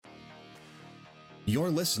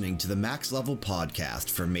You're listening to the Max Level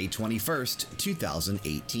Podcast for May 21st,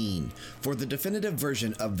 2018. For the definitive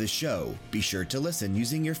version of the show, be sure to listen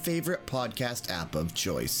using your favorite podcast app of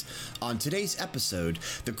choice. On today's episode,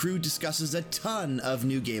 the crew discusses a ton of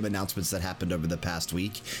new game announcements that happened over the past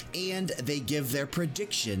week, and they give their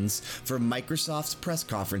predictions for Microsoft's press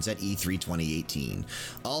conference at E3 2018.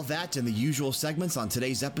 All that and the usual segments on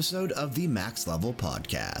today's episode of the Max Level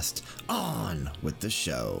Podcast. On with the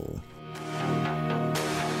show.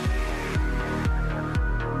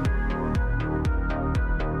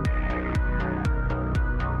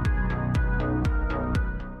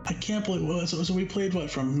 I can't believe it. So we played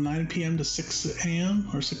what, from 9 p.m. to 6 a.m.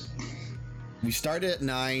 or 6? We started at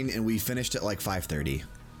 9 and we finished at like 5:30.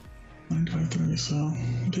 9 to 5:30. So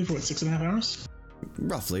we played for what, 6.5 hours?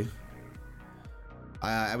 Roughly.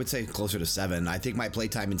 I would say closer to 7. I think my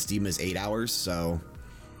playtime in Steam is 8 hours, so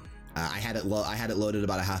I had it loaded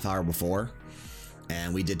about a half hour before,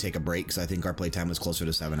 and we did take a break, so I think our playtime was closer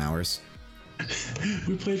to 7 hours.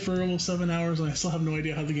 We played for almost 7 hours, and I still have no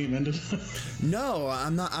idea how the game ended. No,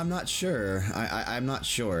 I'm not sure. I'm not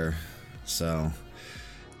sure. So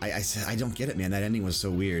I don't get it, man. That ending was so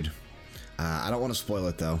weird. I don't want to spoil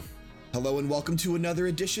it though. Hello and welcome to another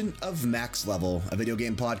edition of Max Level, a video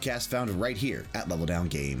game podcast found right here at Level Down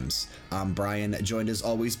Games. I'm Brian, joined as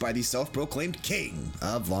always by the self-proclaimed king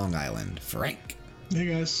of Long Island, Frank. Hey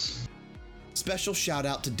guys. Special shout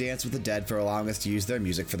out to Dance with the Dead for allowing us to use their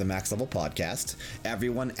music for the Max Level Podcast.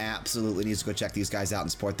 Everyone absolutely needs to go check these guys out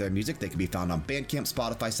and support their music. They can be found on Bandcamp,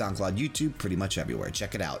 Spotify, SoundCloud, YouTube, pretty much everywhere.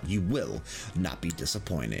 Check it out. You will not be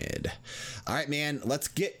disappointed. All right, man, let's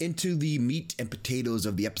get into the meat and potatoes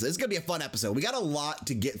of the episode. It's going to be a fun episode. We got a lot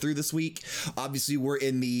to get through this week. Obviously, we're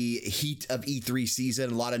in the heat of E3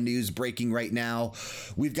 season. A lot of news breaking right now.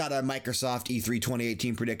 We've got our Microsoft E3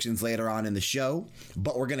 2018 predictions later on in the show,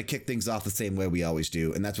 but we're going to kick things off the same way we always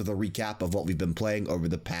do, and that's with a recap of what we've been playing over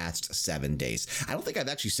the past 7 days. I don't think I've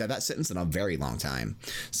actually said that sentence in a very long time.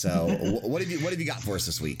 So what have you got for us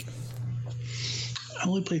this week? I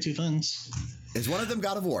only played 2 things. Is one of them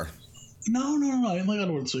God of War? No. I didn't play God of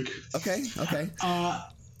War this week. Okay. I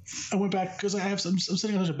went back because I'm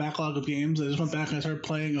sitting on such a backlog of games. I just went back and I started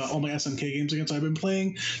playing all my SNK games again. So I've been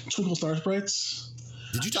playing Twinkle Star Sprites.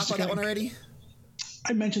 Did you talk about that one already?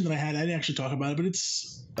 I mentioned that I didn't actually talk about it, but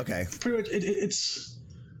it's okay. Pretty much, it's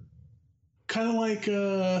kind of like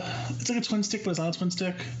it's like a twin stick, but it's not a twin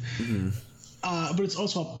stick. But it's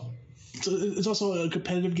also a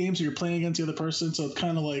competitive game, so you're playing against the other person. So it's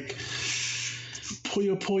kind of like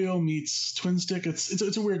Puyo Puyo meets twin stick.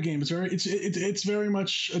 It's a weird game. It's very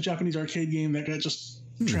much a Japanese arcade game that got just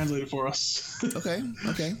translated for us. Okay.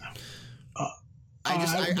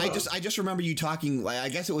 I just remember you talking. I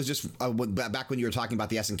guess it was just back when you were talking about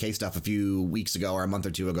the SNK stuff a few weeks ago or a month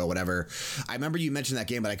or two ago, whatever. I remember you mentioned that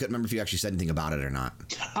game, but I couldn't remember if you actually said anything about it or not.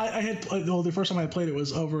 The first time I played it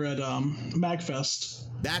was over at MagFest.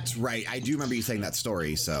 That's right. I do remember you saying that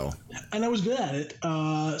story. So, and I was good at it.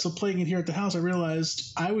 So playing it here at the house, I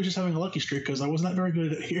realized I was just having a lucky streak because I was not very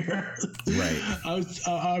good at it here. Right.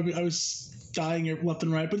 I was dying left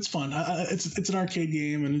and right, but it's fun. It's an arcade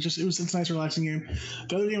game, and it's a nice, relaxing game.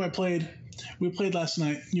 The other game we played last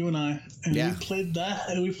night, you and I, and we played that,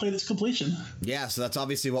 and we played its completion. Yeah, so that's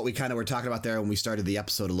obviously what we kind of were talking about there when we started the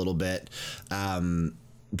episode a little bit.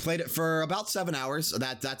 Played it for about 7 hours.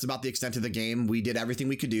 That's about the extent of the game. We did everything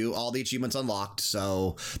we could do. All the achievements unlocked.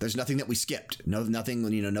 So there's nothing that we skipped. Nothing.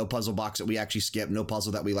 No puzzle box that we actually skipped. No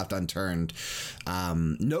puzzle that we left unturned.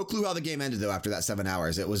 No clue how the game ended though. After that 7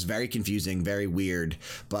 hours, it was very confusing, very weird.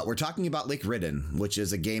 But we're talking about Lake Ridden, which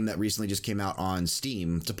is a game that recently just came out on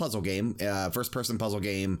Steam. It's a puzzle game, first-person puzzle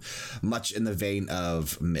game, much in the vein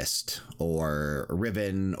of Myst or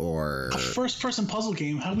Riven or a first-person puzzle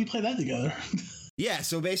game. How do we play that together? Yeah,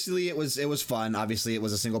 so basically it was fun. Obviously, it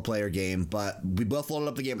was a single-player game, but we both loaded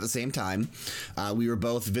up the game at the same time. We were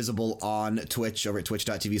both visible on Twitch over at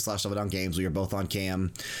twitch.tv/LevelDownGames. We were both on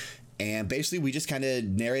cam. And basically, we just kind of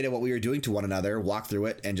narrated what we were doing to one another, walked through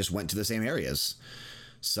it, and just went to the same areas.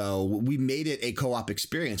 So we made it a co-op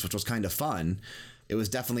experience, which was kind of fun. It was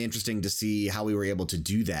definitely interesting to see how we were able to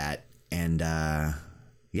do that. And,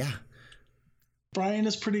 yeah. Brian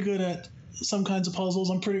is pretty good at some kinds of puzzles.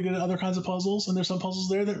 I'm pretty good at other kinds of puzzles, and there's some puzzles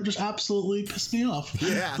there that just absolutely piss me off.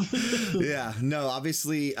 Yeah. No,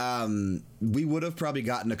 obviously, we would have probably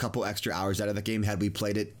gotten a couple extra hours out of the game had we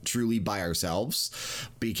played it truly by ourselves,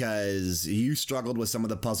 because you struggled with some of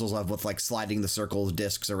the puzzles with like sliding the circle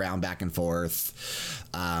discs around back and forth.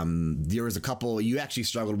 There was a couple, you actually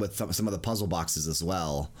struggled with some of the puzzle boxes as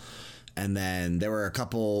well. And then there were a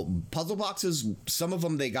couple puzzle boxes. Some of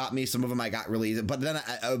them they got me, some of them I got really easy. But then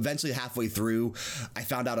eventually halfway through, I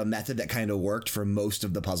found out a method that kind of worked for most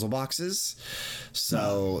of the puzzle boxes.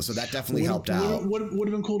 So that definitely helped out. Would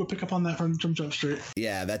have been cool to pick up on that from Jump Street.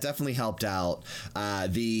 Yeah, that definitely helped out.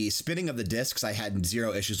 The spinning of the discs I had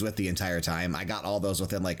zero issues with the entire time. I got all those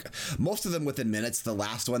within most of them within minutes. The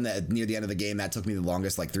last one that near the end of the game, that took me the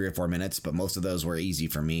longest, like 3 or 4 minutes, but most of those were easy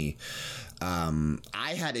for me.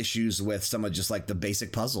 I had issues with some of just like the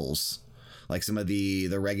basic puzzles, like some of the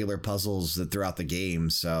regular puzzles that throughout the game.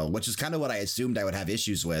 So, which is kind of what I assumed I would have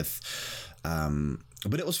issues with.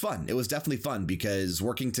 But it was fun. It was definitely fun because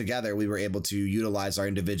working together, we were able to utilize our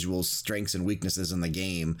individual strengths and weaknesses in the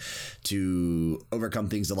game to overcome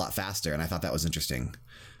things a lot faster. And I thought that was interesting.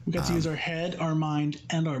 We got to use our head, our mind,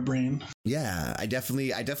 and our brain. Yeah, I definitely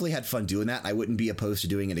had fun doing that. I wouldn't be opposed to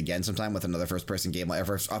doing it again sometime with another first-person game,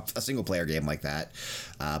 or a single-player game like that.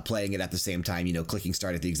 Playing it at the same time, clicking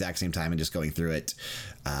start at the exact same time and just going through it.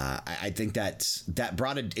 I think that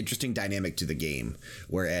brought an interesting dynamic to the game.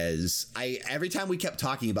 Whereas every time we kept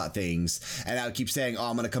talking about things, and I would keep saying, "Oh,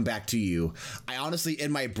 I'm going to come back to you," I honestly,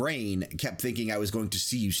 in my brain, kept thinking I was going to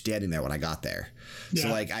see you standing there when I got there. Yeah.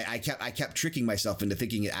 So I kept tricking myself into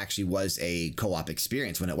thinking it actually was a co-op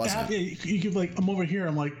experience when it wasn't. You could I'm over here.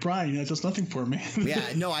 I'm like, Brian, that does nothing for me. Yeah,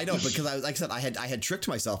 no, I know, because like I said, I had tricked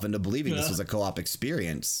myself into believing this was a co-op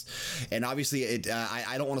experience, and obviously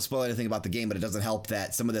I don't want to spoil anything about the game, but it doesn't help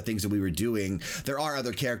that some of the things that we were doing, there are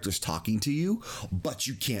other characters talking to you, but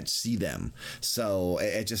you can't see them. So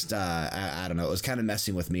it just I don't know, it was kind of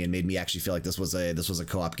messing with me and made me actually feel like this was a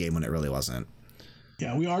co-op game when it really wasn't.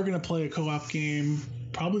 Yeah, we are going to play a co-op game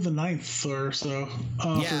probably the 9th or so.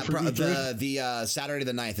 The Saturday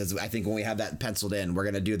the 9th is, I think, when we have that penciled in. We're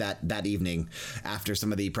going to do that evening after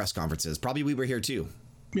some of the press conferences. Probably we were here too.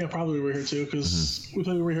 Yeah, probably we were here too, because we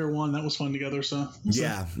played We Were Here 1. That was fun together. So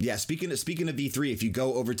yeah. Speaking of E3, if you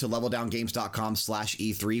go over to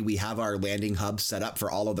leveldowngames.com/E3, we have our landing hub set up for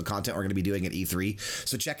all of the content we're going to be doing at E3.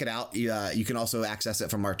 So check it out. You can also access it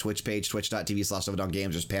from our Twitch page,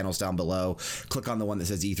 twitch.tv/leveldowngames. There's panels down below. Click on the one that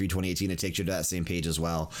says E3 2018. It takes you to that same page as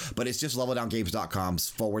well. But it's just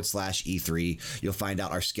leveldowngames.com/E3. You'll find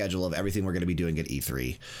out our schedule of everything we're going to be doing at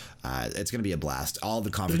E3. It's going to be a blast. All the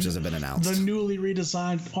conferences have been announced. The newly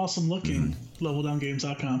redesigned, awesome looking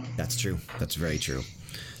leveldowngames.com. That's true. That's very true.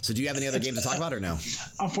 So do you have any other games to talk about or no?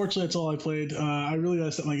 Unfortunately, that's all I played. I really got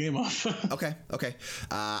to set my game off. Okay.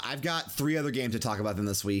 I've got 3 other games to talk about them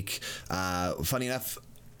this week. Funny enough,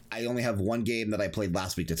 I only have one game that I played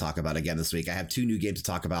last week to talk about again this week. I have 2 new games to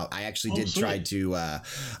talk about. I actually tried to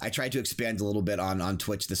expand a little bit on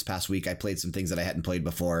Twitch this past week. I played some things that I hadn't played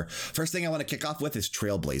before. First thing I want to kick off with is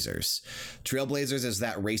Trailblazers. Trailblazers is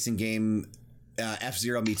that racing game,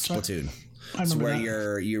 F-Zero meets Splatoon. It's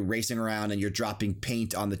where you're racing around and you're dropping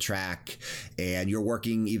paint on the track, and you're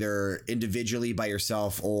working either individually by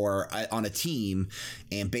yourself or on a team.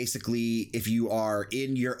 And basically, if you are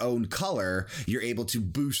in your own color, you're able to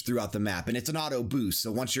boost throughout the map. And it's an auto boost.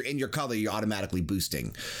 So once you're in your color, you're automatically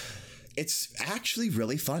boosting. It's actually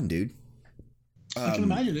really fun, dude. I can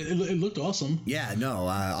imagine it. It looked awesome. Yeah, no,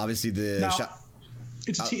 obviously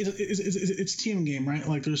it's a team game, right?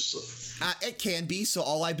 Like there's. It can be. So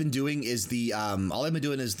all I've been doing is the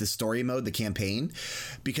story mode, the campaign,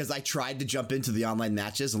 because I tried to jump into the online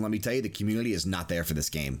matches, and let me tell you, the community is not there for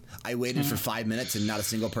this game. I waited for 5 minutes and not a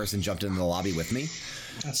single person jumped into the lobby with me.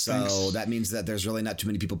 That means that there's really not too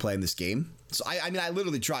many people playing this game. So I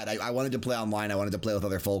literally tried. I wanted to play online. I wanted to play with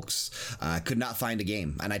other folks. Could not find a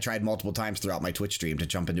game, and I tried multiple times throughout my Twitch stream to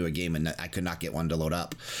jump into a game, and I could not get one to load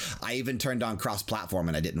up. I even turned on cross-platform,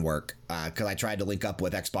 and it didn't work because I tried to link up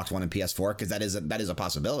with Xbox One and PS4, because that is a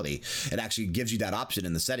possibility. It actually gives you that option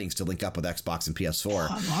in the settings to link up with Xbox and PS4.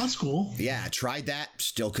 Oh, that's cool. Yeah, tried that.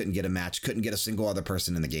 Still couldn't get a match. Couldn't get a single other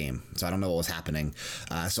person in the game. So I don't know what was happening.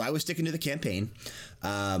 So I was sticking to the campaign.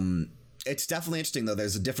 It's definitely interesting, though.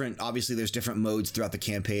 There's different modes throughout the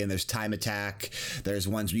campaign. There's time attack. There's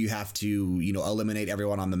ones where you have to, eliminate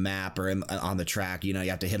everyone on the map or on the track. You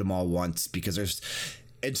have to hit them all once, because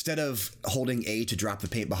instead of holding A to drop the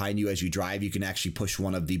paint behind you as you drive, you can actually push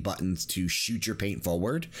one of the buttons to shoot your paint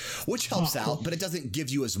forward, which helps out, but it doesn't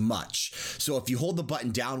give you as much. So if you hold the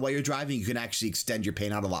button down while you're driving, you can actually extend your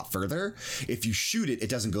paint out a lot further. If you shoot it,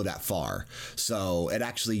 it doesn't go that far. So it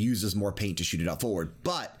actually uses more paint to shoot it out forward.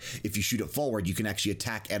 But if you shoot it forward, you can actually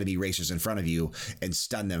attack enemy racers in front of you and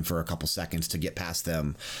stun them for a couple seconds to get past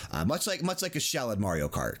them. Much like a shell in Mario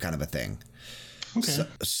Kart kind of a thing. Okay.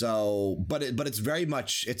 But it's very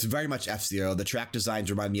much F-Zero. The track designs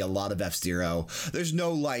remind me a lot of F-Zero. There's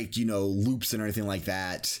no like, loops and anything like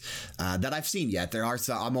that that I've seen yet. There are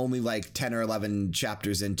some. I'm only like 10 or 11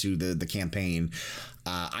 chapters into the campaign.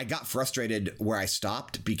 I got frustrated where I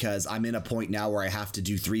stopped because I'm in a point now where I have to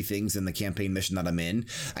do 3 things in the campaign mission that I'm in.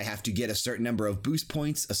 I have to get a certain number of boost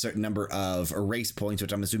points, a certain number of erase points,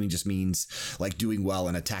 which I'm assuming just means like doing well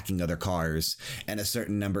and attacking other cars, and a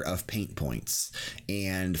certain number of paint points.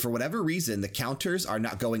 And for whatever reason, the counters are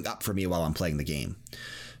not going up for me while I'm playing the game.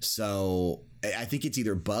 So I think it's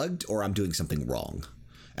either bugged or I'm doing something wrong.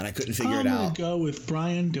 And I couldn't figure it out. I'm going to go with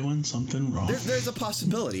Brian doing something wrong. There's a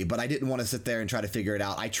possibility, but I didn't want to sit there and try to figure it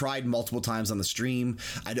out. I tried multiple times on the stream.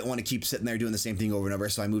 I didn't want to keep sitting there doing the same thing over and over,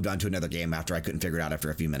 so I moved on to another game after I couldn't figure it out after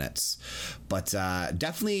a few minutes. But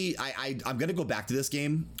definitely, I'm going to go back to this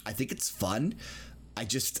game. I think it's fun. I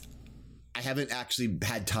haven't actually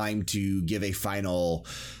had time to give a final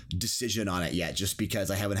decision on it yet, just because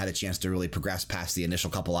I haven't had a chance to really progress past the initial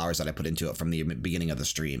couple hours that I put into it from the beginning of the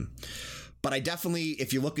stream. But I definitely,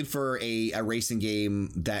 if you're looking for a racing game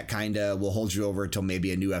that kind of will hold you over until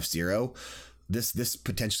maybe a new F-Zero, this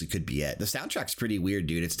potentially could be it. The soundtrack's pretty weird,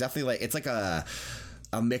 dude. It's definitely like a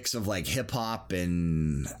mix of like hip hop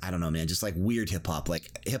and I don't know, man, just like weird hip hop,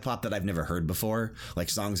 like hip hop that I've never heard before, like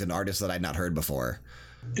songs and artists that I've not heard before.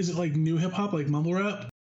 Is it like new hip hop, like mumble rap?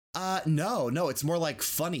 No, it's more like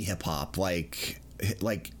funny hip hop, like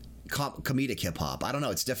comedic hip hop. I don't know,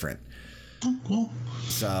 it's different. Oh, cool.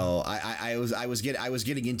 So I was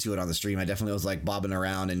getting into it on the stream. I definitely was like bobbing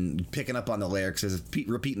around and picking up on the lyrics,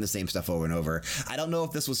 repeating the same stuff over and over. I don't know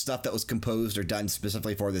if this was stuff that was composed or done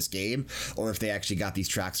specifically for this game, or if they actually got these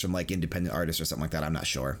tracks from like independent artists or something like that. I'm not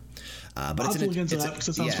sure. But I'll look into that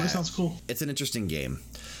because it sounds cool. It's an interesting game.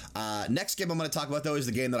 Next game I'm going to talk about, though, is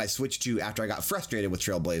the game that I switched to after I got frustrated with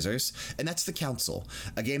Trailblazers, and that's The Council,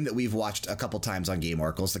 a game that we've watched a couple times on Game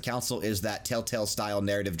Oracles. The Council is that Telltale-style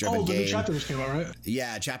narrative-driven game. Oh, the new chapter just came out, right?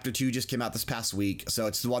 Yeah, Chapter 2 just came out this past week, so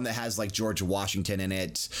it's the one that has, like, George Washington in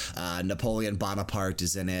it. Napoleon Bonaparte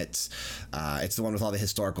is in it. It's the one with all the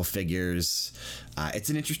historical figures. It's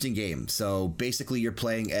an interesting game. So basically you're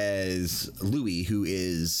playing as Louis, who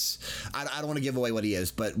is... I don't want to give away what he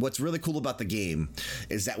is, but what's really cool about the game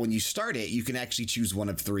is that when you start it, you can actually choose one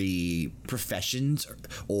of 3 professions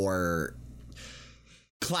or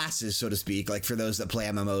classes, so to speak. Like for those that play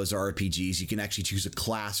MMOs or RPGs, you can actually choose a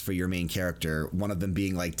class for your main character, one of them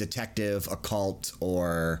being like detective, occult,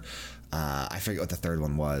 or... I forget what the third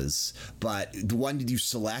one was, but the one that you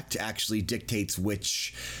select actually dictates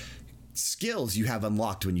which skills you have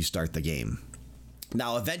unlocked when you start the game.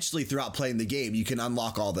 Now, eventually, throughout playing the game, you can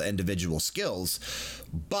unlock all the individual skills,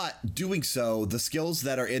 but doing so, the skills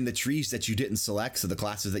that are in the trees that you didn't select, so the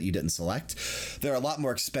classes that you didn't select, they're a lot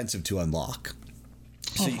more expensive to unlock.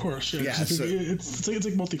 So of course, yeah. It's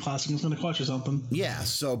like multi-classing. It's going to cost you something. Yeah,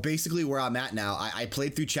 so basically where I'm at now, I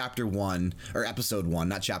played through Chapter 1, or Episode 1,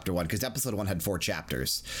 not Chapter 1, because Episode 1 had 4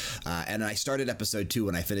 chapters. And I started Episode 2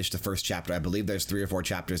 when I finished the first chapter. I believe there's 3 or 4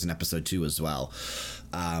 chapters in Episode 2 as well.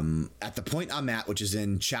 At the point I'm at, which is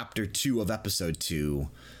in Chapter 2 of Episode 2,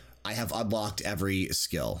 I have unlocked every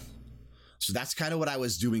skill. So that's kind of what I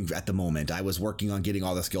was doing at the moment. I was working on getting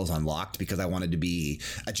all the skills unlocked because I wanted to be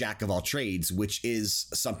a jack of all trades, which is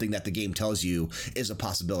something that the game tells you is a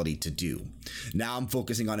possibility to do. Now I'm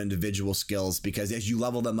focusing on individual skills because as you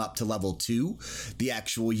level them up to level 2, the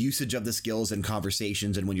actual usage of the skills and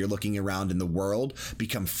conversations and when you're looking around in the world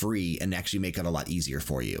become free and actually make it a lot easier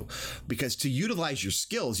for you. Because to utilize your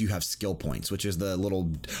skills, you have skill points, which is the little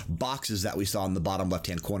boxes that we saw in the bottom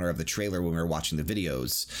left-hand corner of the trailer when we were watching the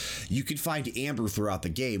videos. You can find amber throughout the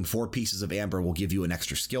game. 4 pieces of amber will give you an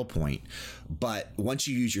extra skill point. But once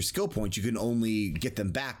you use your skill points, you can only get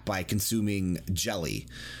them back by consuming jelly.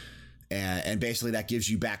 And basically that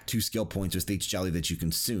gives you back 2 skill points with each jelly that you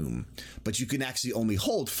consume. But you can actually only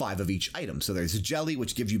hold 5 of each item. So there's a jelly,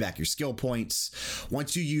 which gives you back your skill points.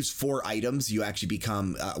 Once you use 4 items, you actually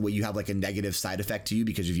become, you have like a negative side effect to you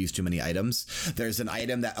because you've used too many items. There's an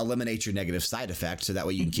item that eliminates your negative side effect, so that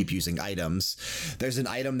way you can keep using items. There's an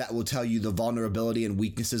item that will tell you the vulnerability and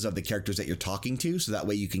weaknesses of the characters that you're talking to, so that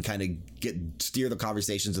way you can kind of steer the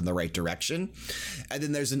conversations in the right direction. And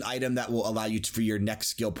then there's an item that will allow you for your next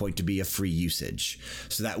skill point to be a free usage.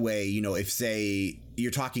 So that way, you know, if say you're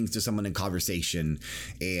talking to someone in conversation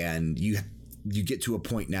and you get to a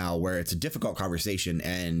point now where it's a difficult conversation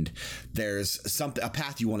and there's a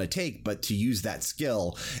path you want to take, but to use that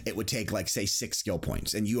skill, it would take like say 6 skill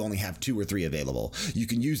points and you only have 2 or 3 available. You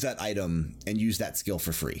can use that item and use that skill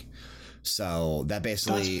for free. So that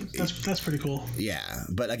basically that's pretty cool. Yeah,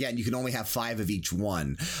 but again, you can only have 5 of each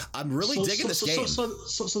one. I'm really digging this game. So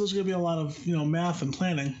there's gonna be a lot of math and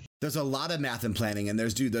planning. There's a lot of math and planning, and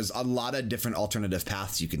there's a lot of different alternative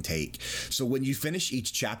paths you can take. So when you finish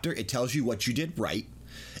each chapter, it tells you what you did right,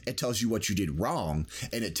 it tells you what you did wrong,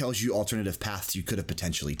 and it tells you alternative paths you could have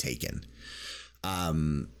potentially taken.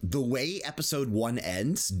 The way episode 1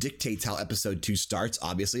 ends dictates how episode 2 starts.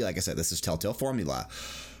 Obviously, like I said, this is Telltale formula.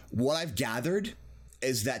 What I've gathered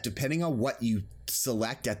is that depending on what you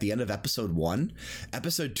select at the end of episode 1,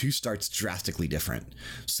 episode 2 starts drastically different.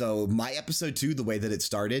 So my episode 2, the way that it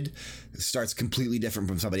starts completely different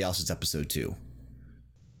from somebody else's episode 2.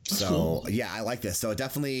 So, cool. Yeah, I like this. So, it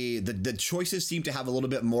definitely, the choices seem to have a little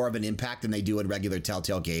bit more of an impact than they do in regular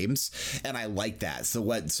Telltale games. And I like that. So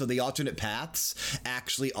the alternate paths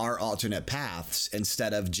actually are alternate paths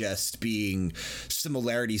instead of just being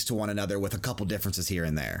similarities to one another with a couple differences here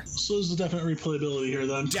and there. So, there's a definite replayability here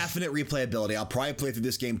then. Definite replayability. I'll probably play through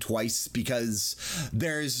this game twice because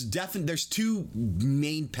there's 2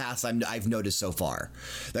 main paths I've noticed so far.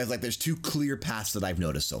 There's 2 clear paths that I've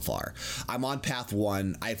noticed so far. I'm on path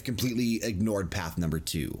 1. I've completely ignored path number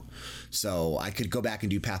 2. So I could go back and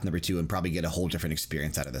do path number 2 and probably get a whole different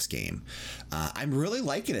experience out of this game. I'm really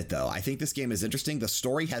liking it, though. I think this game is interesting. The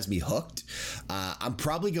story has me hooked. I'm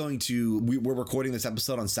probably going to... We're recording this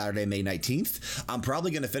episode on Saturday, May 19th. I'm probably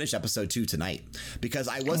going to finish episode 2 tonight because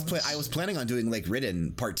I was planning on doing Lake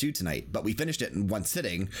Ridden part 2 tonight, but we finished it in one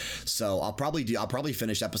sitting. So I'll probably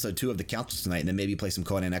finish episode 2 of The Council tonight and then maybe play some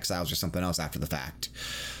Conan Exiles or something else after the fact.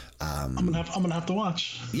 I'm gonna have to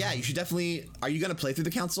watch. Yeah, you should definitely. Are you gonna play through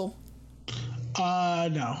the Council? No, I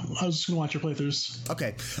was just gonna watch your playthroughs.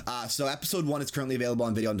 Okay, so episode 1 is currently available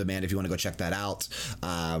on video on demand if you want to go check that out.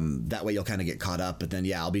 That way you'll kind of get caught up. But then,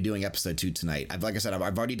 yeah, I'll be doing episode 2 tonight. Like I said,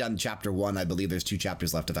 I've already done chapter 1. I believe there's 2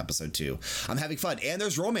 chapters left of episode 2. I'm having fun, and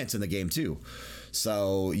there's romance in the game too.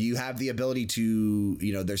 So you have the ability to,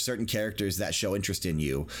 there's certain characters that show interest in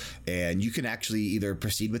you, and you can actually either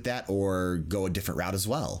proceed with that or go a different route as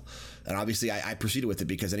well. And obviously, I proceeded with it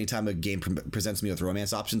because anytime a game presents me with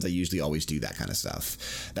romance options, I usually always do that kind of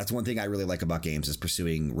stuff. That's one thing I really like about games is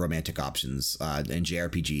pursuing romantic options in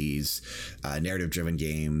JRPGs, narrative-driven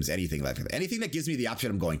games, anything like that. Anything that gives me the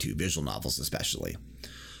option I'm going to, visual novels especially.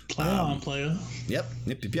 Play on, player. Yep.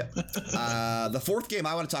 The 4th game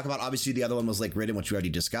I want to talk about, obviously the other one was Lake Ridden, which we already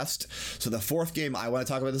discussed. So the 4th game I want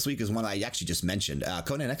to talk about this week is one I actually just mentioned,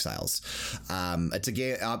 Conan Exiles. It's a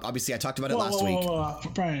game, obviously I talked about it last week.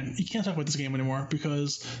 Brian, you can't talk about this game anymore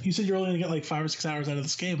because you said you're only going to get like 5 or 6 hours out of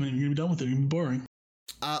this game and you're going to be done with it. You're going to be boring.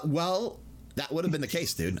 Well... That would have been the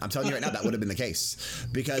case, dude. I'm telling you right now, that would have been the case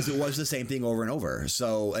because it was the same thing over and over.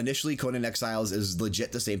 So initially, Conan Exiles is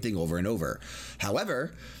legit the same thing over and over.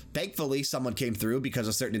 However, thankfully, someone came through because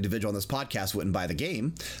a certain individual on this podcast wouldn't buy the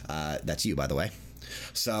game. That's you, by the way.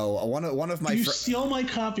 So one of my you steal my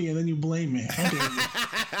copy and then you blame me.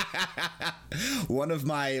 One of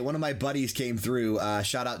my buddies came through.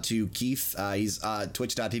 Shout out to Keith. He's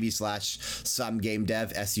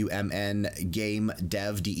twitch.tv/SumGameDev, SUMN Game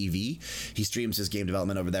Dev DEV. He streams his game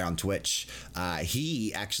development over there on Twitch.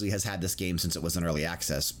 He actually has had this game since it was in early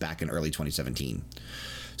access back in early 2017.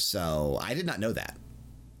 So I did not know that.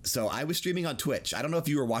 So I was streaming on Twitch. I don't know if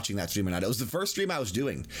you were watching that stream or not. It was the first stream I was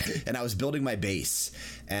doing, and I was building my base.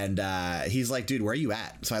 And he's like, dude, where are you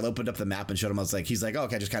at? So I opened up the map and showed him. He's like, oh,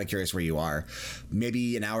 okay, just kind of curious where you are.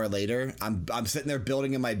 Maybe an hour later, I'm sitting there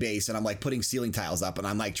building in my base, and I'm like putting ceiling tiles up, and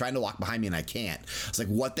I'm like trying to walk behind me, and I can't. I was like,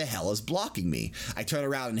 what the hell is blocking me? I turn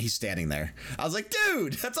around, and he's standing there. I was like,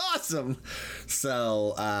 dude, that's awesome.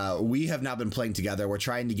 So we have now been playing together. We're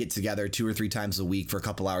trying to get together 2 or 3 times a week for a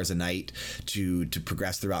couple hours a night to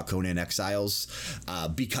progress throughout Conan Exiles.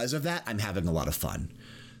 Because of that, I'm having a lot of fun.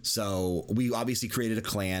 So we obviously created a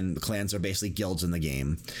clan. The clans are basically guilds in the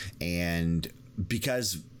game. And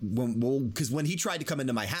because when he tried to come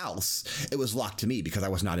into my house, it was locked to me because I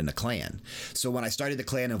was not in a clan. So when I started the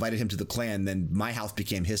clan, invited him to the clan, then my house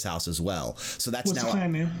became his house as well. So that's What's now the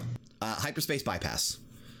clan name? Hyperspace Bypass,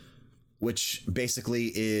 which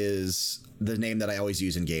basically is the name that I always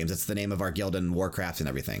use in games. It's the name of our guild in Warcraft and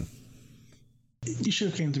everything. You should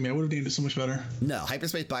have came to me. I would have named it so much better. No,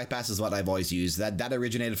 Hyperspace Bypass is what I've always used. That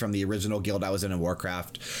originated from the original guild I was in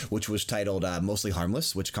Warcraft, which was titled Mostly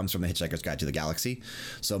Harmless, which comes from the Hitchhiker's Guide to the Galaxy.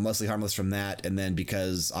 So Mostly Harmless from that. And then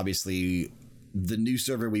because obviously the new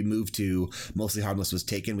server we moved to, Mostly Harmless, was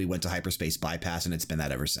taken. We went to Hyperspace Bypass, and it's been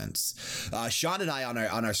that ever since. Sean and I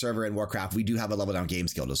on our server in Warcraft, we do have a level down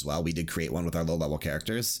games guild as well. We did create one with our low level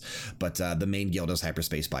characters, but the main guild is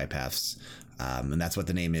Hyperspace Bypass. And that's what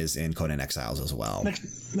the name is in Conan Exiles as well.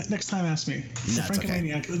 Next time, ask me. The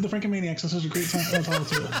Frankomaniacs is such a great time to talk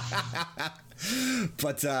to.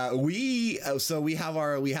 But we have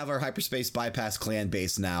our Hyperspace Bypass clan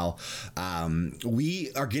base now.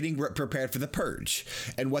 We are getting prepared for the Purge,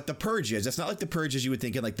 and what the Purge is, it's not like the Purge as you would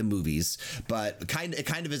think in like the movies, but it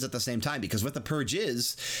kind of is at the same time, because what the Purge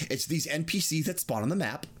is, it's these NPCs that spawn on the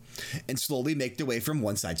map and slowly make their way from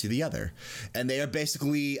one side to the other, and they are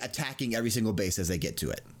basically attacking every single base as they get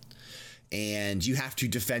to it. And you have to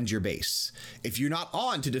defend your base. If you're not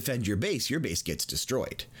on to defend your base gets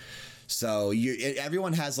destroyed. So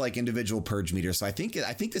everyone has like individual purge meters. So I think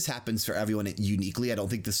this happens for everyone uniquely. I don't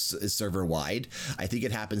think this is server wide. I think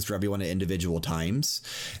it happens for everyone at individual times.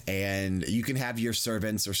 And you can have your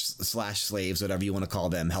servants or /slaves, whatever you want to call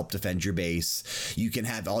them, help defend your base. You can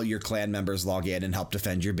have all your clan members log in and help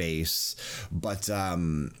defend your base. But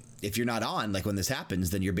if you're not on, like when this happens,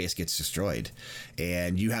 then your base gets destroyed,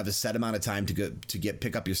 and you have a set amount of time to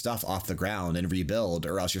pick up your stuff off the ground and rebuild,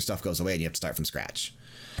 or else your stuff goes away and you have to start from scratch.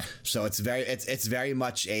 So it's very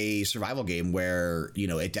much a survival game where, you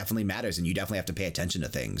know, it definitely matters, and you definitely have to pay attention to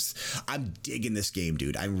things. I'm digging this game,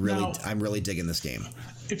 dude. I'm really digging this game.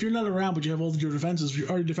 If you're not around but you have all your defenses,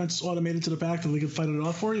 are your defenses automated to the back that they can fight it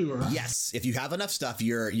off for you? Or? Yes, if you have enough stuff,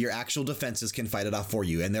 your actual defenses can fight it off for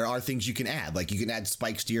you, and there are things you can add. Like you can add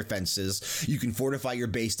spikes to your fences. You can fortify your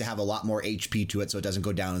base to have a lot more HP to it, so it doesn't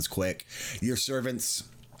go down as quick. Your servants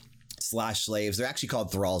 /slaves, they're actually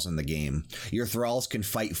called thralls in the game. Your thralls can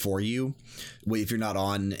fight for you if you're not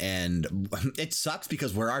on, and it sucks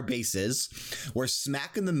because where our base is, we're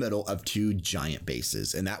smack in the middle of two giant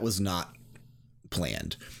bases, and that was not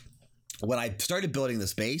planned. When I started building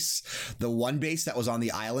this base, the one base that was on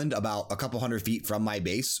the island about a couple 100 feet from my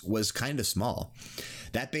base was kind of small.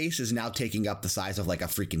 That base is now taking up the size of like a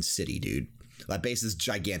freaking city, dude. That base is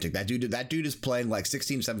gigantic. That dude is playing like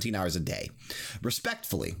 16, 17 hours a day.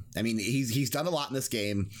 Respectfully. I mean, he's done a lot in this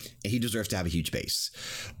game, and he deserves to have a huge base.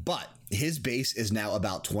 But his base is now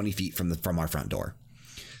about 20 feet from our front door.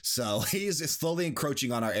 So he is slowly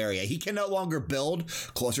encroaching on our area. He can no longer build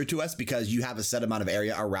closer to us because you have a set amount of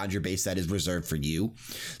area around your base that is reserved for you.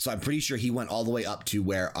 So I'm pretty sure he went all the way up to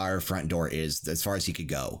where our front door is, as far as he could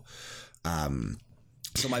go.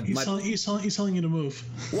 So he's telling you to move.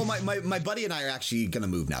 Well, my buddy and I are actually going to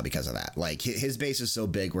move now because of that. Like his base is so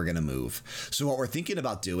big, we're going to move. So what we're thinking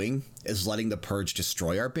about doing is letting the Purge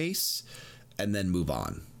destroy our base and then move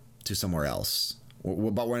on to somewhere else.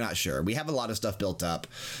 But we're not sure. We have a lot of stuff built up.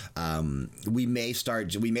 We may try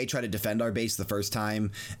to defend our base the first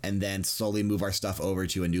time and then slowly move our stuff over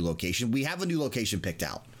to a new location. We have a new location picked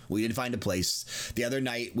out. We did find a place. The other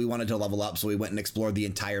night we wanted to level up, so we went and explored the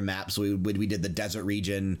entire map. So we did the desert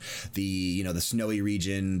region, the snowy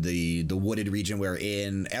region, the wooded region we're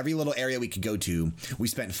in. Every little area we could go to. We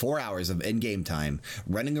spent 4 hours of in-game time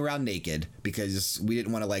running around naked because we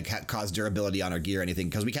didn't want to cause durability on our gear or anything,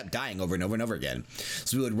 because we kept dying over and over and over again.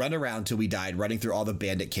 So we would run around till we died, running through all the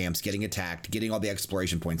bandit camps, getting attacked, getting all the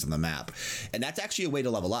exploration points on the map. And that's actually a way to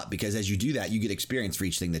level up, because as you do that, you get experience for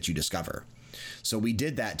each thing that you discover. So we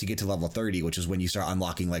did that to get to level 30, which is when you start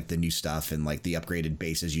unlocking like the new stuff and like the upgraded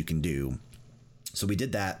bases you can do. So we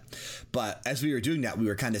did that. But as we were doing that, we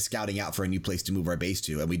were kind of scouting out for a new place to move our base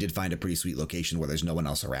to. And we did find a pretty sweet location where there's no one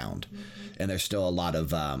else around. And there's still a lot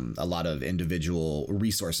of individual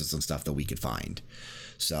resources and stuff that we could find.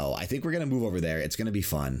 So I think we're going to move over there. It's going to be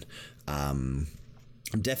fun.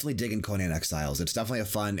 I'm definitely digging Conan Exiles. It's definitely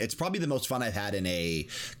it's probably the most fun I've had in a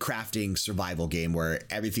crafting survival game where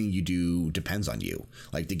everything you do depends on you.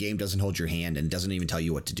 Like the game doesn't hold your hand and doesn't even tell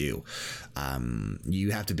you what to do.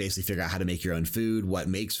 You have to basically figure out how to make your own food, what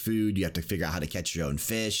makes food. You have to figure out how to catch your own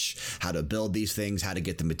fish, how to build these things, how to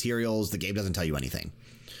get the materials. The game doesn't tell you anything.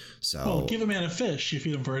 So, give a man a fish, you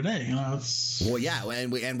feed him for a day. Well, yeah,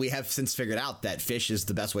 and we have since figured out that fish is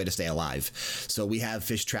the best way to stay alive. So we have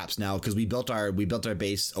fish traps now because we built our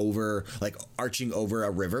base over, like, arching over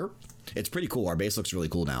a river. It's pretty cool. Our base looks really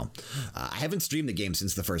cool now. I haven't streamed the game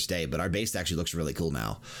since the first day, but our base actually looks really cool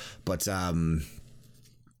now. But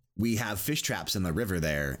we have fish traps in the river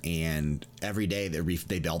there, and every day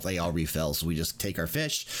they all refill. So we just take our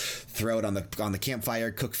fish, throw it on the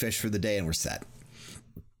campfire, cook fish for the day, and we're set.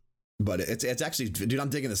 But it's actually, dude, I'm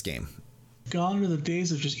digging this game. Gone are the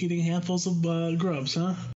days of just eating handfuls of grubs,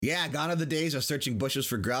 huh? Yeah, gone are the days of searching bushes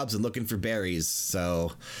for grubs and looking for berries.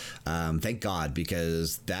 So thank God,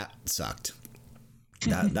 because that sucked.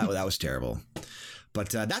 That was terrible. But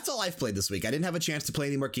that's all I've played this week. I didn't have a chance to play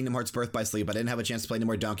any more Kingdom Hearts Birth by Sleep. I didn't have a chance to play any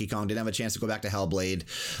more Donkey Kong. Didn't have a chance to go back to Hellblade.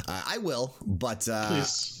 I will, but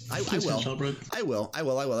Please I will.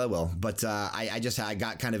 But I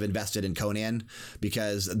got kind of invested in Conan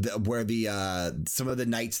because some of the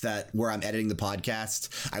nights where I'm editing the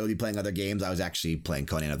podcast, I would be playing other games. I was actually playing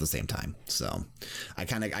Conan at the same time. So I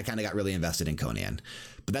kind of got really invested in Conan.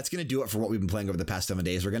 But that's going to do it for what we've been playing over the past 7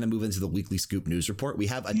 days. We're going to move into the Weekly Scoop News Report. We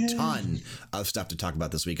have a ton of stuff to talk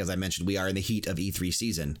about this week. As I mentioned, we are in the heat of E3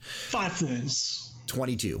 season. 5 things.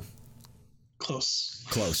 22. Close.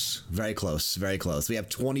 Very close. Very close. We have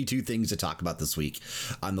 22 things to talk about this week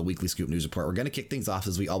on the Weekly Scoop News Report. We're going to kick things off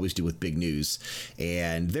as we always do with big news.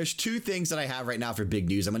 And there's 2 things that I have right now for big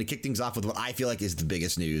news. I'm going to kick things off with what I feel like is the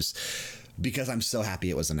biggest news, because I'm so happy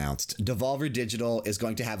it was announced. Devolver Digital is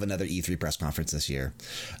going to have another E3 press conference this year.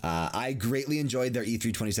 I greatly enjoyed their E3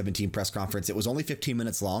 2017 press conference. It was only 15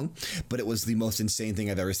 minutes long, but it was the most insane thing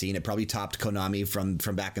I've ever seen. It probably topped Konami from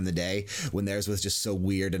back in the day when theirs was just so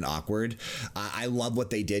weird and awkward. I love what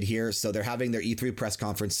they did here. So they're having their E3 press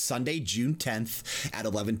conference Sunday, June 10th at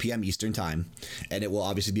 11 p.m. Eastern time. And it will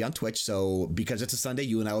obviously be on Twitch. So because it's a Sunday,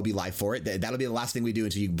 you and I will be live for it. That'll be the last thing we do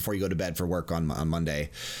before you go to bed for work on Monday.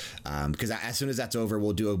 Because as soon as that's over,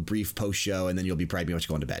 we'll do a brief post show, and then you'll be pretty much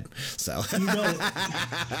going to bed. So you know it.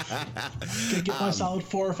 Get my solid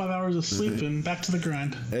 4 or 5 hours of sleep and back to the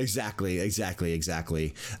grind. Exactly.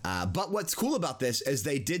 But what's cool about this is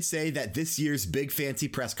they did say that this year's big fancy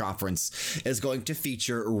press conference is going to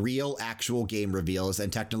feature real actual game reveals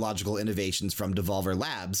and technological innovations from Devolver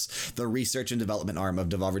Labs, the research and development arm of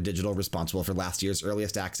Devolver Digital responsible for last year's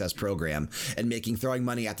earliest access program and making throwing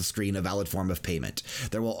money at the screen a valid form of payment.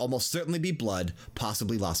 There will almost certainly be blood,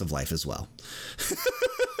 possibly loss of life as well.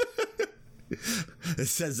 It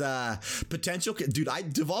says potential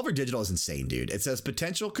Devolver Digital is insane, dude. It says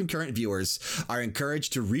potential concurrent viewers are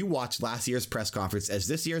encouraged to rewatch last year's press conference, as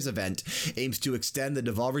this year's event aims to extend the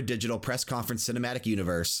Devolver Digital press conference cinematic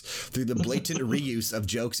universe through the blatant reuse of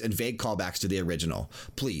jokes and vague callbacks to the original.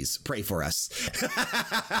 Please pray for us.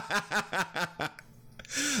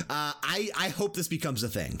 I hope this becomes a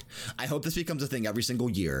thing. I hope this becomes a thing every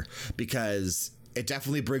single year, because it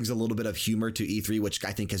definitely brings a little bit of humor to E3, which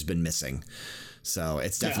I think has been missing. So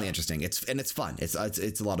it's definitely interesting. It's fun. It's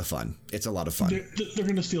a lot of fun. It's a lot of fun. They're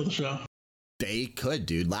going to steal the show. They could,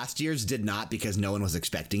 dude. Last year's did not, because no one was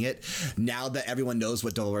expecting it. Now that everyone knows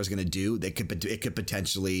what Devolver is going to do, it could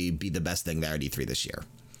potentially be the best thing there at E3 this year.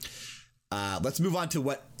 Let's move on to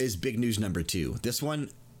what is big news number 2. This one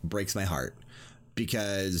breaks my heart,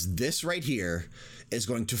 because this right here is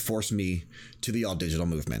going to force me to the all digital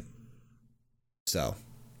movement. So,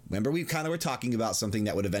 remember we kind of were talking about something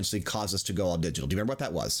that would eventually cause us to go all digital. Do you remember what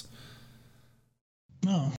that was?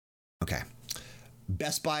 No. Okay.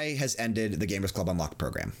 Best Buy has ended the Gamers Club Unlocked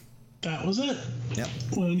program. That was it. Yep.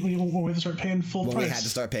 When we had to start paying full price. When we had to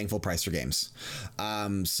start paying full price for games.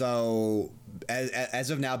 So as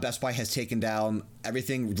of now, Best Buy has taken down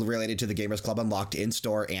everything related to the Gamers Club Unlocked in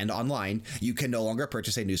store and online. You can no longer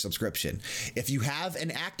purchase a new subscription. If you have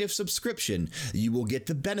an active subscription, you will get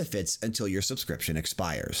the benefits until your subscription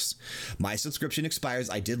expires. My subscription expires,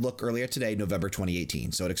 I did look earlier today, November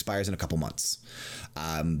 2018. So it expires in a couple months.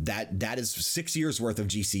 That is 6 years worth of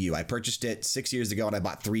GCU. I purchased it 6 years ago, and I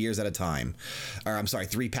bought 3 years at a time. Or I'm sorry,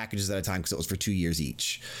 3 packages at a time, because it was for 2 years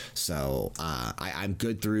each. So I'm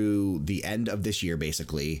good through the end of this year,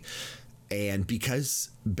 basically. And because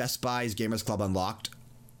Best Buy's Gamers Club Unlocked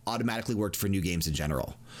automatically worked for new games in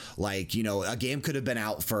general. Like, you know, a game could have been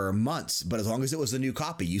out for months, but as long as it was a new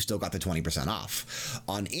copy, you still got the 20% off.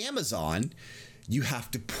 On Amazon, you have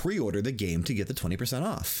to pre-order the game to get the 20%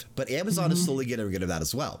 off. But Amazon is slowly getting rid of that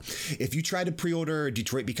as well. If you try to pre-order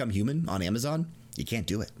Detroit Become Human on Amazon, you can't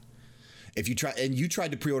do it. If you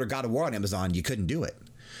tried to pre-order God of War on Amazon, you couldn't do it.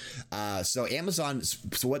 So Amazon,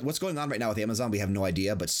 what's going on right now with Amazon, we have no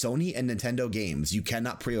idea, but Sony and Nintendo games, you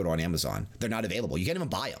cannot pre-order on Amazon. They're not available. You can't even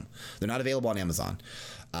buy them. They're not available on Amazon.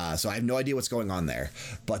 So I have no idea what's going on there.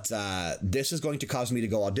 But this is going to cause me to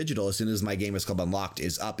go all digital as soon as my Gamers Club Unlocked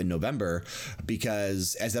is up in November,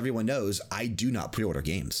 because as everyone knows, I do not pre-order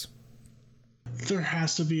games. There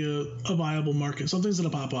has to be a viable market. Something's going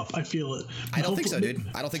to pop up. I feel it. I don't think so, dude.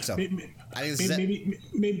 I don't think so. Maybe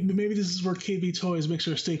this is where KB Toys makes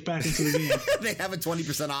their stake back into the game. They have a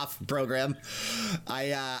 20% off program.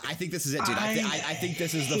 I think this is it, dude. I think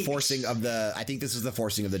this is the forcing of the. I think this is the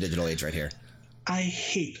forcing of the digital age right here. I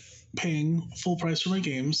hate paying full price for my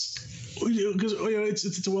games, because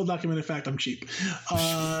it's a well documented fact. I'm cheap.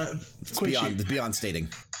 It's beyond stating.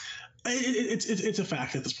 It's a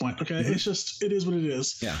fact at this point. Okay, It's just, it is what it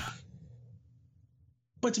is. Yeah.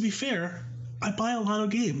 But to be fair, I buy a lot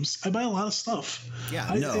of games. I buy a lot of stuff. Yeah,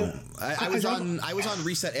 I was on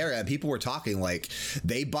Reset Era, and people were talking like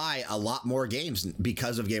they buy a lot more games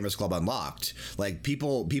because of Gamers Club Unlocked. Like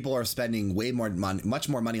people are spending way more money, much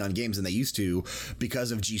more money on games than they used to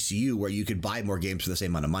because of GCU, where you could buy more games for the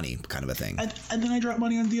same amount of money, kind of a thing. And then I drop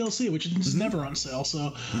money on DLC, which is never on sale.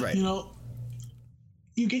 So you know,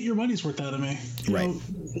 you get your money's worth out of me. You know,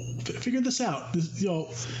 figure this out. You know,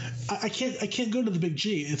 I can't go to the big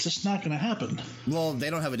G. It's just not going to happen. Well, they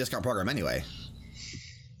don't have a discount program anyway.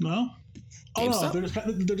 No. Oh no,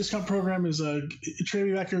 their discount program is trade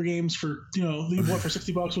me back your games for, you know, leave one for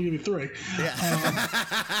 $60, we'll give you 3. Yeah.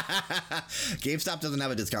 GameStop doesn't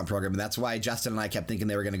have a discount program, and that's why Justin and I kept thinking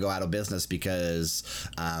they were going to go out of business, because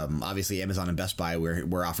obviously Amazon and Best Buy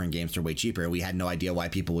were offering games for way cheaper. We had no idea why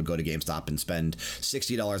people would go to GameStop and spend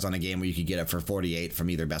 $60 on a game where you could get it for $48 from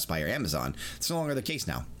either Best Buy or Amazon. It's no longer the case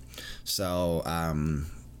now. So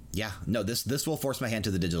yeah, no, this will force my hand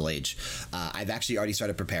to the digital age. I've actually already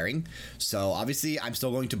started preparing. So obviously I'm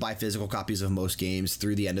still going to buy physical copies of most games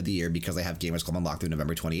through the end of the year because I have Gamers Club Unlocked through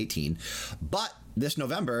November 2018. But this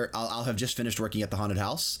November, I'll have just finished working at the haunted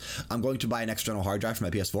house. I'm going to buy an external hard drive for my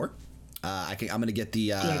PS4. I'm gonna get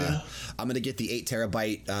the 8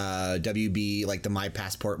 terabyte WB, like the My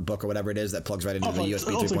Passport book or whatever it is that plugs right into the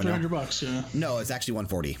USB 3.0. It's like $300, yeah. No, it's actually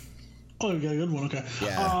 $140. Oh, you got a good one. Okay.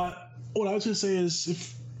 Yeah. What I was gonna say is,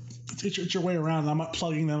 if it's your way around, I'm not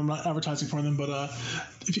plugging them, I'm not advertising for them, but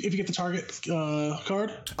if you get the Target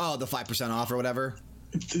card, the 5% off or whatever,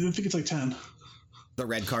 I think it's like 10. The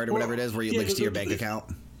red card or whatever it is, where it links to your bank account.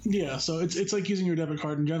 Yeah, so it's like using your debit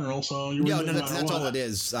card in general. So that's all it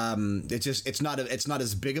is. It's not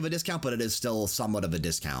as big of a discount, but it is still somewhat of a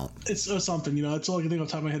discount. It's something, you know. It's all I can think off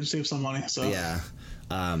the top of my head to save some money. So yeah.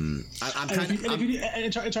 I'm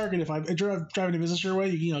Target, if I'm driving a business your way,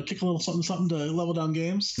 you know, kick a little something to level down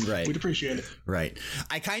games. Right. We'd appreciate it. Right.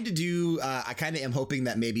 I kind of am hoping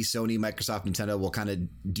that maybe Sony, Microsoft, Nintendo will kind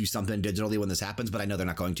of do something digitally when this happens, but I know they're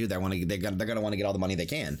not going to. They're going to want to get all the money they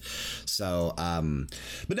can. So,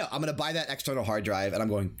 but no, I'm going to buy that external hard drive, and I'm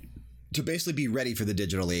going to basically be ready for the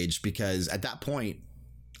digital age, because at that point,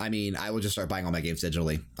 I mean, I will just start buying all my games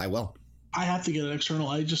digitally. I will. I have to get an external.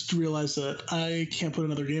 I just realized that I can't put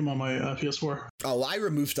another game on my PS4. Oh, well, I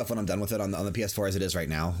remove stuff when I'm done with it on the PS4 as it is right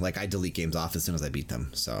now. Like, I delete games off as soon as I beat them.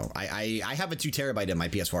 So I have a 2 terabyte in my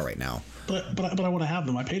PS4 right now. But I want to have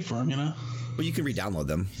them. I paid for them, you know? Well, you can re-download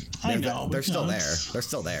them. I know. They're still there. They're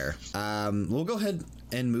still there. We'll go ahead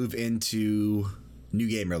and move into new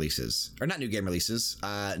game releases. Or not new game releases.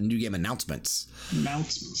 New game announcements.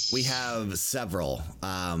 We have several.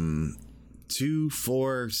 2,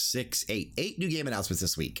 4, 6, 8. 8 new game announcements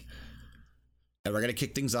this week. And we're going to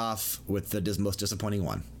kick things off with the most disappointing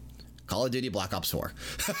one. Call of Duty Black Ops 4.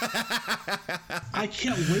 I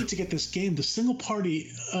can't wait to get this game. The single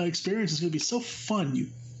party experience is going to be so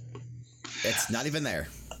fun. It's not even there.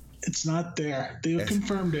 It's not there. They have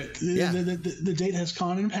confirmed it. Yeah. The date has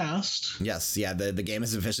gone and passed. Yes. Yeah. The game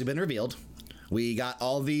has officially been revealed. We got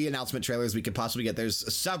all the announcement trailers we could possibly get.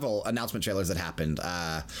 There's several announcement trailers that happened.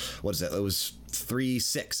 What is it? It was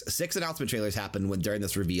 6 announcement trailers happened during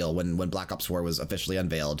this reveal when Black Ops 4 was officially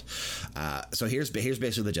unveiled. So here's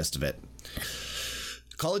basically the gist of it.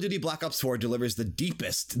 Call of Duty Black Ops 4 delivers the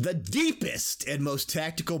deepest and most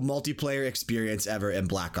tactical multiplayer experience ever in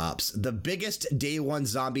Black Ops. The biggest day one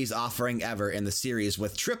zombies offering ever in the series,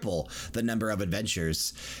 with triple the number of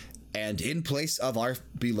adventures. And in place of our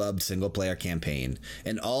beloved single-player campaign,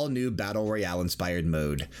 an all-new Battle Royale-inspired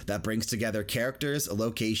mode that brings together characters,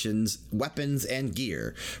 locations, weapons, and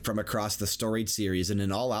gear from across the storied series in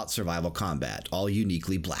an all-out survival combat, all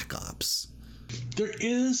uniquely Black Ops. There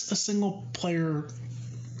is a single-player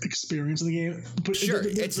experience in the game. But sure,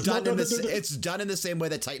 it's done in the same way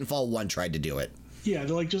that Titanfall 1 tried to do it. Yeah,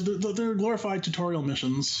 they're glorified tutorial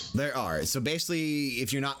missions. There are. So basically,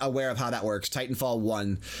 if you're not aware of how that works, Titanfall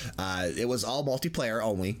 1, it was all multiplayer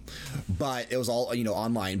only, but it was all,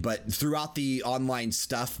 online. But throughout the online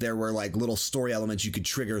stuff, there were like little story elements you could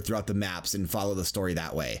trigger throughout the maps and follow the story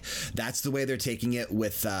that way. That's the way they're taking it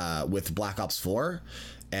with Black Ops 4,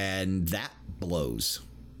 and that blows.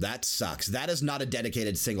 That sucks. That is not a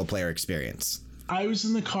dedicated single player experience. I was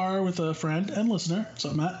in the car with a friend and listener,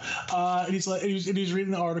 so Matt, and he's like, and he's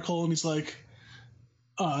reading the article, and he's like,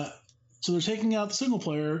 so they're taking out the single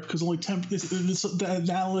player because only 10. The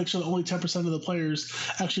analytics show that only 10% of the players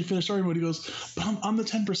actually finish story mode. He goes, but I'm the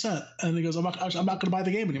 10%, and he goes, I'm not going to buy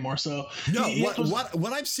the game anymore. So no,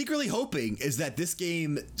 what I'm secretly hoping is that this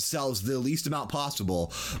game sells the least amount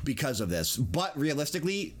possible because of this. But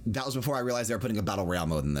realistically, that was before I realized they were putting a battle royale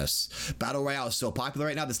mode in this. Battle royale is so popular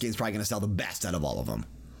right now. This game's probably going to sell the best out of all of them.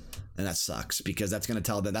 And that sucks because that's going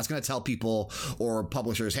to tell people or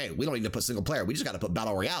publishers, hey, we don't need to put single player. We just got to put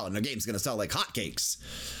battle royale, and the game's going to sell like hotcakes.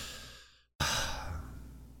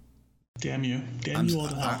 Damn you all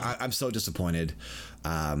to hell. I'm so disappointed.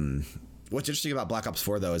 What's interesting about Black Ops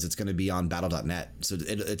 4 though is it's going to be on Battle.net, so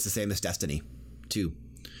it's the same as Destiny 2,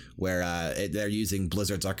 where they're using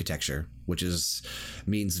Blizzard's architecture, which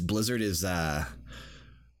means Blizzard is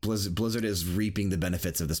reaping the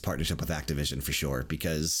benefits of this partnership with Activision for sure,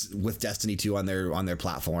 because with Destiny 2 on their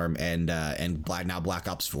platform and now Black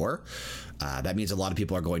Ops 4, that means a lot of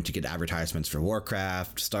people are going to get advertisements for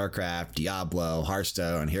Warcraft, StarCraft, Diablo,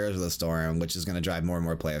 Hearthstone, Heroes of the Storm, which is going to drive more and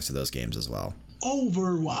more players to those games as well.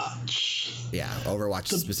 Overwatch. Yeah, Overwatch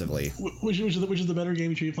specifically. Which is the better game?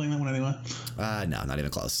 You should be playing that one anyway. No, not even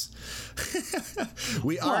close.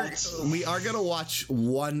 We are gonna watch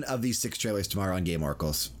one of these 6 trailers tomorrow on Game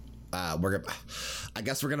Oracles. I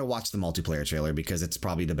guess we're gonna watch the multiplayer trailer because it's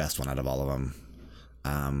probably the best one out of all of them.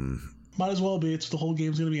 Might as well be. It's the whole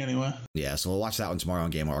game's gonna be anyway. Yeah, so we'll watch that one tomorrow on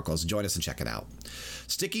Game Oracles. Join us and check it out.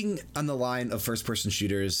 Sticking on the line of first-person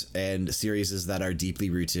shooters and series that are deeply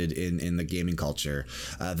rooted in the gaming culture,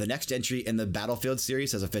 the next entry in the Battlefield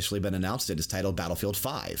series has officially been announced. It is titled Battlefield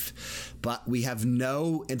 5, but we have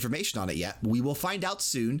no information on it yet. We will find out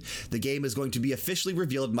soon. The game is going to be officially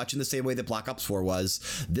revealed much in the same way that Black Ops 4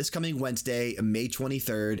 was this coming Wednesday, May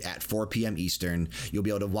 23rd at 4 p.m. Eastern. You'll be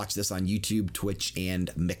able to watch this on YouTube, Twitch,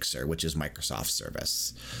 and Mixer, which is Microsoft's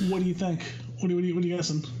service. What do you think? What are you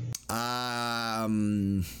guessing? I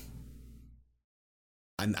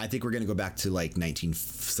think we're going to go back to like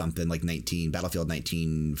Battlefield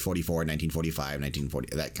 1944, 1945,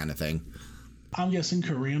 1940, that kind of thing. I'm guessing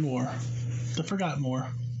Korean War, the Forgotten War.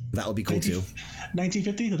 That would be cool too.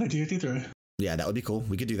 1950 to 1953. Yeah, that would be cool.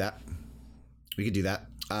 We could do that.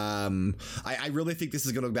 I really think this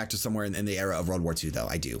is going to go back to somewhere in the era of World War II, though.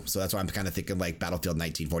 I do. So that's why I'm kind of thinking like Battlefield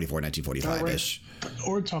 1944, 1945-ish.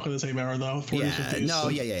 Or talk of the same era, though. 40s,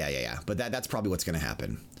 50s, yeah. But that's probably what's going to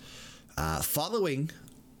happen. Following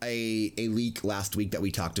a leak last week that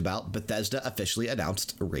we talked about, Bethesda officially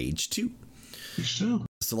announced Rage 2.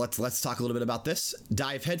 So let's talk a little bit about this.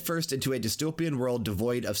 Dive headfirst into a dystopian world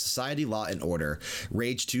devoid of society, law, and order.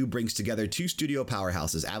 Rage 2 brings together 2 studio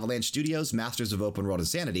powerhouses, Avalanche Studios, masters of open world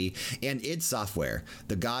insanity, and id Software,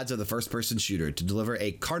 the gods of the first-person shooter, to deliver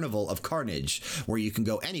a carnival of carnage where you can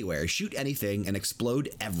go anywhere, shoot anything, and explode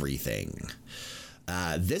everything.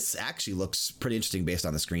 This actually looks pretty interesting based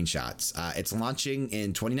on the screenshots. It's launching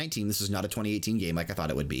in 2019. This is not a 2018 game like I thought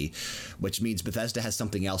it would be, which means Bethesda has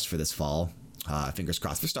something else for this fall. Fingers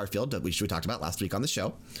crossed for Starfield, which we talked about last week on the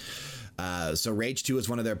show. So Rage 2 is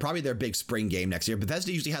probably their big spring game next year.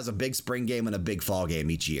 Bethesda usually has a big spring game and a big fall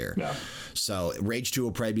game each year. Yeah. So Rage 2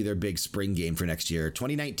 will probably be their big spring game for next year,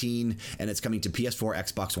 2019, and it's coming to PS4,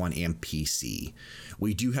 Xbox One, and PC.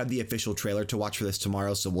 We do have the official trailer to watch for this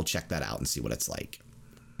tomorrow, so we'll check that out and see what it's like.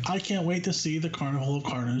 I can't wait to see the Carnival of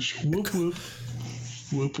Carnage. Whoop, whoop.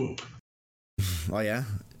 Whoop, whoop. Oh, yeah?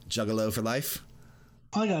 Juggalo for life?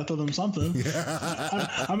 I gotta throw them something.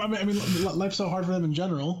 I mean, life's so hard for them in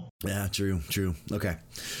general. Yeah, true. Okay.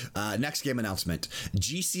 Next game announcement.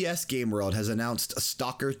 GCS Game World has announced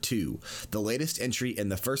Stalker 2, the latest entry in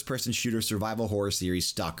the first-person shooter survival horror series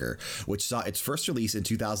Stalker, which saw its first release in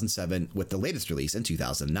 2007 with the latest release in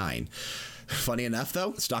 2009. Funny enough,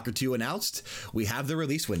 though, Stalker 2 announced. We have the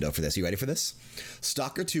release window for this. You ready for this?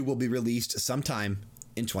 Stalker 2 will be released sometime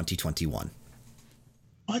in 2021.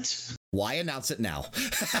 What? Why announce it now?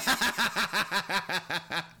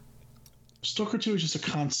 Stalker 2 is just a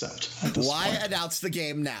concept. Why announce the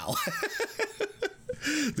game now?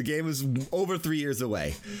 The game is over 3 years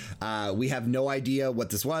away. We have no idea what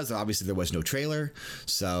this was. Obviously, there was no trailer,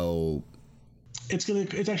 so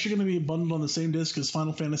it's actually gonna be bundled on the same disc as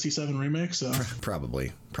Final Fantasy VII Remake. So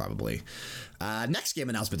probably. Next game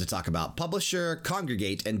announcement to talk about. Publisher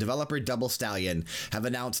Congregate and developer Double Stallion have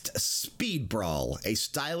announced Speed Brawl, a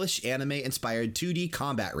stylish anime-inspired 2D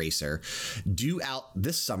combat racer due out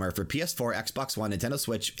this summer for PS4, Xbox One, Nintendo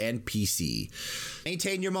Switch, and PC.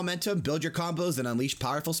 Maintain your momentum, build your combos, and unleash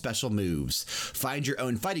powerful special moves. Find your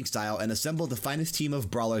own fighting style and assemble the finest team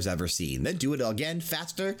of brawlers ever seen. Then do it again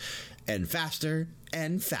faster and faster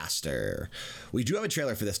and faster. We do have a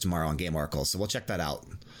trailer for this tomorrow on Game Oracles, so we'll check that out.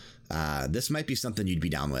 This might be something you'd be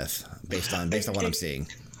down with based on what I'm seeing.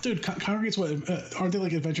 Dude, Congregate's what? Aren't they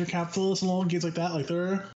like adventure capitalists and all games like that? Like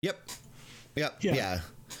they're. Yep. Yeah.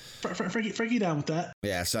 Frankie down with that.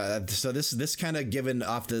 Yeah. So this kind of given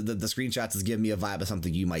off the screenshots is giving me a vibe of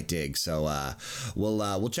something you might dig. So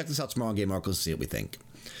we'll check this out tomorrow on Game Oracles to see what we think.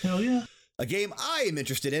 Hell yeah. A game I am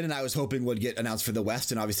interested in and I was hoping would get announced for the West,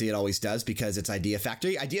 and obviously it always does because it's Idea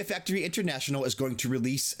Factory. Idea Factory International is going to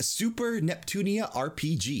release Super Neptunia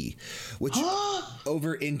RPG, which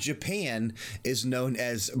over in Japan is known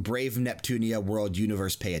as Brave Neptunia World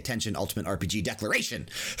Universe Pay Attention Ultimate RPG Declaration.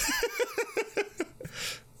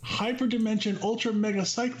 Hyperdimension Ultra Mega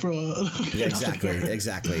Psych Pro.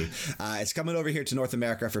 Exactly. It's coming over here to North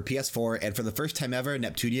America for PS4, and for the first time ever,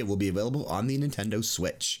 Neptunia will be available on the Nintendo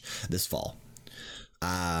Switch this fall.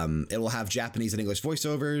 It will have Japanese and English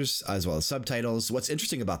voiceovers as well as subtitles. What's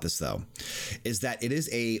interesting about this, though, is that it is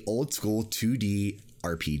a old school 2D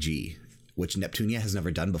RPG, which Neptunia has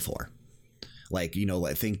never done before. Like, you know,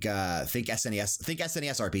 think SNES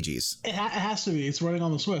RPGs. It has to be. It's running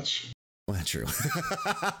on the Switch. Well, that's true.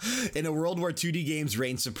 In a world where 2D games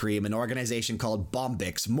reign supreme, an organization called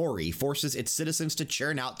Bombix Mori forces its citizens to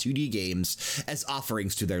churn out 2D games as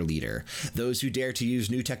offerings to their leader. Those who dare to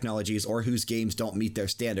use new technologies or whose games don't meet their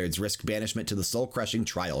standards risk banishment to the soul-crushing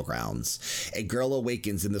trial grounds. A girl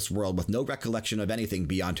awakens in this world with no recollection of anything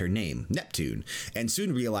beyond her name, Neptune, and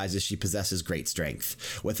soon realizes she possesses great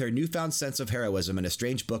strength. With her newfound sense of heroism and a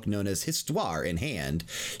strange book known as Histoire in hand,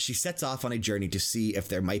 she sets off on a journey to see if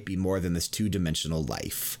there might be more than this two-dimensional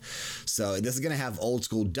life. So this is going to have old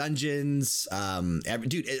school dungeons.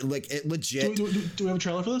 Dude, it legit. Do we have a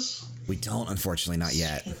trailer for this? We don't, unfortunately, not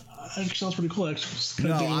yet. Actually, sounds pretty cool. Actually.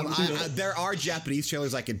 No, there are Japanese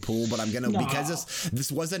trailers I could pull, but I'm going to, because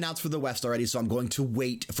this was announced for the West already, so I'm going to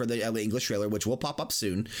wait for the English trailer, which will pop up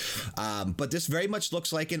soon. But this very much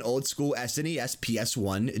looks like an old school SNES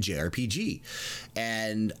PS1 JRPG.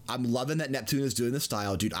 And I'm loving that Neptune is doing the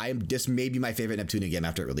style. Dude, this may be my favorite Neptune game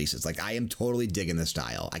after it releases. Like, I am totally digging this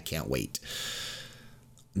style. I can't wait.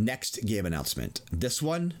 Next game announcement. This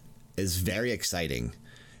one is very exciting.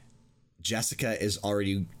 Jessica is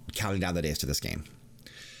already counting down the days to this game.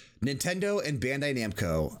 Nintendo and Bandai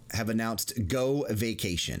Namco have announced Go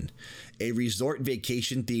Vacation, a resort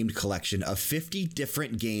vacation themed collection of 50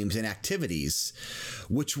 different games and activities,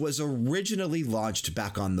 which was originally launched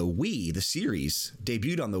back on the Wii. The series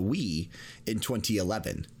debuted on the Wii in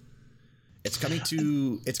 2011. It's coming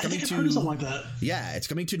to something like that. Yeah, it's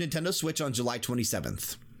coming to Nintendo Switch on July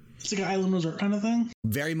 27th. It's like an Island Resort kind of thing.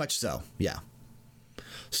 Very much so. Yeah.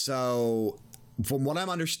 So, from what I'm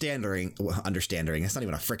understanding, that's not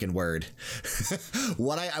even a freaking word.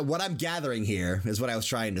 what I'm gathering here is what I was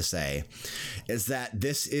trying to say, is that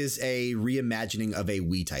this is a reimagining of a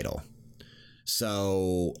Wii title.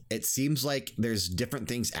 So, it seems like there's different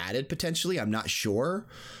things added potentially. I'm not sure.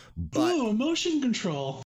 But motion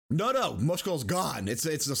control. No, motion control's gone. It's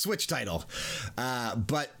a Switch title.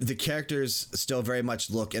 But the characters still very much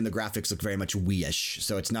look, and the graphics look very much Wii-ish.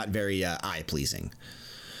 So, it's not very eye-pleasing.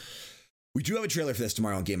 We do have a trailer for this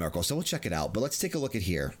tomorrow on Game Oracle, so we'll check it out. But let's take a look at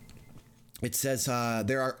here. It says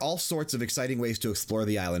there are all sorts of exciting ways to explore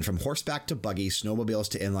the island, from horseback to buggies, snowmobiles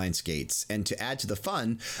to inline skates. And to add to the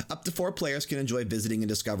fun, up to 4 players can enjoy visiting and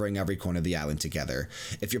discovering every corner of the island together.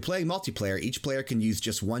 If you're playing multiplayer, each player can use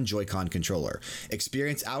just one Joy-Con controller.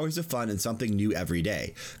 Experience hours of fun and something new every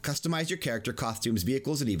day. Customize your character, costumes,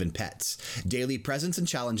 vehicles, and even pets. Daily presents and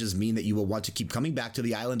challenges mean that you will want to keep coming back to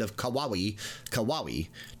the island of Kauai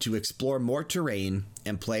to explore more terrain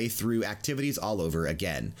and play through activities all over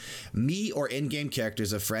again. Me or in-game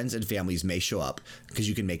characters of friends and families may show up, because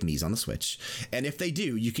you can make Miis on the Switch. And if they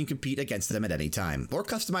do, you can compete against them at any time. Or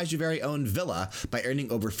customize your very own villa by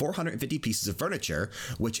earning over 450 pieces of furniture,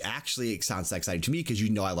 which actually sounds exciting to me, because you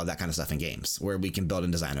know I love that kind of stuff in games, where we can build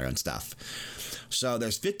and design our own stuff. So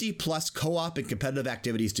there's 50 plus co-op and competitive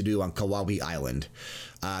activities to do on Kauai Island.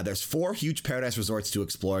 There's 4 huge paradise resorts to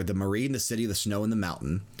explore: the marine, the city, the snow, and the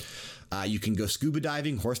mountain. You can go scuba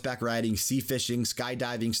diving, horseback riding, sea fishing,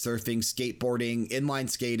 skydiving, surfing, skateboarding, inline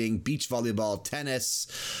skating, beach volleyball, tennis,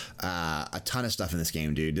 a ton of stuff in this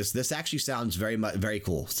game, dude. This actually sounds very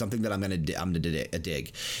cool. Something that I'm gonna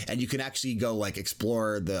dig. And you can actually go like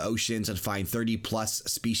explore the oceans and find 30 plus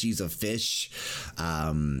species of fish.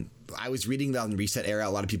 I was reading that on Reset Era. A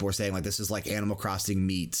lot of people were saying like this is like Animal Crossing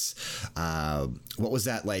meets what was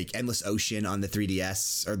that, like Endless Ocean on the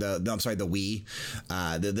 3DS or the Wii.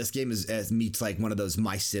 This game meets like one of those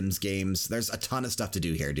My Sims games. There's a ton of stuff to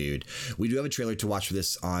do here, dude. We do have a trailer to watch for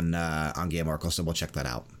this on Game Oracle, so we'll check that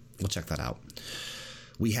out.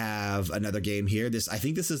 We have another game here. I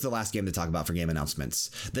think this is the last game to talk about for game announcements.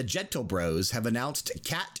 The Gentle Bros have announced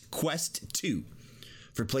Cat Quest 2.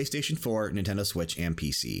 for PlayStation 4, Nintendo Switch, and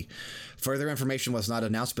PC. Further information was not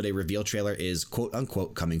announced, but a reveal trailer is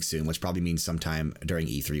quote-unquote coming soon, which probably means sometime during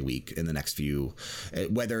E3 week in the next few,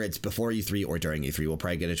 whether it's before E3 or during E3, we'll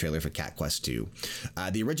probably get a trailer for Cat Quest 2.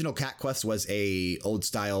 The original Cat Quest was a old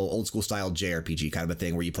school style JRPG kind of a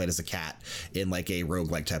thing where you played as a cat in like a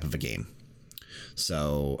roguelike type of a game.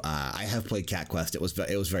 So I have played Cat Quest. It was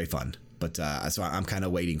very fun, but so I'm kind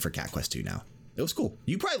of waiting for Cat Quest 2 now. It was cool.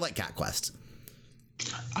 You probably like Cat Quest.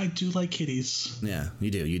 I do like kitties. Yeah, you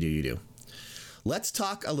do. Let's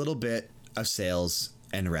talk a little bit of sales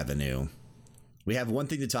and revenue. We have one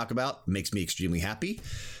thing to talk about, makes me extremely happy.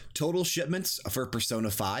 Total shipments for Persona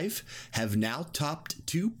 5 have now topped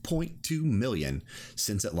 2.2 million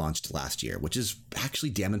since it launched last year, which is actually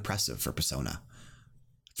damn impressive for Persona.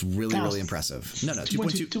 It's really impressive. No,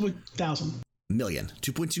 2.2 thousand. Million.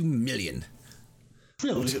 2.2 million.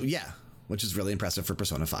 Really? Which is really impressive for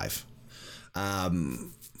Persona 5.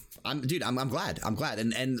 I'm glad.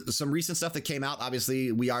 And some recent stuff that came out,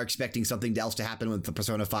 obviously, we are expecting something else to happen with the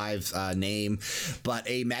Persona 5 name, but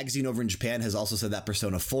a magazine over in Japan has also said that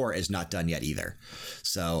Persona 4 is not done yet either.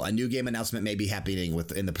 So a new game announcement may be happening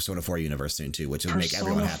in the Persona 4 universe soon too, which will make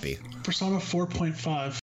everyone happy. Persona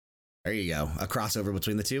 4.5. There you go. A crossover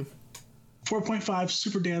between the two. 4.5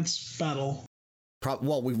 Super Dance Battle.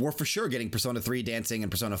 Well, we were for sure getting Persona 3 dancing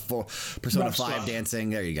and Persona 5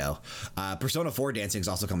 dancing. There you go. Persona 4 dancing is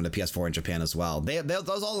also coming to PS4 in Japan as well.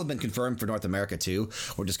 Those all have been confirmed for North America too.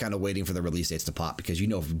 We're just kind of waiting for the release dates to pop because you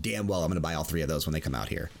know damn well I'm going to buy all 3 of those when they come out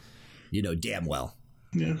here. You know damn well.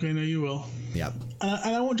 Yeah, okay, no, you will. Yep.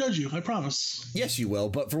 And I won't judge you, I promise. Yes, you will.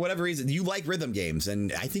 But for whatever reason, you like rhythm games,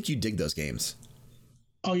 and I think you dig those games.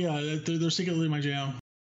 Oh, yeah, they're secretly my jam.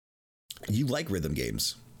 You like rhythm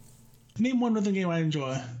games. Name one rhythm game I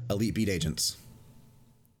enjoy. Elite Beat Agents.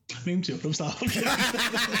 Name 2. Don't stop.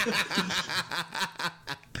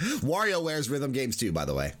 WarioWare's rhythm games too, by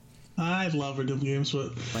the way. I love rhythm games,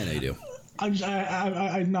 but I know you do.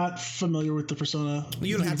 I'm not familiar with the Persona.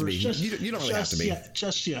 You don't have to be. You don't really have to be.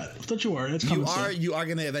 Just yet. But you are. You are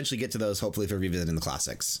going to eventually get to those, hopefully, for revisiting the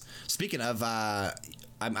classics. Speaking of, I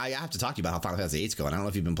have to talk to you about how Final Fantasy VIII's going. I don't know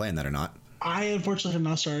if you've been playing that or not. I unfortunately have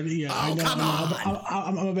not started it yet. Oh, come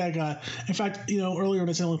on! I'm a bad guy. In fact, earlier when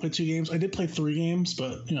I said I only played 2 games, I did play 3 games,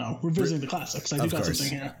 but, we're visiting the classics. I do got something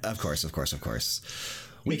here. Of course.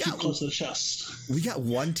 We got close to the chest. We got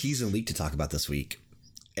one tease and leak to talk about this week.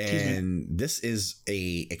 And this is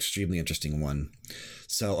a extremely interesting one.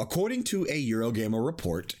 So, according to a Eurogamer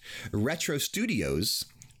report, Retro Studios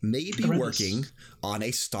may be working on a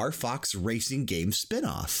Star Fox racing game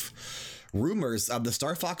spinoff. Rumors of the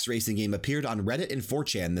Star Fox racing game appeared on Reddit and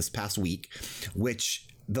 4chan this past week, which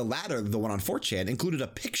the latter, the one on 4chan, included a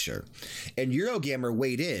picture. And Eurogamer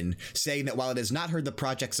weighed in, saying that while it has not heard the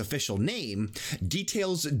project's official name,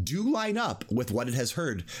 details do line up with what it has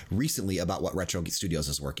heard recently about what Retro Studios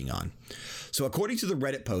is working on. So according to the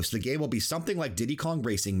Reddit post, the game will be something like Diddy Kong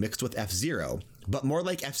Racing mixed with F-Zero, but more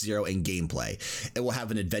like F-Zero in gameplay. It will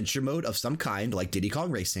have an adventure mode of some kind like Diddy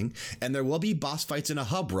Kong Racing, and there will be boss fights in a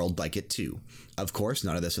hub world like it too. Of course,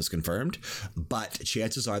 none of this is confirmed, but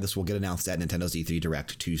chances are this will get announced at Nintendo's E3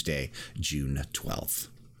 Direct Tuesday, June 12th.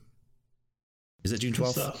 Is it June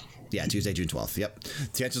 12th? Yeah, Tuesday, June 12th. Yep.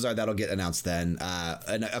 Chances are that'll get announced then.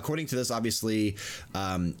 And according to this, obviously,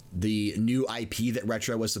 the new IP that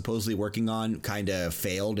Retro was supposedly working on kind of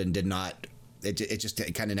failed and did not.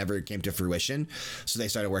 It kind of never came to fruition. So they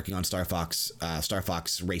started working on Star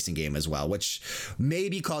Fox racing game as well, which may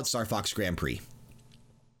be called Star Fox Grand Prix.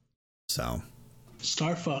 So.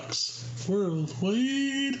 Star Fox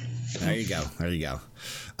Worldwide. There you go.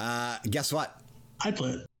 Guess what? I'd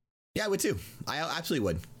play it. Yeah, I would too. I absolutely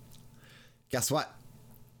would. Guess what?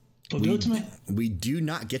 Don't do it to me. We do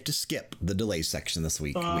not get to skip the delay section this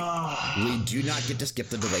week. We do not get to skip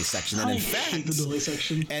the delay section. And I hate the delay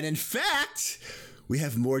section. And in fact, we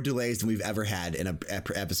have more delays than we've ever had in an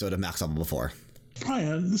episode of Max Level before.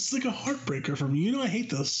 Brian, this is like a heartbreaker for me. You know I hate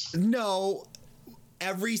this. No.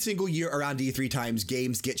 Every single year around E3 times,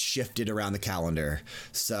 games get shifted around the calendar.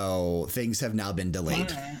 So things have now been delayed.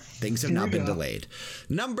 Delayed.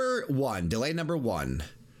 Delay number one.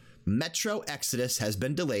 Metro Exodus has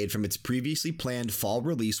been delayed from its previously planned fall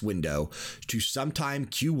release window to sometime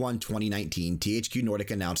Q1 2019, THQ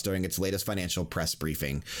Nordic announced during its latest financial press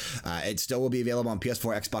briefing. It still will be available on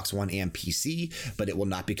PS4, Xbox One, and PC, but it will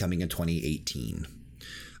not be coming in 2018.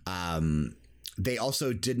 They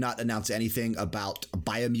also did not announce anything about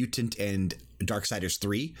Biomutant and Darksiders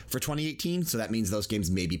 3 for 2018, so that means those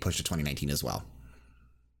games may be pushed to 2019 as well.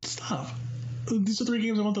 Stop. These are 3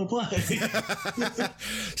 games I wanted to play.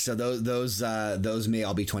 So those may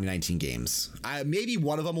all be 2019 games. Maybe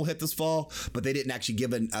one of them will hit this fall, but they didn't actually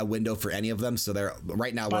give a window for any of them. So they're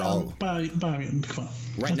right now we're all right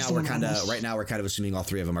now we're kind of assuming all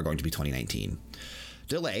 3 of them are going to be 2019.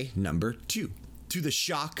 Delay number 2, to the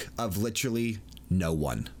shock of literally no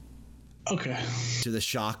one. Okay. To the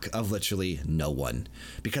shock of literally no one,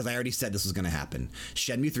 because I already said this was going to happen.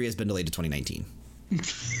 Shenmue 3 has been delayed to 2019.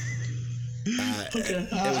 Okay,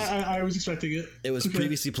 I was expecting it. It was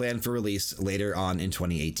previously planned for release later on in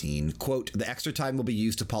 2018. Quote, the extra time will be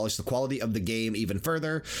used to polish the quality of the game even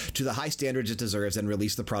further to the high standards it deserves and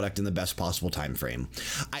release the product in the best possible time frame.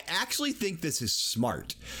 I actually think this is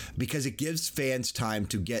smart because it gives fans time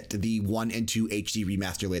to get the 1 and 2 HD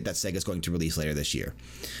remaster that Sega's going to release later this year.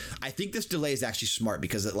 I think this delay is actually smart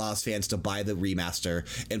because it allows fans to buy the remaster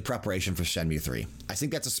in preparation for Shenmue 3. I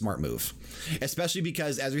think that's a smart move, especially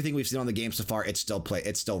because everything we've seen on the game so far, it's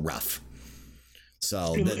still rough.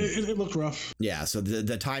 So it looked rough. Yeah, so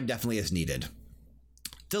the time definitely is needed.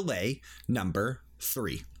 Delay number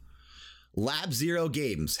 3. Lab Zero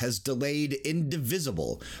Games has delayed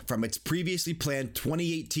Indivisible from its previously planned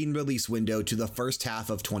 2018 release window to the first half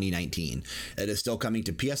of 2019. It is still coming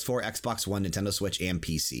to PS4, Xbox One, Nintendo Switch, and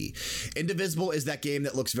PC. Indivisible is that game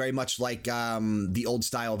that looks very much like the old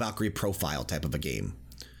style Valkyrie Profile type of a game.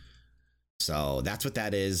 So that's what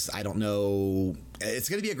that is. I don't know. It's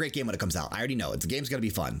going to be a great game when it comes out. I already know the game's going to be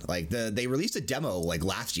fun. Like they released a demo like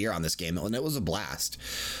last year on this game and it was a blast.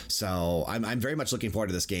 So I'm very much looking forward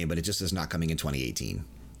to this game, but it just is not coming in 2018.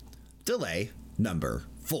 Delay number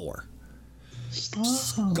 4.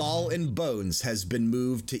 Skull and Bones has been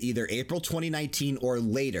moved to either April 2019 or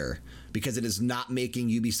later because it is not making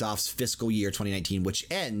Ubisoft's fiscal year 2019, which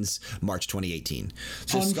ends March 2018.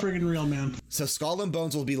 So Unfriggin' real, man. So Skull and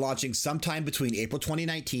Bones will be launching sometime between April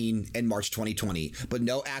 2019 and March 2020, but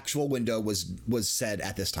no actual window was said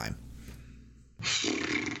at this time.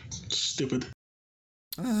 Stupid.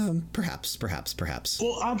 Perhaps.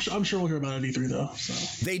 Well, I'm sure we'll hear about it at E3 though.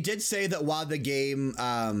 So they did say that while the game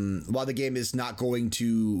is not going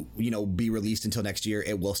to be released until next year,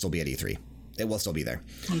 it will still be at E3. It will still be there.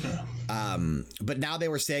 Okay. But now they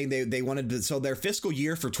were saying they wanted to, so their fiscal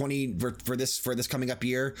year for this coming up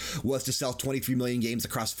year was to sell 23 million games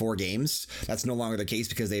across 4 games. That's no longer the case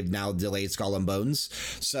because they've now delayed Skull and Bones.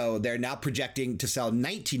 So they're now projecting to sell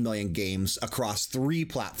 19 million games across 3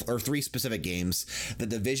 specific games: The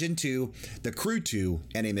Division 2, The Crew 2,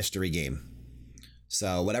 and a mystery game.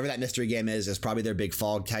 So whatever that mystery game is probably their big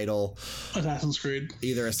fall title. Assassin's Creed.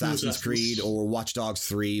 Either Assassin's Creed or Watch Dogs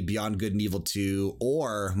 3, Beyond Good and Evil 2,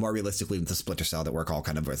 or more realistically the Splinter Cell that we're all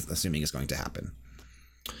kind of assuming is going to happen.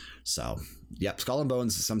 So, yep, Skull and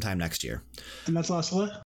Bones sometime next year. And that's the last delay?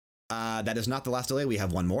 That is not the last delay. We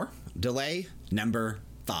have one more. Delay number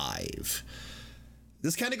 5.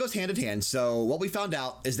 This kind of goes hand in hand. So what we found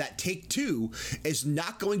out is that Take-Two is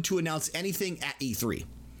not going to announce anything at E3.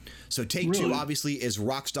 So Take-Two obviously is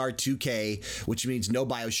Rockstar 2K, which means no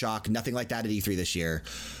BioShock, nothing like that at E3 this year.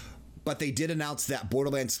 But they did announce that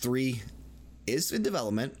Borderlands 3 is in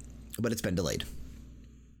development, but it's been delayed.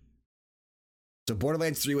 So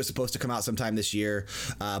Borderlands 3 was supposed to come out sometime this year.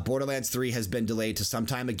 Borderlands 3 has been delayed to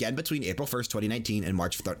sometime again between April 1st, 2019 and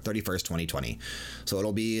March 31st, 2020. So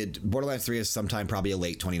it'll be, Borderlands 3 is sometime probably a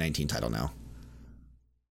late 2019 title now.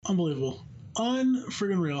 Unbelievable.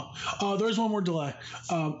 Unfriggin' real. There's one more delay.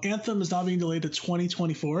 Anthem is now being delayed to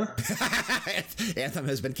 2024. Anthem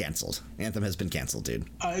has been canceled. Dude.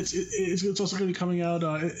 It's also going to be coming out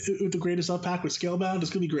with the greatest up pack with Scalebound. It's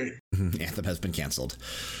going to be great. Anthem has been canceled.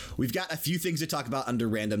 We've got a few things to talk about under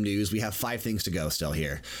random news. We have 5 things to go still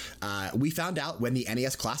here. We found out when the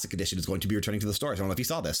NES Classic Edition is going to be returning to the stores. I don't know if you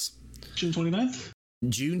saw this. June 29th?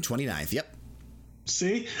 June 29th, yep.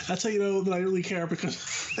 See, that's how you know that I really care because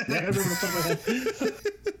I remember the top of my head.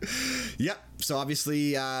 Yep. So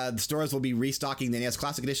obviously, the stores will be restocking the NES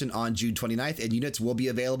Classic Edition on June 29th, and units will be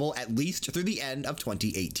available at least through the end of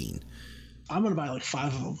 2018. I'm going to buy like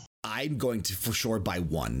 5 of them. I'm going to for sure buy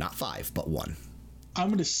 1, not 5, but 1. I'm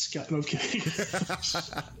going to no, I'm kidding.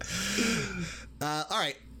 All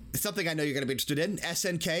right. Something I know you're going to be interested in.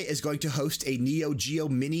 SNK is going to host a Neo Geo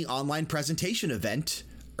mini online presentation event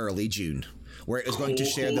early June, where it is going to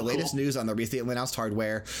share the latest news on the recently announced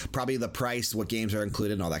hardware, probably the price, what games are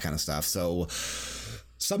included, and all that kind of stuff. So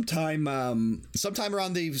sometime around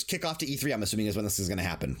the kickoff to E3, I'm assuming, is when this is going to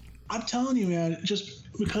happen. I'm telling you, man,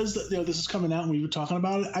 just because this is coming out and we were talking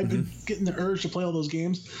about it, I've been getting the urge to play all those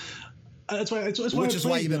games. That's why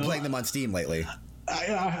you've been playing them on Steam lately.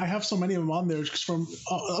 I have so many of them on there just from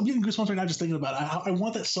I'm getting goosebumps right now just thinking about it. I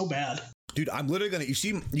want that so bad. Dude, I'm literally going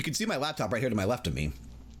to, you can see my laptop right here to my left of me.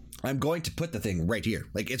 I'm going to put the thing right here.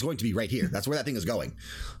 Like, it's going to be right here. That's where that thing is going.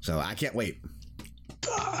 So I can't wait.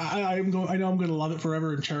 I know I'm going to love it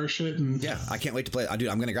forever and cherish it. And yeah, I can't wait to play it. Dude,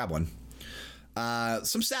 I'm going to grab one.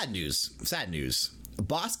 Some sad news.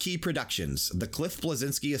 Boss Key Productions, the Cliff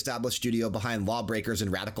Bleszinski established studio behind Lawbreakers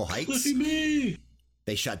and Radical Heights.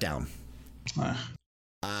 They shut down.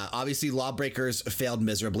 Obviously, Lawbreakers failed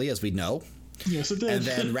miserably, as we know. Yes, it did. And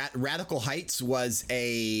then Radical Heights was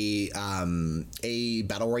a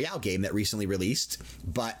battle royale game that recently released,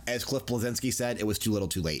 but as Cliff Bleszinski said, it was too little,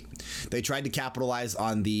 too late. They tried to capitalize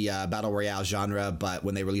on the battle royale genre, but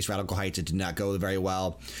when they released Radical Heights, it did not go very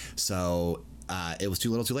well. So it was too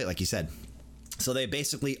little, too late, like you said. So they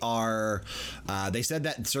basically are. They said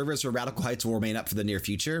that servers for Radical Heights will remain up for the near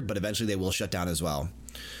future, but eventually they will shut down as well.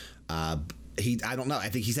 I don't know. I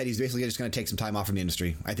think he said he's basically just going to take some time off from the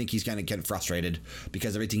industry. I think he's kind of getting frustrated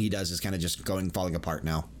because everything he does is kind of just falling apart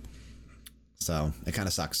now. So it kind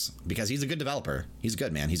of sucks because he's a good developer. He's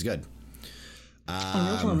good, man. He's good.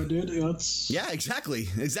 Yeah,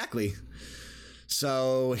 exactly.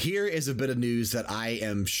 So here is a bit of news that I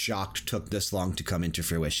am shocked took this long to come into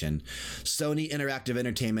fruition. Sony Interactive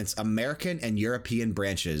Entertainment's American and European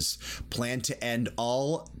branches plan to end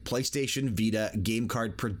all PlayStation Vita game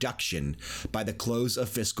card production by the close of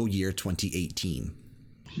fiscal year 2018.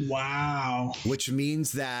 Wow. Which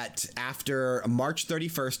means that after March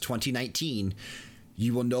 31st, 2019,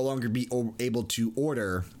 you will no longer be able to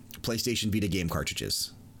order PlayStation Vita game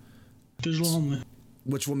cartridges. Digital only.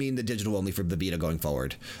 Which will mean the digital only for the Vita going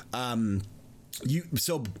forward.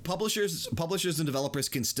 So publishers and developers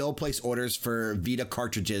can still place orders for Vita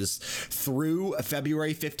cartridges through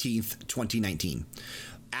February 15th, 2019.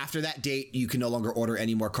 After that date, you can no longer order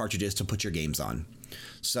any more cartridges to put your games on.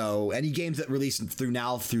 So any games that release through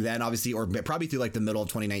then, obviously, or probably through like the middle of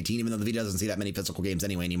 2019, even though the Vita doesn't see that many physical games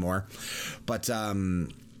anyway anymore. But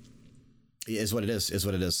it is what it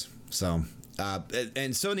is. So.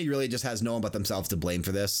 And Sony really just has no one but themselves to blame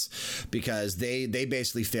for this because they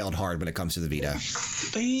basically failed hard when it comes to the Vita.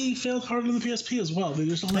 They failed hard on the PSP as well. They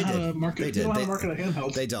just don't know how to market. They don't know how to market a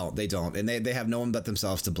handheld. They don't. And they have no one but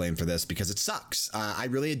themselves to blame for this because it sucks. I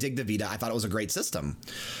really dig the Vita. I thought it was a great system.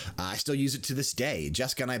 I still use it to this day.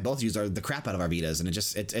 Jessica and I both use the crap out of our Vitas, and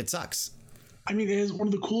it sucks. I mean, it has one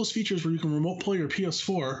of the coolest features where you can remote play your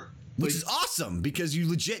PS4. Which is awesome because you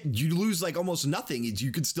lose like almost nothing.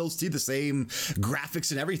 You can still see the same graphics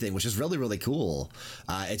and everything, which is really, really cool.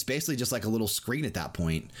 It's basically just like a little screen at that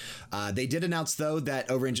point. They did announce, though, that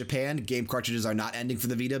over in Japan, game cartridges are not ending for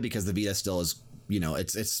the Vita because the Vita still is, it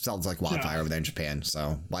sells like wildfire over there in Japan.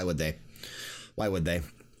 So why would they?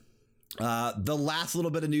 The last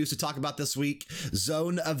little bit of news to talk about this week,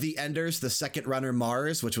 Zone of the Enders, the Second Runner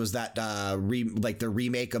Mars, which was that the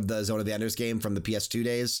remake of the Zone of the Enders game from the PS2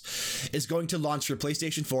 days, is going to launch for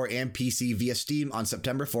PlayStation 4 and PC via Steam on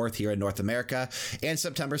September 4th here in North America and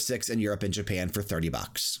September 6th in Europe and Japan for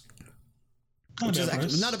 $30. Which is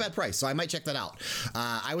actually not a bad price, so I might check that out.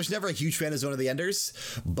 I was never a huge fan of Zone of the Enders,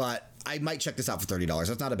 but I might check this out for $30.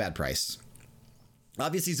 That's not a bad price.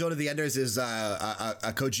 Obviously, Zone of the Enders is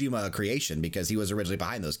a Kojima creation because he was originally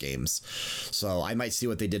behind those games. So I might see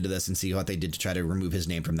what they did to this and see what they did to try to remove his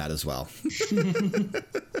name from that as well.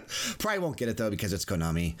 Probably won't get it, though, because it's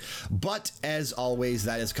Konami. But as always,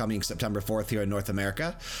 that is coming September 4th here in North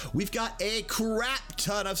America. We've got a crap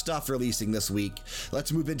ton of stuff releasing this week.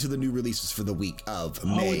 Let's move into the new releases for the week of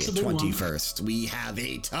May 21st. We have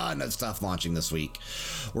a ton of stuff launching this week.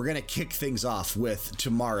 We're going to kick things off with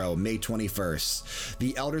tomorrow, May 21st.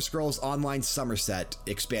 The Elder Scrolls Online Somerset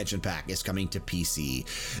expansion pack is coming to PC.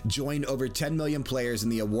 Join over 10 million players in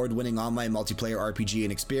the award-winning online multiplayer RPG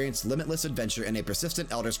and experience limitless adventure in a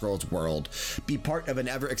persistent Elder Scrolls world. Be part of an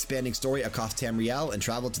ever-expanding story across Tamriel and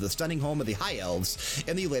travel to the stunning home of the High Elves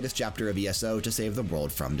in the latest chapter of ESO to save the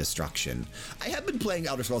world from destruction. I have been playing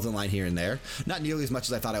Elder Scrolls Online here and there, not nearly as much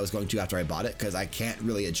as I thought I was going to after I bought it, because I can't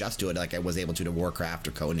really adjust to it like I was able to Warcraft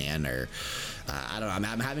or Conan or... I don't know.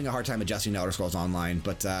 I'm having a hard time adjusting to Elder Scrolls Online,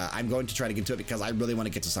 but I'm going to try to get into it because I really want to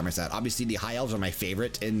get to Somerset. Obviously, the High Elves are my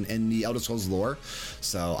favorite in the Elder Scrolls lore,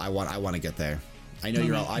 so I want to get there. I know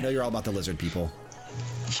you're all about the lizard people.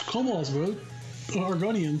 Kobolds, bro.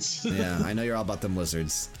 Argonians. Yeah, I know you're all about them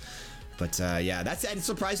lizards. But yeah,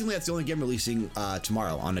 surprisingly, that's the only game releasing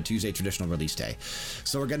tomorrow on a Tuesday traditional release day.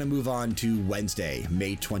 So we're going to move on to Wednesday,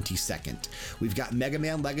 May 22nd. We've got Mega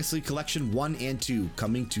Man Legacy Collection 1 and 2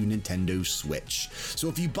 coming to Nintendo Switch. So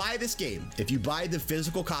if you buy this game, if you buy the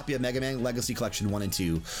physical copy of Mega Man Legacy Collection 1 and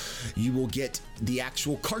 2, you will get the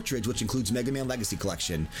actual cartridge, which includes Mega Man Legacy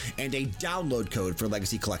Collection, and a download code for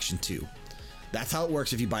Legacy Collection 2. That's how it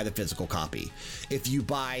works if you buy the physical copy. If you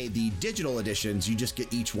buy the digital editions, you just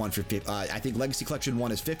get each one for, I think Legacy Collection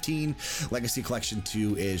 1 is 15, Legacy Collection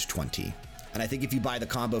 2 is 20. And I think if you buy the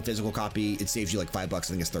combo physical copy, it saves you like $5. I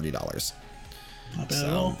think it's $30. Not bad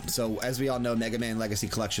at all. So, as we all know, Mega Man Legacy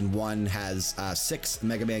Collection 1 has 6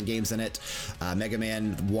 Mega Man games in it, Mega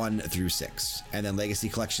Man 1 through 6. And then Legacy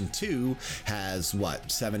Collection 2 has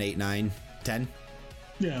what, 7, 8, 9, 10?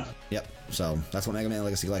 Yeah. Yep. So that's what Mega Man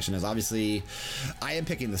Legacy Collection is. Obviously, I am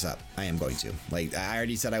picking this up. I am going to. Like, I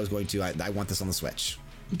already said I was going to. I want this on the Switch.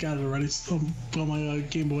 Got it already on my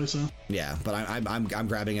Game Boy, so. Yeah, but I'm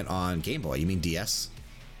grabbing it on Game Boy. You mean DS?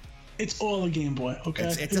 It's all a Game Boy, okay?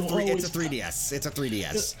 It's a 3DS. It's a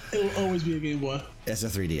 3DS. It will always be a Game Boy. It's a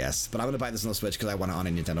 3DS. But I'm going to buy this on the Switch because I want it on a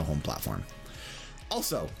Nintendo home platform.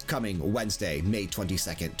 Also coming Wednesday, May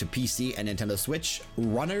 22nd to PC and Nintendo Switch,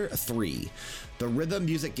 Runner 3. The rhythm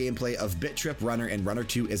music gameplay of Bit Trip Runner and Runner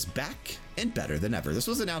 2 is back and better than ever. This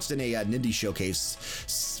was announced in a Nindie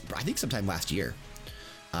showcase, I think sometime last year.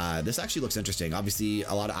 This actually looks interesting. Obviously,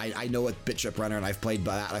 I know what Bit Trip Runner, and I've played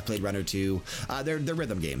that. I've played Runner 2. They're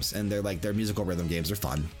rhythm games, and they're musical rhythm games. They're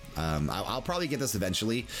fun. I'll probably get this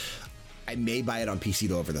eventually. I may buy it on PC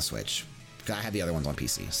though over the Switch because I have the other ones on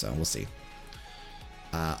PC, so we'll see.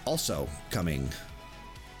 Also coming.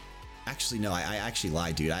 Actually, no, I actually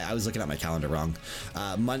lied, dude. I was looking at my calendar wrong.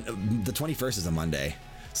 The 21st is a Monday.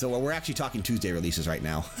 So we're actually talking Tuesday releases right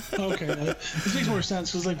now. Okay, this makes more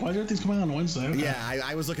sense because, like, why are everything's coming out on Wednesday? Okay. Yeah,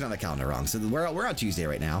 I was looking on the calendar wrong. So we're on Tuesday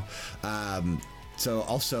right now. So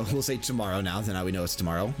also, we'll say tomorrow now. So now we know it's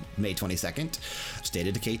tomorrow, May 22nd. State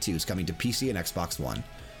of Decay 2 is coming to PC and Xbox One.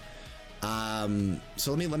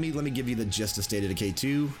 So let me give you the gist of State of Decay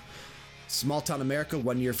 2. Small town America,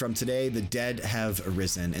 1 year from today, the dead have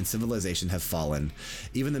arisen and civilization have fallen.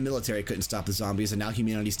 Even the military couldn't stop the zombies, and now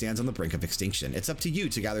humanity stands on the brink of extinction. It's up to you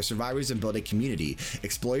to gather survivors and build a community,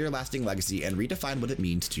 explore your lasting legacy, and redefine what it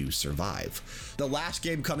means to survive. The last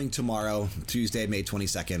game coming tomorrow, Tuesday, May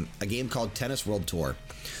 22nd, a game called Tennis World Tour.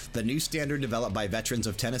 The new standard developed by veterans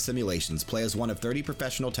of tennis simulations. Play as one of 30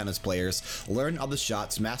 professional tennis players, learn all the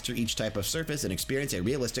shots, master each type of surface, and experience a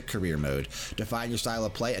realistic career mode. Define your style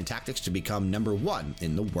of play and tactics to become #1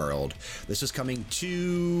 in the world. This is coming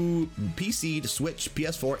to PC, to Switch,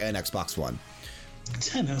 PS4, and Xbox One.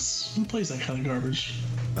 Tennis? Who plays that kind of garbage?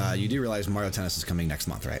 You do realize Mario Tennis is coming next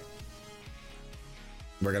month, right?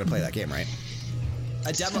 We're going to play that game, right?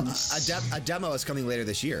 A demo is coming later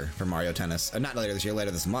this year for Mario Tennis. Not later this year, later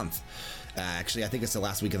this month. Actually, I think it's the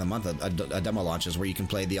last week of the month. A demo launches where you can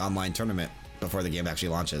play the online tournament before the game actually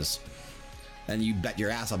launches. And you bet your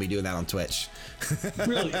ass I'll be doing that on Twitch.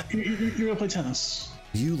 Really? You're going to play tennis?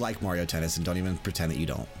 You like Mario Tennis and don't even pretend that you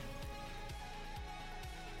don't.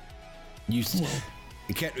 You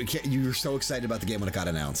can't, you're so excited about the game when it got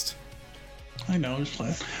announced. I know, just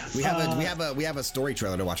play. We have a story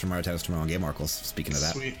trailer to watch for Mario Tennis tomorrow on Game Oracles. Speaking of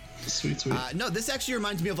that, sweet. No, this actually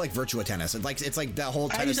reminds me of like Virtua Tennis. It's like the whole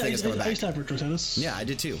tennis thing is coming back. I used to have Virtua Tennis. Yeah, I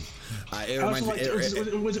did too. It reminds me.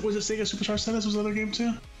 Was it Sega Superstars Tennis? Was the other game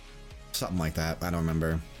too? Something like that. I don't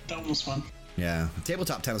remember. That one was fun. Yeah,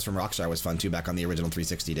 tabletop tennis from Rockstar was fun too back on the original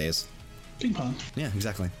 360 days. Ping pong. Yeah,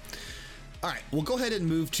 exactly. All right, we'll go ahead and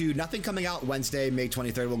move to nothing coming out Wednesday, May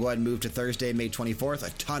 23rd. We'll go ahead and move to Thursday, May 24th. A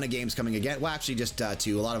ton of games coming again. Well, actually, just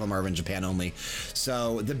 2. A lot of them are in Japan only.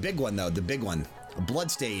 So the big one, though,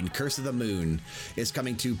 Bloodstained Curse of the Moon, is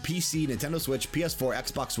coming to PC, Nintendo Switch, PS4,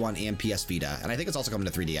 Xbox One, and PS Vita. And I think it's also coming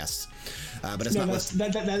to 3DS. But it's not listed.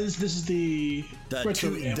 This is the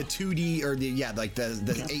 2D or the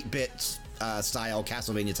 8-bit style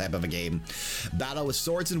Castlevania type of a game. Battle with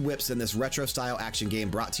swords and whips in this retro style action game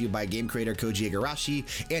brought to you by game creator Koji Igarashi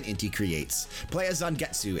and Inti Creates. Play as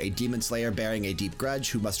Zangetsu, a demon slayer bearing a deep grudge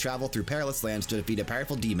who must travel through perilous lands to defeat a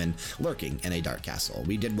powerful demon lurking in a dark castle.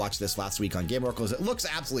 We did watch this last week on Game Oracles. It looks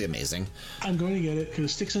absolutely amazing. I'm going to get it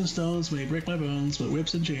because sticks and stones may break my bones, but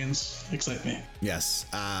whips and chains excite me. Yes,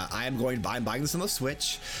 I'm buying this on the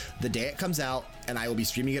Switch the day it comes out, and I will be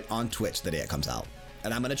streaming it on Twitch the day it comes out.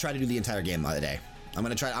 And I'm going to try to do the entire game the day. I'm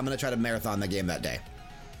going to try to marathon the game that day.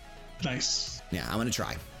 Nice. Yeah, I'm going to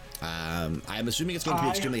try. I'm assuming it's going to be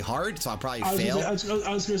extremely hard, so I'll probably fail. I was going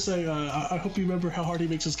to say, I hope you remember how hard he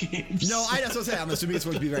makes his games. No, that's what I'm saying. I'm assuming it's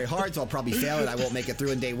going to be very hard, so I'll probably fail and I won't make it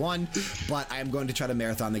through in day 1. But I am going to try to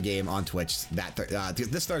marathon the game on Twitch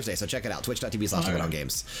this Thursday, so check it out.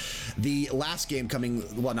 Twitch.tv/NovaDownGames. The last game coming,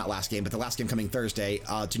 well, not last game, but the last game coming Thursday to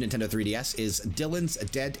Nintendo 3DS is Dylan's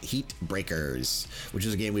Dead Heat Breakers, which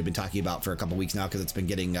is a game we've been talking about for a couple weeks now because it's been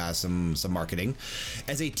getting some marketing.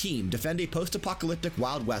 As a team, defend a post-apocalyptic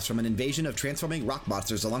Wild West from an invasion of transforming rock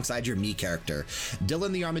monsters alongside your Mii character,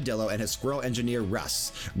 Dylan the Armadillo, and his squirrel engineer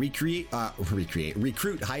Russ. Recruit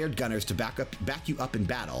hired gunners to back you up in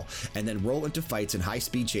battle, and then roll into fights and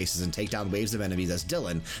high-speed chases and take down waves of enemies as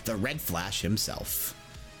Dylan, the Red Flash himself.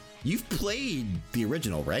 You've played the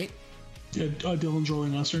original, right? Yeah, Dylan's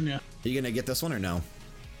Rolling Western, yeah. Are you going to get this one or no?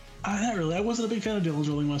 Not really. I wasn't a big fan of Dylan's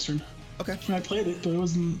Rolling Western. Okay. I played it, but it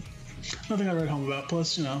wasn't nothing I read home about.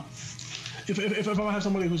 Plus, you know, if I want to have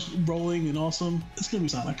somebody who's rolling and awesome, it's going to be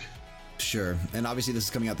Sonic. Sure. And obviously this is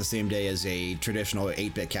coming out the same day as a traditional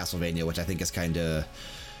 8-bit Castlevania, which I think is kind of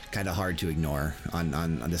hard to ignore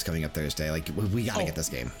on this coming up Thursday. Like, we got to get this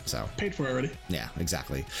game. So paid for it already. Yeah,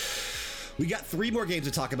 exactly. We got 3 more games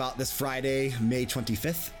to talk about this Friday, May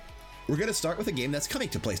 25th. We're going to start with a game that's coming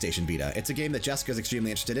to PlayStation Vita. It's a game that Jessica's extremely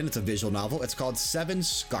interested in. It's a visual novel. It's called Seven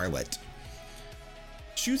Scarlet.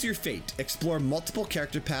 Choose your fate, explore multiple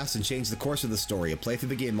character paths, and change the course of the story. Play through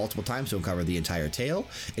the game multiple times to uncover the entire tale.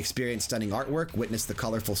 Experience stunning artwork, witness the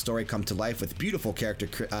colorful story come to life with beautiful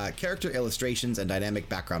character illustrations and dynamic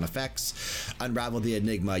background effects. Unravel the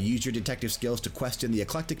enigma, use your detective skills to question the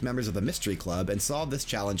eclectic members of the Mystery Club and solve this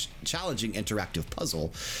challenging interactive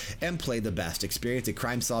puzzle. And play the best. Experience a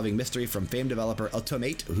crime-solving mystery from famed developer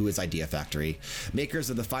Automate, who is Idea Factory,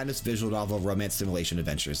 makers of the finest visual novel romance simulation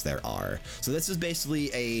adventures there are. So this is basically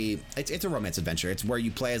it's a romance adventure. It's where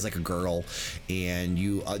you play as like a girl, and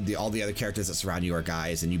you all the other characters that surround you are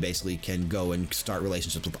guys, and you basically can go and start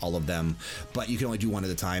relationships with all of them, but you can only do one at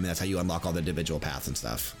a time, and that's how you unlock all the individual paths and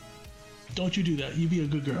stuff. Don't you do that. You be a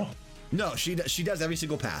good girl. No, she does every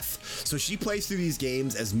single path. So she plays through these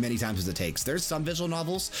games as many times as it takes. There's some visual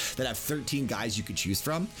novels that have 13 guys you could choose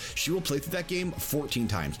from. She will play through that game 14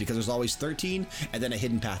 times because there's always 13 and then a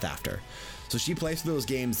hidden path after. So she plays through those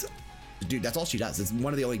games. Dude, that's all she does. It's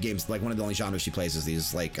one of the only games, like one of the only genres she plays is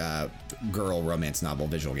these like girl romance novel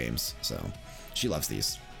visual games. So she loves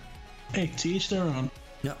these. Hey, to each their own.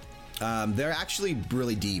 Yep. They're actually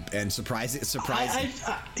really deep and surprising.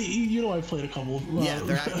 You know, I've played a couple.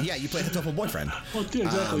 Yeah, you played the Total Boyfriend. Well, yeah,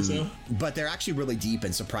 exactly. So, but they're actually really deep,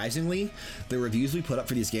 and surprisingly, the reviews we put up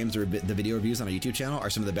for these games, or the video reviews on our YouTube channel, are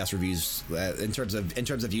some of the best reviews in terms of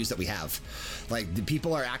views that we have. Like, the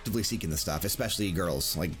people are actively seeking this stuff, especially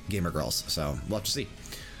girls, like gamer girls. So we'll have to see.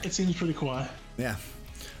 It seems pretty cool. Yeah.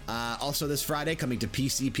 Also this Friday, coming to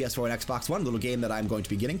PC, PS4, and Xbox One, a little game that I'm going to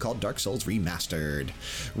be getting called Dark Souls Remastered.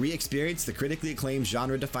 Re-experience the critically acclaimed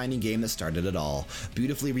genre-defining game that started it all.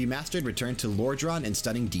 Beautifully remastered, return to lore drawn and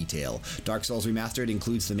stunning detail. Dark Souls Remastered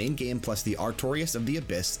includes the main game plus the Artorias of the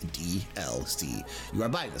Abyss DLC. You are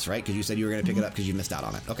buying this, right? Because you said you were going to pick it up because you missed out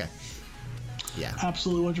on it. Okay. Yeah.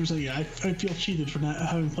 Absolutely 100%. Yeah, I feel cheated for not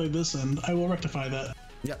having played this, and I will rectify that.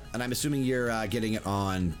 Yep, and I'm assuming you're getting it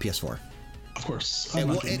on PS4. Of course.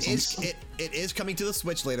 It is coming to the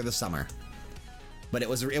Switch later this summer, but it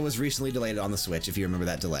was recently delayed on the Switch. If you remember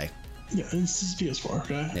that delay. Yeah, this is PS4.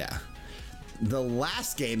 Okay. Yeah. The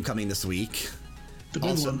last game coming this week, the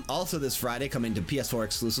big one, also this Friday, coming to PS4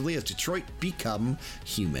 exclusively, is Detroit Become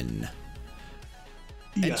Human.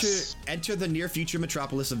 Yes. Enter the near-future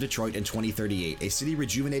metropolis of Detroit in 2038, a city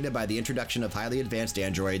rejuvenated by the introduction of highly advanced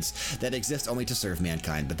androids that exist only to serve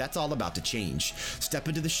mankind, but that's all about to change. Step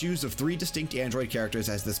into the shoes of 3 distinct android characters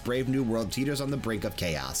as this brave new world teeters on the brink of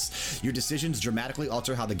chaos. Your decisions dramatically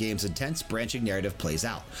alter how the game's intense, branching narrative plays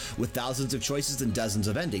out. With thousands of choices and dozens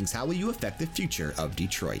of endings, how will you affect the future of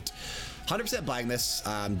Detroit? 100% buying this.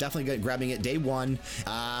 Definitely grabbing it day one.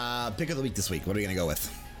 Pick of the week this week. What are we going to go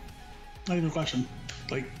with? Not even a question.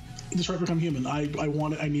 Like, Detroit Become Human. I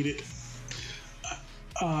want it. I need it.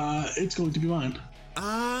 It's going to be mine.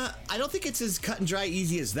 I don't think it's as cut and dry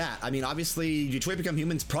easy as that. I mean, obviously, Detroit Become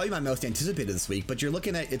Human is probably my most anticipated this week, but you're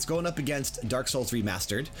looking at it's going up against Dark Souls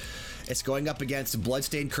Remastered. It's going up against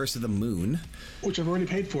Bloodstained Curse of the Moon, which I've already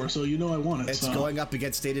paid for, so you know I want it. It's going up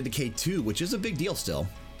against State of Decay 2, which is a big deal still.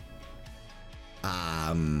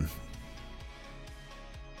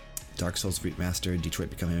 Dark Souls Remastered, Detroit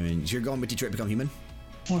Become Human. You're going with Detroit Become Human?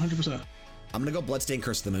 100%. I'm going to go Bloodstained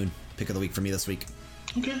Curse of the Moon. Pick of the week for me this week.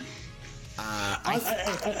 Okay.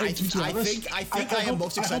 I think I am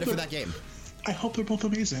most excited for that game. I hope they're both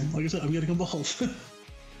amazing. Like I said, I'm getting them both.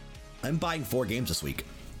 I'm buying 4 games this week.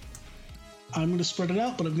 I'm going to spread it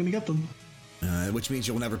out, but I'm going to get them. Which means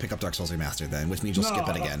you'll never pick up Dark Souls Remastered then, which means you'll skip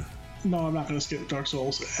it again. No, I'm not going to skip Dark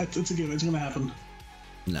Souls. It's a game. It's going to happen.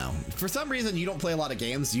 No. For some reason, you don't play a lot of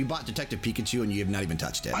games. You bought Detective Pikachu and you have not even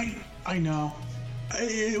touched it. I know.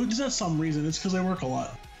 It's not some reason. It's because I work a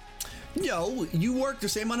lot. No, you work the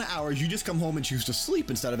same amount of hours. You just come home and choose to sleep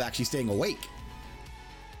instead of actually staying awake.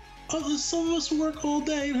 Oh, some of us work all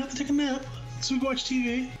day and have to take a nap, so we watch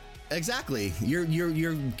TV. Exactly.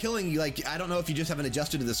 You're killing, like, I don't know if you just haven't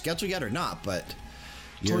adjusted to the schedule yet or not, but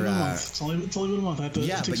It's only been a month. It's only been a month. I have to,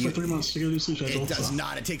 it takes me 3 months to get a new sleep schedule. It does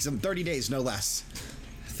not. It takes them 30 days, no less.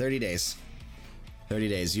 30 days. 30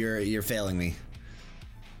 days. You're failing me.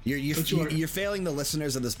 You're failing the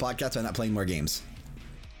listeners of this podcast by not playing more games.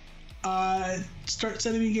 Start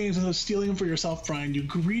sending me games and stealing them for yourself, Brian. You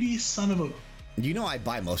greedy son of a... You know I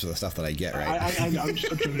buy most of the stuff that I get, right? I know. I'm just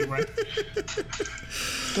joking, right?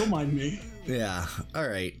 Don't mind me. Yeah. All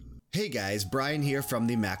right. Hey guys, Brian here from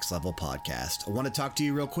the Max Level Podcast. I want to talk to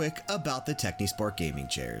you real quick about the Technisport gaming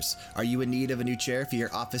chairs. Are you in need of a new chair for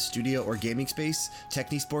your office, studio, or gaming space?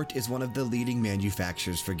 Technisport is one of the leading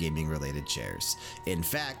manufacturers for gaming-related chairs. In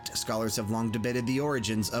fact, scholars have long debated the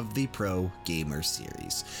origins of the Pro Gamer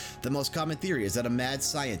series. The most common theory is that a mad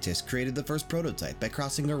scientist created the first prototype by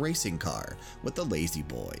crossing a racing car with a lazy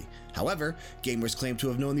boy. However, gamers claim to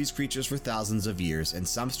have known these creatures for thousands of years, and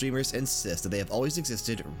some streamers insist that they have always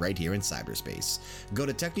existed right here in cyberspace. Go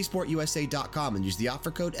to TechnisportUSA.com and use the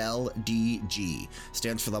offer code LDG,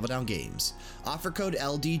 stands for Level Down Games. Offer code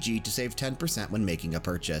LDG to save 10% when making a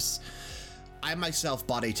purchase. I myself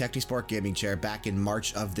bought a Technisport gaming chair back in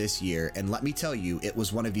March of this year, and let me tell you, it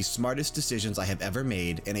was one of the smartest decisions I have ever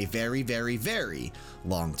made in a very, very, very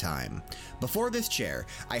long time. Before this chair,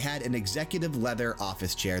 I had an executive leather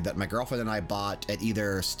office chair that my girlfriend and I bought at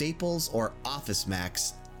either Staples or Office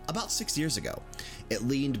Max about 6 years ago. It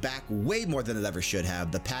leaned back way more than it ever should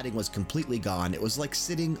have. The padding was completely gone. It was like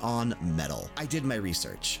sitting on metal. I did my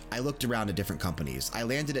research. I looked around at different companies. I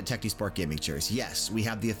landed at Technisport Gaming Chairs. Yes, we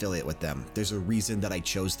have the affiliate with them. There's a reason that I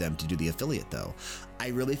chose them to do the affiliate, though. I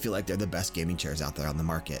really feel like they're the best gaming chairs out there on the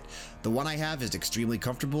market. The one I have is extremely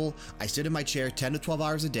comfortable. I sit in my chair 10 to 12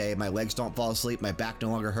 hours a day. My legs don't fall asleep. My back no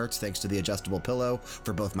longer hurts thanks to the adjustable pillow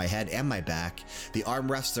for both my head and my back. The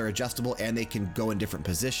armrests are adjustable and they can go in different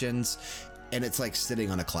positions. And it's like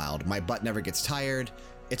sitting on a cloud. My butt never gets tired.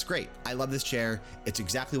 It's great. I love this chair. It's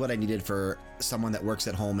exactly what I needed for someone that works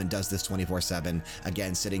at home and does this 24/7.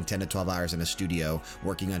 Again, sitting 10 to 12 hours in a studio,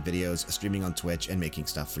 working on videos, streaming on Twitch, and making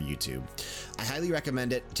stuff for YouTube. I highly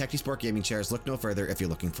recommend it. Technisport Gaming Chairs. Look no further if you're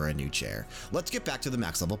looking for a new chair. Let's get back to the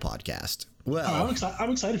Max Level Podcast. Well, I'm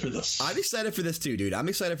excited for this. I'm excited for this too, dude. I'm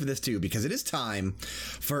excited for this too because it is time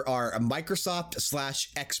for our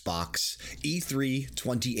Microsoft/Xbox E3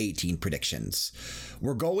 2018 predictions.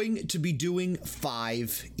 We're going to be doing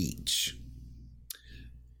 5 each.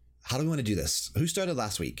 How do we want to do this? Who started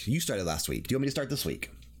last week? You started last week. Do you want me to start this week?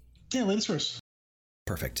 Yeah, ladies first.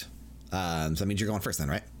 Perfect. So that means you're going first then,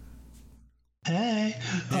 right? Hey.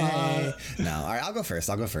 No, all right, I'll go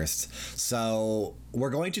first. So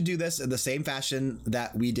we're going to do this in the same fashion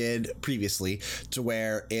that we did previously, to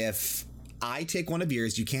where if I take one of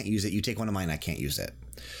yours, you can't use it. You take one of mine, I can't use it.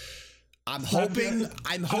 I'm hoping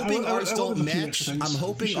ours don't match. I'm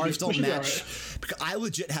hoping ours don't match because I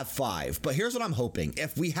legit have 5. But here's what I'm hoping.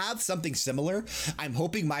 If we have something similar, I'm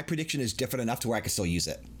hoping my prediction is different enough to where I can still use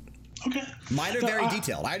it. Okay. Mine are very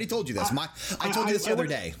detailed. I already told you this. I told you this the other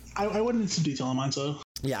day. I wouldn't need some detail on mine, so.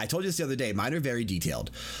 Yeah, I told you this the other day. Mine are very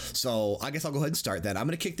detailed. So I guess I'll go ahead and start then. I'm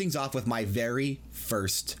going to kick things off with my very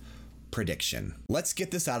first prediction. Let's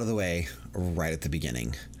get this out of the way right at the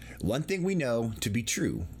beginning. One thing we know to be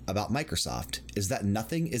true about Microsoft is that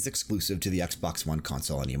nothing is exclusive to the Xbox One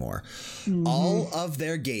console anymore. All of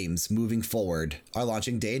their games moving forward are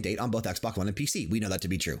launching day and date on both Xbox One and PC. We know that to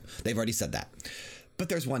be true. They've already said that. But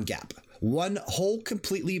there's one gap. One whole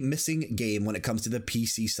completely missing game when it comes to the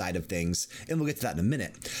PC side of things, and we'll get to that in a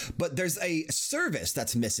minute. But there's a service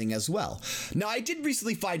that's missing as well. Now, I did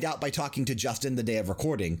recently find out by talking to Justin the day of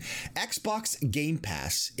recording, Xbox Game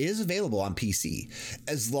Pass is available on PC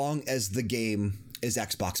as long as the game is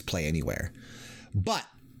Xbox Play Anywhere. But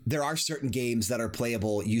there are certain games that are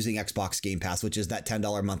playable using Xbox Game Pass, which is that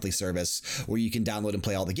 $10 monthly service where you can download and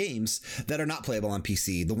play all the games that are not playable on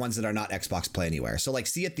PC, the ones that are not Xbox Play Anywhere. So like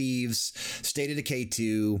Sea of Thieves, State of Decay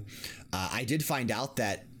 2, I did find out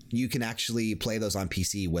that you can actually play those on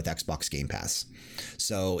PC with Xbox Game Pass.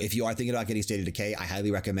 So if you are thinking about getting State of Decay, I highly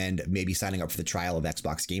recommend maybe signing up for the trial of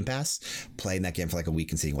Xbox Game Pass, playing that game for like a week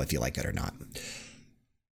and seeing if you like it or not.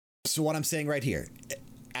 So what I'm saying right here,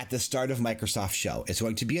 at the start of Microsoft's show, it's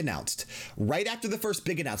going to be announced right after the first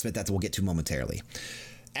big announcement that we'll get to momentarily.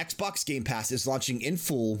 Xbox Game Pass is launching in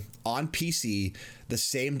full on PC the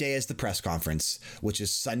same day as the press conference, which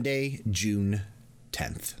is Sunday, June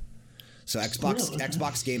 10th. So Xbox Really?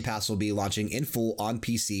 Xbox Game Pass will be launching in full on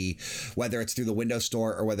PC, whether it's through the Windows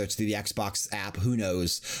Store or whether it's through the Xbox app, who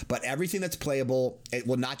knows. But everything that's playable, it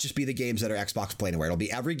will not just be the games that are Xbox Play Anywhere. It'll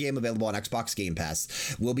be every game available on Xbox Game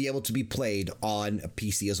Pass will be able to be played on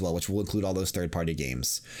PC as well, which will include all those third-party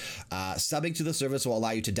games. Subbing to the service will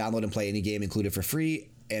allow you to download and play any game included for free.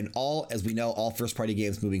 And as we know, all first-party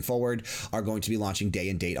games moving forward are going to be launching day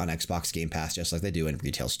and date on Xbox Game Pass, just like they do in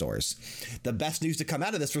retail stores. The best news to come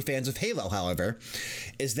out of this for fans of Halo, however,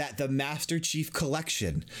 is that the Master Chief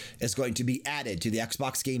Collection is going to be added to the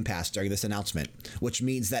Xbox Game Pass during this announcement, which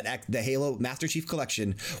means that the Halo Master Chief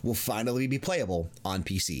Collection will finally be playable on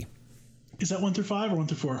PC. Is that 1 through 5 or 1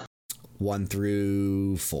 through 4? 1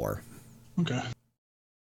 through 4. Okay.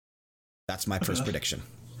 That's my first prediction.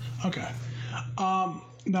 Okay.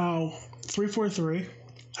 Now, 343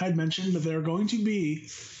 had mentioned that they're going to be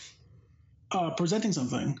presenting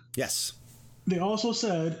something. Yes. They also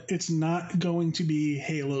said it's not going to be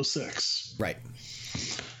Halo 6. Right.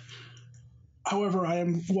 However, I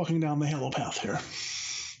am walking down the Halo path here.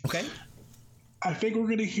 Okay. I think we're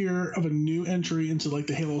going to hear of a new entry into like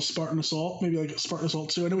the Halo Spartan Assault, maybe like Spartan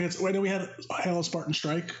Assault 2. I know we had Halo Spartan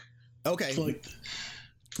Strike. Okay. So like,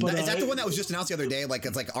 is that the one that was just announced the other day? Like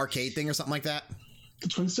it's like arcade thing or something like that? The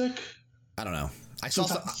twin stick? I don't know. I saw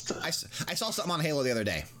something on Halo the other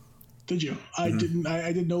day. Did you? I didn't.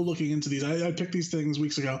 I did no looking into these. I picked these things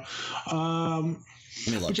weeks ago. Let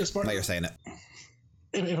me look. While you're saying it.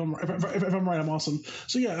 If I'm right, I'm awesome.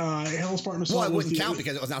 So yeah, Halo Spartan Assault. Well, it wouldn't count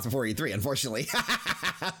because it was announced before E3, unfortunately.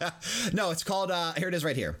 No, it's called. Here it is,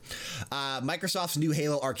 right here. Microsoft's new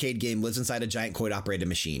Halo arcade game lives inside a giant coin-operated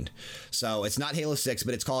machine. So it's not Halo 6,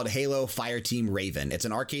 but it's called Halo Fireteam Raven. It's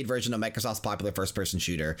an arcade version of Microsoft's popular first-person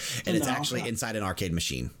shooter, and it's actually inside an arcade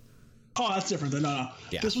machine. Oh, that's different then. No.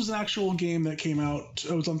 Yeah. This was an actual game that came out.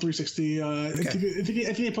 It was on 360. I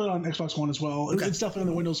think they put it on Xbox One as well. Okay. It's definitely on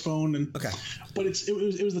the Windows Phone. But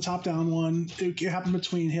it was the top-down one. It happened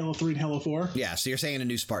between Halo 3 and Halo 4. Yeah, so you're saying a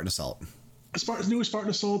new Spartan Assault. New Spartan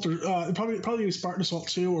Assault, or probably Spartan Assault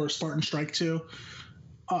 2 or Spartan Strike 2.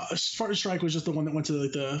 Spartan Strike was just the one that went to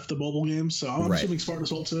like the mobile games, so I'm assuming Spartan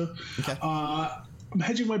Assault 2. Okay. I'm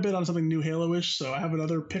hedging my bet on something new Halo-ish, so I have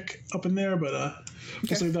another pick up in there, but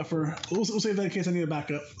we'll save that we'll save that in case I need a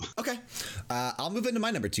backup. Okay. I'll move into my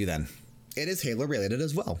number 2 then. It is Halo related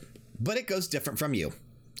as well, but it goes different from you.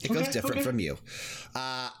 It goes different from you.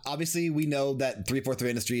 Obviously, we know that 343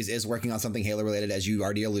 Industries is working on something Halo related, as you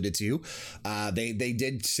already alluded to. They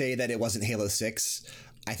did say that it wasn't Halo 6.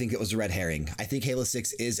 I think it was a red herring. I think Halo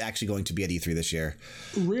 6 is actually going to be at E3 this year.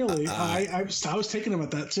 Really? I was taking them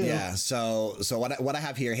at that too. Yeah. So what I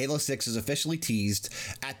have here, Halo 6 is officially teased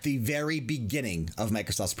at the very beginning of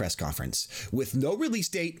Microsoft's press conference with no release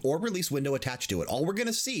date or release window attached to it. All we're going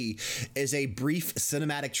to see is a brief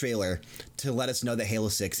cinematic trailer to let us know that Halo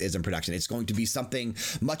 6 is in production. It's going to be something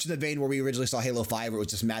much in the vein where we originally saw Halo 5, where it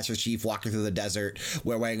was just Master Chief walking through the desert,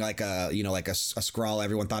 wearing like a scroll.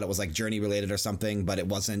 Everyone thought it was like Journey related or something, but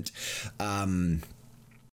it wasn't.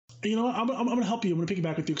 You know what? I'm going to help you. I'm going to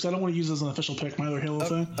piggyback with you because I don't want to use this as an official pick, my other Halo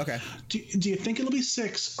thing. Okay. Do you think it'll be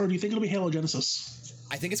 6 or do you think it'll be Halo Genesis?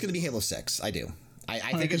 I think it's going to be Halo 6. I do.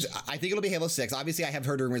 I think it'll be Halo 6. Obviously, I have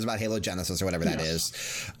heard rumors about Halo Genesis or whatever that is.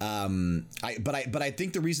 But I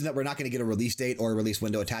think the reason that we're not going to get a release date or a release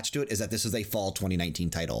window attached to it is that this is a fall 2019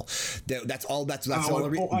 title. That's all. That's the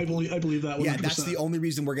only I believe that. 100%. Yeah, that's the only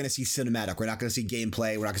reason we're going to see cinematic. We're not going to see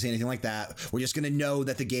gameplay. We're not going to see anything like that. We're just going to know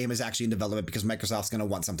that the game is actually in development because Microsoft's going to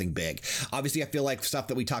want something big. Obviously, I feel like stuff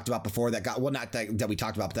that we talked about before that got not that we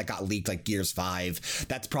talked about, but that got leaked, like Gears 5.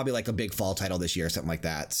 That's probably like a big fall title this year or something like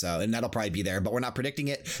that. So, and that'll probably be there, but we're not predicting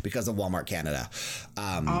it because of Walmart Canada.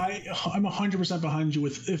 I'm 100% behind you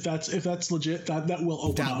with if that's legit, that will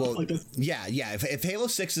open up. Yeah. If Halo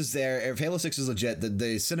 6 is there, if Halo 6 is legit,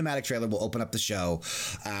 the cinematic trailer will open up the show.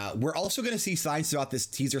 We're also going to see signs throughout this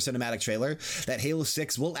teaser cinematic trailer that Halo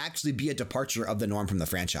 6 will actually be a departure of the norm from the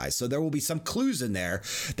franchise. So there will be some clues in there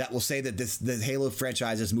that will say that the Halo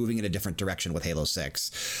franchise is moving in a different direction with Halo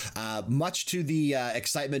 6. Much to the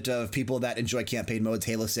excitement of people that enjoy campaign modes,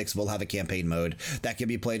 Halo 6 will have a campaign mode that can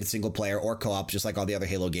be played single player or co-op, just like all the other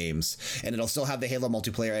Halo games. And it'll still have the Halo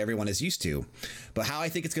multiplayer everyone is used to. But how I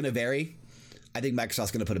think it's going to vary, I think Microsoft's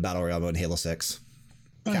going to put a Battle Royale mode in Halo 6.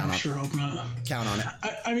 I sure hope not. Count on it.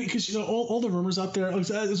 I mean, because all the rumors out there, this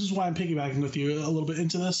is why I'm piggybacking with you a little bit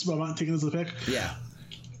into this, but I'm not taking this as a pick. Yeah.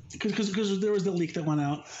 Because there was the leak that went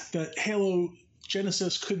out that Halo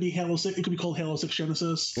Genesis could be Halo 6. It could be called Halo 6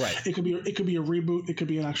 Genesis. Right. It could be a reboot. It could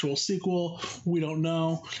be an actual sequel. We don't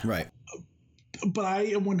know. Right. But I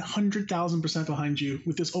am 100,000% behind you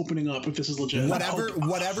with this opening up. If this is legit,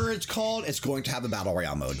 whatever it's called, it's going to have a battle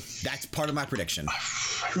royale mode. That's part of my prediction.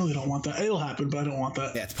 I really don't want that. It'll happen, but I don't want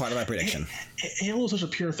that. Yeah, it's part of my prediction. Halo is such a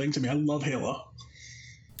pure thing to me. I love Halo.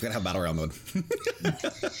 We're gonna have battle royale mode.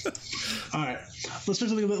 All right, let's do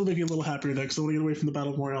something that'll make you a little happier next. I want to get away from the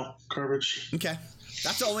battle royale garbage. Okay,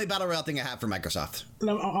 that's the only battle royale thing I have for Microsoft. And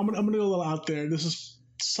I'm gonna go a little out there. This is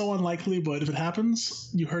so unlikely, but if it happens,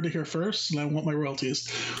 you heard it here first, and I want my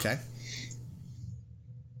royalties. Okay.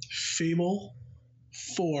 Fable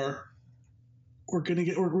 4. We're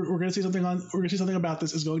gonna see something about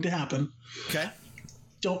this is going to happen. Okay.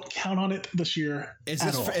 Don't count on it this year. Is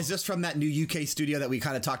this from that new UK studio that we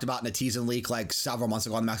kind of talked about in a tease and leak like several months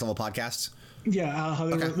ago on the Max Level podcast? Yeah, how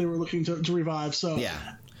they were looking to revive. So yeah,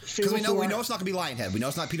 because we know it's not gonna be Lionhead. We know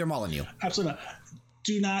it's not Peter Molyneux. Absolutely not.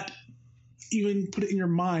 Do not even put it in your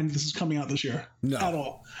mind this is coming out this year. No, at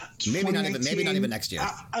all. Maybe not even next year.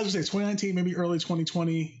 I was gonna say 2019, maybe early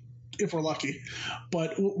 2020 if we're lucky.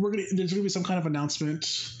 But there's gonna be some kind of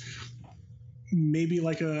announcement. Maybe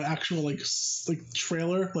like a actual like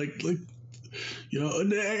trailer, like you know,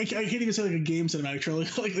 I can't even say like a game cinematic trailer,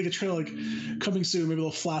 like a trailer like coming soon. Maybe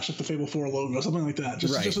they'll flash up the Fable 4 logo, something like that.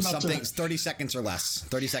 Just enough something 30 seconds or less.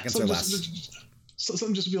 30 seconds or less.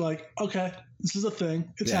 Something just to be like, okay, this is a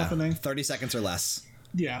thing. It's happening. 30 seconds or less.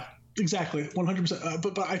 Yeah, exactly, 100%.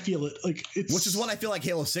 But I feel it like it's which is what I feel like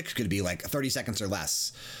Halo 6 could be like 30 seconds or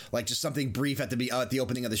less, like just something brief at the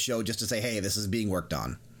opening of the show, just to say, hey, this is being worked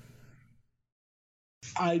on.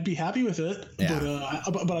 I'd be happy with it,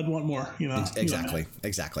 but I'd want more, you know.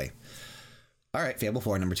 Exactly. All right, Fable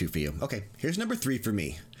 4, number 2 for you. Okay, here's number 3 for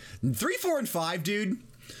me. 3, 4, and 5, dude.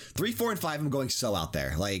 3, 4, and 5, I'm going so out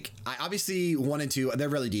there. Like, I obviously 1 and 2, they're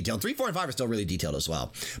really detailed. 3, 4, and 5 are still really detailed as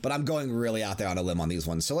well. But I'm going really out there on a limb on these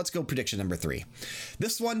ones. So let's go prediction number 3.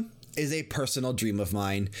 This one is a personal dream of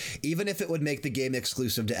mine, even if it would make the game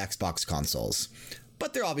exclusive to Xbox consoles.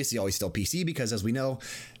 But they're obviously always still PC because, as we know,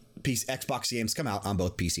 Xbox games come out on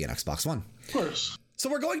both PC and Xbox One. Of course. So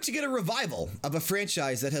we're going to get a revival of a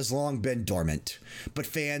franchise that has long been dormant, but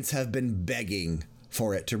fans have been begging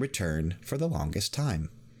for it to return for the longest time.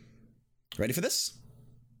 Ready for this?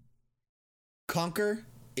 Conker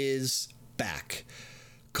is back.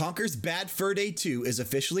 Conker's Bad Fur Day 2 is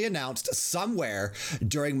officially announced somewhere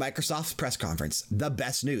during Microsoft's press conference. The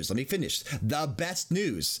best news. Let me finish. The best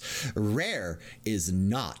news. Rare is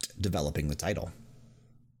not developing the title.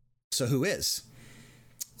 So who is?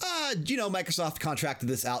 Microsoft contracted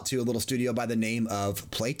this out to a little studio by the name of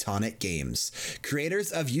Playtonic Games, creators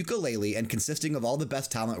of Yooka-Laylee and consisting of all the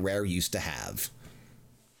best talent Rare used to have.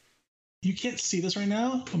 You can't see this right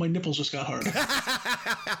now, but my nipples just got hard.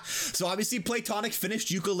 So obviously Playtonic finished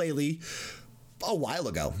Yooka-Laylee a while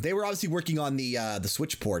ago. They were obviously working on the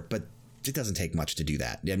Switch port, but it doesn't take much to do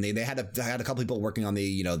that. And they had a couple people working on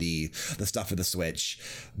the stuff for the Switch,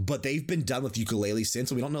 but they've been done with Yooka-Laylee since,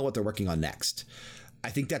 so we don't know what they're working on next. I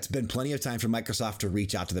think that's been plenty of time for Microsoft to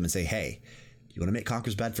reach out to them and say, hey, you want to make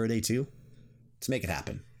Conker's Bad Fur Day 2? Let's make it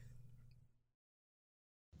happen.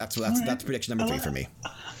 That's prediction number 3 for me.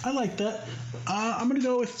 I like that. I'm going to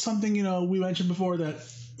go with something, we mentioned before that,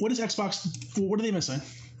 what are they missing?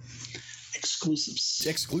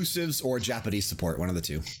 Exclusives or Japanese support, one of the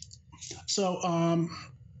two. So,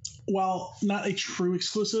 while not a true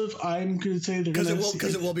exclusive, I'm going to say they're going to...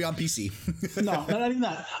 Because it will be on PC. No, not even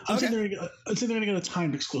that. I'm saying they're going to get a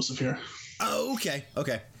timed exclusive here. Oh,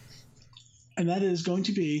 okay. And that is going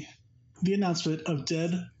to be the announcement of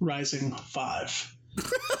Dead Rising 5.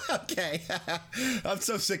 Okay. I'm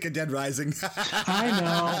so sick of Dead Rising.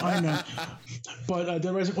 I know. But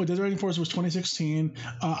Dead Rising 4 was 2016.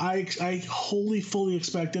 I wholly, fully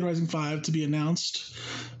expect Dead Rising 5 to be announced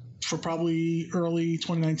for probably early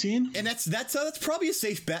 2019. And that's probably a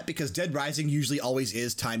safe bet because Dead Rising usually always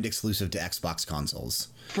is timed exclusive to Xbox consoles.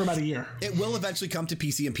 For about a year. It will eventually come to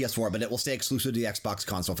PC and PS4, but it will stay exclusive to the Xbox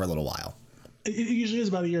console for a little while. It usually is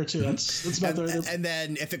about a year, too. That's about and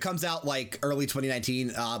then if it comes out like early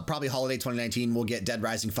 2019, probably holiday 2019, we'll get Dead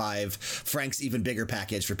Rising 5, Frank's even bigger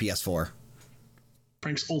package for PS4.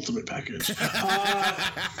 Frank's ultimate package.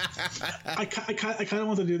 I kind of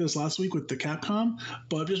wanted to do this last week with the Capcom,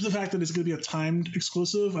 but just the fact that it's going to be a timed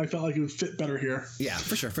exclusive, I felt like it would fit better here. Yeah,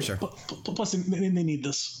 for sure. Plus, they need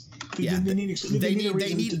this. They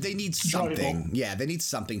need something. Yeah, they need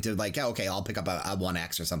something to like. Okay, I'll pick up a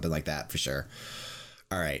 1X or something like that for sure.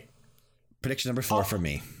 All right, prediction number 4 for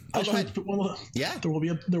me. Go ahead. Yeah, there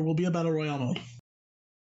will be a battle royale mode.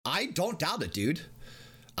 I don't doubt it, dude.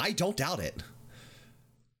 I don't doubt it.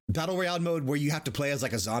 Battle Royale mode where you have to play as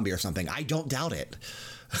like a zombie or something. I don't doubt it.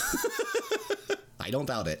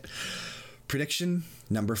 Prediction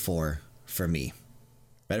number 4 for me.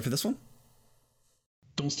 Ready for this one?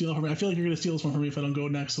 Don't steal it from me. I feel like you're going to steal this one from me if I don't go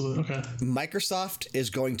next. So okay. Microsoft is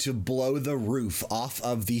going to blow the roof off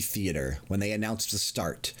of the theater when they announce the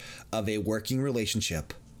start of a working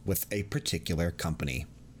relationship with a particular company.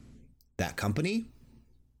 That company?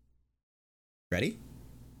 Ready?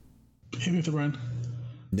 Hit me with the run.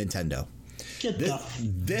 Nintendo.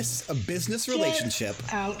 This business relationship.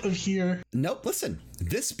 Get out of here. Nope. Listen,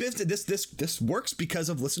 this business, this works because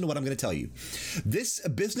of, listen to what I'm going to tell you. This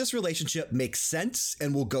business relationship makes sense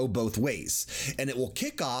and will go both ways. And it will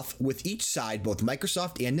kick off with each side, both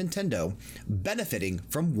Microsoft and Nintendo, benefiting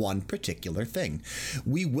from one particular thing.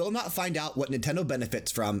 We will not find out what Nintendo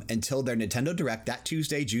benefits from until their Nintendo Direct that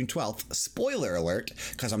Tuesday, June 12th. Spoiler alert,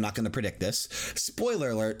 because I'm not going to predict this.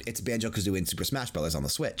 Spoiler alert, it's Banjo-Kazooie and Super Smash Bros. On the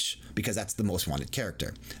Switch, because that's the most wanted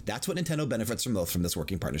character. That's what Nintendo benefits from both from this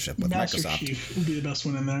working partnership with Master Microsoft. Chief would be the best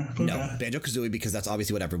one in there. Okay. No, Banjo-Kazooie, because that's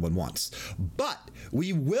obviously what everyone wants. But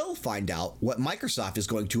we will find out what Microsoft is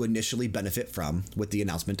going to initially benefit from with the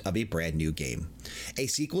announcement of a brand new game. A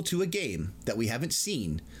sequel to a game that we haven't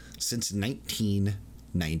seen since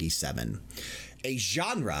 1997. A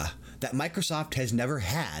genre that Microsoft has never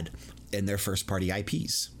had in their first-party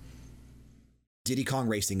IPs. Diddy Kong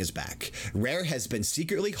Racing is back. Rare has been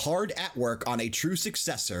secretly hard at work on a true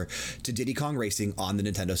successor to Diddy Kong Racing on the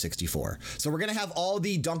Nintendo 64. So we're going to have all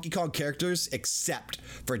the Donkey Kong characters except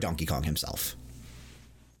for Donkey Kong himself.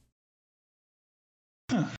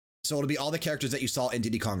 Huh. So it'll be all the characters that you saw in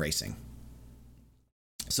Diddy Kong Racing.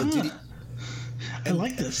 So I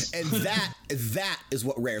like this. And that is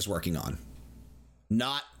what Rare's working on.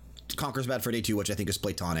 Not Conker's Bad Fur Day 2, which I think is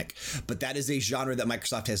platonic, but that is a genre that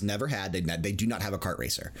Microsoft has never had. They do not have a kart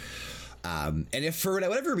racer. And if for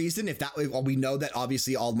whatever reason, we know that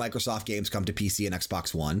obviously all Microsoft games come to PC and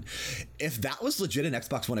Xbox One. If that was legit an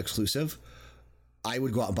Xbox One exclusive, I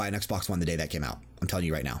would go out and buy an Xbox One the day that came out. I'm telling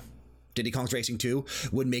you right now. Diddy Kong's Racing 2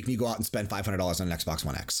 would make me go out and spend $500 on an Xbox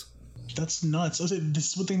One X. That's nuts. I said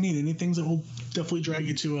this is what they need. They need things that will definitely drag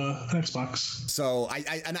you to an Xbox. So I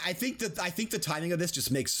think the timing of this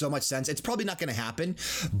just makes so much sense. It's probably not going to happen,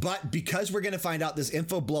 but because we're going to find out this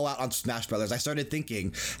info blowout on Smash Brothers, I started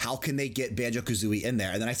thinking, how can they get Banjo-Kazooie in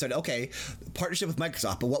there? And then I started, okay, partnership with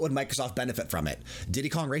Microsoft, but what would Microsoft benefit from it? Diddy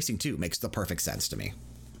Kong Racing 2 makes the perfect sense to me.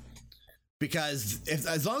 Because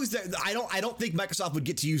as long as I don't think Microsoft would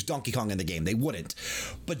get to use Donkey Kong in the game. They wouldn't.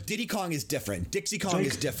 But Diddy Kong is different. Dixie Kong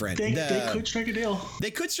is different. They could strike a deal. They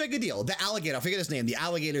could strike a deal. The alligator, I forget his name. The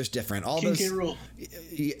alligator is different. King K. Rool.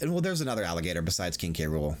 Well, there's another alligator besides King K.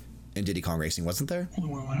 Rool in Diddy Kong Racing, wasn't there?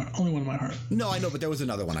 Only one in my heart. No, I know, but there was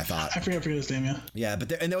another one. I thought. I forget his name. Yeah. Yeah, but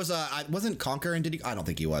there was wasn't Conker in Diddy. I don't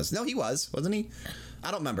think he was. No, he wasn't he? I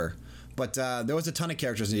don't remember. But there was a ton of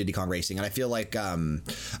characters in Diddy Kong Racing, and I feel like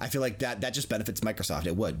that just benefits Microsoft.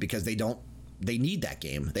 It would, because they need that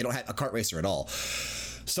game. They don't have a kart racer at all.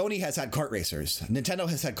 Sony has had kart racers. Nintendo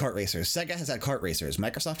has had kart racers. Sega has had kart racers.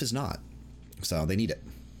 Microsoft is not. So they need it.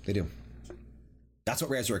 They do. That's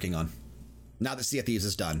what Rare's working on. Now that Sea of Thieves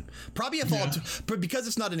is done. Probably a fall, because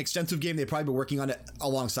it's not an extensive game, they've probably been working on it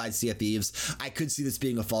alongside Sea of Thieves. I could see this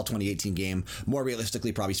being a fall 2018 game. More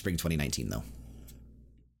realistically, probably spring 2019, though.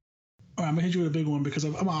 All right, I'm going to hit you with a big one because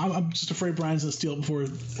I'm just afraid Brian's going to steal it before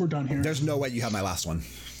we're done here. There's no way you have my last one.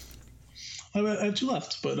 I have 2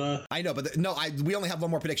 left, but... I know, but we only have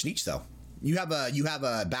one more prediction each, though. You have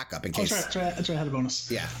a backup in case. That's right. I had a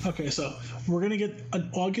bonus. Yeah. Okay, so we're going to get an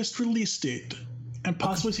August release date and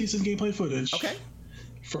possibly see some gameplay footage. Okay.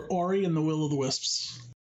 For Ori and the Will of the Wisps.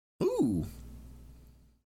 Ooh.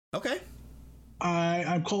 Okay.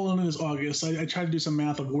 I'm calling it as August. I tried to do some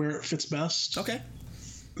math of where it fits best. Okay.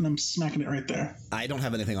 And I'm smacking it right there. I don't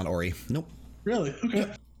have anything on Ori. Nope. Really? Okay.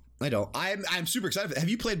 Yep. I don't. I'm super excited. Have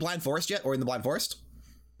you played Blind Forest yet, or in the Blind Forest?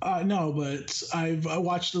 No, but I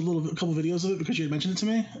watched a couple videos of it because you had mentioned it to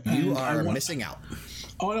me. You are missing out.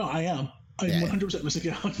 Oh no, I am. I'm 100% missing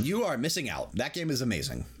out. You are missing out. That game is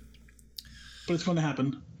amazing. But it's going to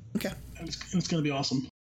happen. Okay. And it's going to be awesome.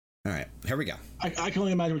 All right, here we go. I can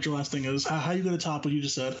only imagine what your last thing is. How are you going to top what you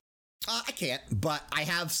just said? I can't, but I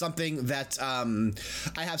have something that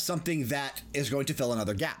is going to fill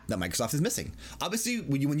another gap that Microsoft is missing. Obviously,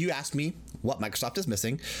 when you asked me what Microsoft is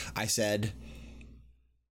missing, I said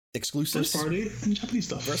exclusives, first party and Japanese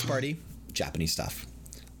stuff. First party, Japanese stuff.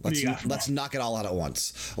 Let's knock it all out at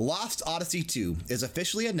once. Lost Odyssey 2 is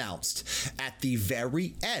officially announced at the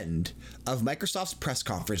very end of Microsoft's press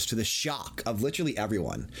conference, to the shock of literally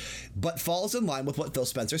everyone, but falls in line with what Phil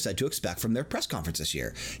Spencer said to expect from their press conference this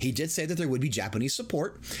year. He did say that there would be Japanese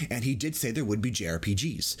support, and he did say there would be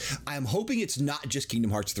JRPGs. I am hoping it's not just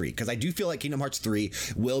Kingdom Hearts 3, because I do feel like Kingdom Hearts 3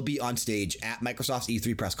 will be on stage at Microsoft's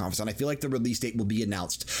E3 press conference, and I feel like the release date will be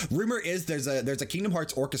announced. Rumor is there's a Kingdom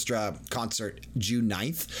Hearts Orchestra concert June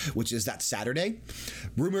 9th, which is that Saturday.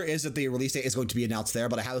 Rumor is that the release date is going to be announced there,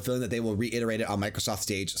 but I have a feeling that they will reiterate it on Microsoft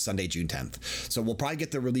stage Sunday, June 10th. So we'll probably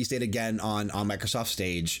get the release date again on Microsoft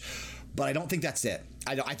stage, but I don't think that's it.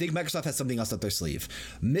 I think Microsoft has something else up their sleeve.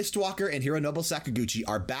 Mistwalker and Hironobu Sakaguchi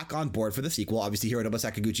are back on board for the sequel. Obviously, Hironobu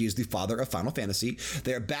Sakaguchi is the father of Final Fantasy.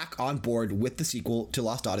 They're back on board with the sequel to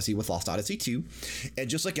Lost Odyssey with Lost Odyssey 2. And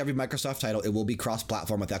just like every Microsoft title, it will be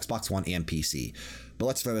cross-platform with Xbox One and PC. But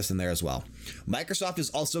let's throw this in there as well. Microsoft is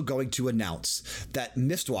also going to announce that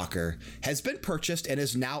Mistwalker has been purchased and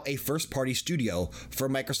is now a first-party studio for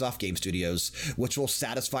Microsoft Game Studios, which will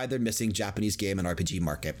satisfy their missing Japanese game and RPG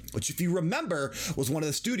market, which, if you remember, was one of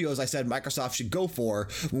the studios I said Microsoft should go for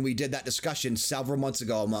when we did that discussion several months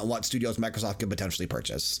ago on what studios Microsoft could potentially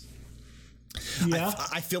purchase. Yeah.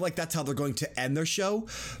 I feel like that's how they're going to end their show,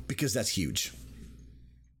 because that's huge.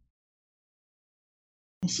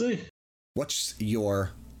 We'll see. What's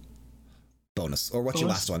your bonus? Or what's your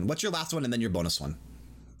last one? What's your last one and then your bonus one?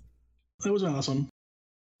 That was my last one.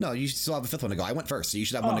 No, you still have a fifth one to go. I went first, so you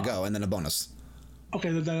should have one to go and then a bonus.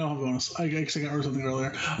 Okay, then I don't have a bonus. I guess I got something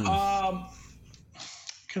earlier.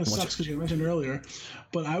 Kind of sucks because you mentioned earlier,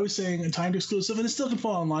 but I was saying a timed exclusive, and it still can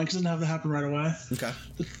fall online because it doesn't have to happen right away. Okay.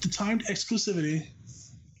 The timed exclusivity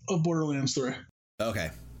of Borderlands 3. Okay.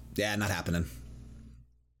 Yeah, not happening.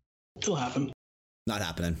 It'll happen. Not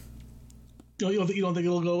happening. You don't think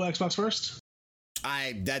it'll go Xbox first?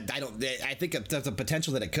 I think there's a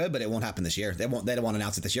potential that it could, but it won't happen this year. They don't want to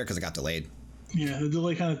announce it this year because it got delayed. Yeah, the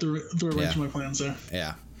delay kind of threw a wrench in my plans there.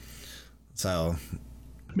 Yeah. So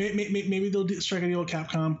maybe they'll strike a deal with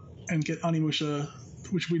Capcom and get Onimusha,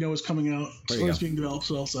 which we know is coming out. Or is being developed.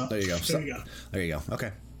 So there you go. There you go.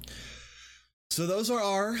 Okay. So those are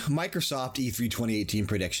our Microsoft E3 2018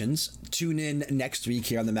 predictions. Tune in next week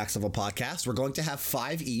here on the Max Level Podcast. We're going to have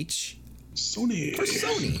 5 each. Sony. For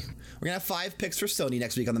Sony. We're going to have 5 picks for Sony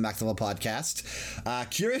next week on the Max Level Podcast.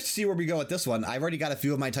 Curious to see where we go with this one. I've already got a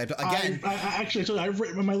few of my typed up. Again, I told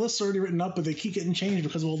you, my list's already written up, but they keep getting changed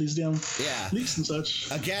because of all these damn leaks and such.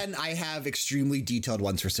 Again, I have extremely detailed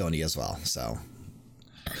ones for Sony as well. So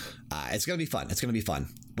it's going to be fun. It's going to be fun.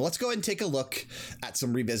 But let's go ahead and take a look at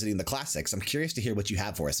some revisiting the classics. I'm curious to hear what you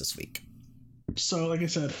have for us this week. So, like I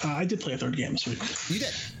said, I did play a third game this week. You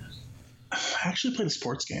did? I actually played a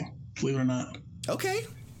sports game, believe it or not. Okay.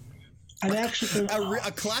 And I actually played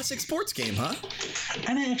a classic sports game, huh?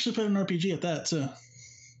 And I actually played an RPG at that, too.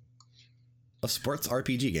 A sports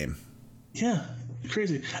RPG game? Yeah,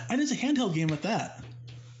 crazy. And it's a handheld game at that.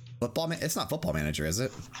 It's not Football Manager, is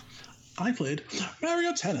it? I played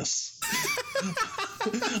Mario Tennis.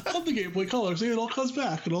 Love the Game Boy Color. See, it all comes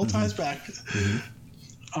back. It all ties back.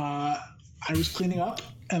 I was cleaning up,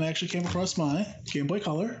 and I actually came across my Game Boy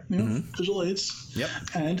Color, visual aids. Yep.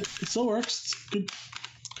 And it still works. It's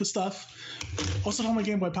good stuff. Also found my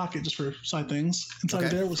Game Boy Pocket just for side things. Inside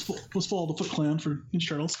there was full of the Foot Clan for Ninja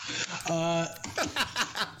Turtles.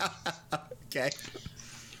 Okay.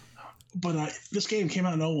 But this game came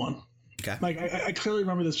out in 2001. Okay. Like I clearly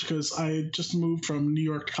remember this because I just moved from New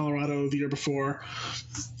York to Colorado the year before.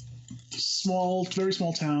 Very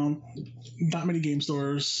small town, not many game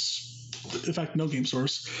stores. In fact, no game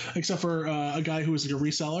stores except for a guy who was like a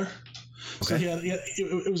reseller. Okay. So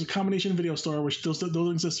it was a combination video store, which those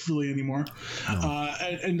don't exist really anymore,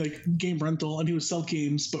 and like game rental, and he would sell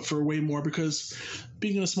games, but for way more because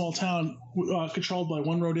being in a small town, controlled by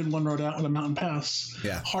one road in, one road out, with a mountain pass,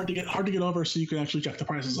 hard to get over, so you can actually jack the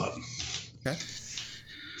prices up. Okay.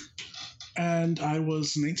 And I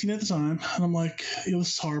was 19 at the time, and I'm like, this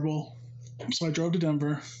is horrible. So I drove to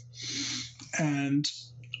Denver, and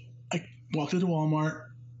I walked into Walmart,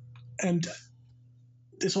 and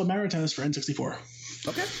they sold Mario Tennis for N64.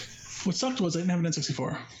 Okay. What sucked was I didn't have an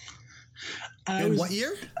N64. In what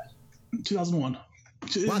year? 2001.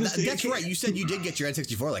 Wow, that's right. You said you did get your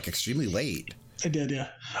N64 like extremely late. I did, yeah.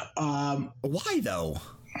 Why though?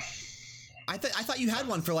 I thought you had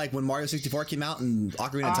one for like when Mario 64 came out and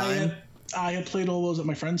Ocarina of Time. I had played all those at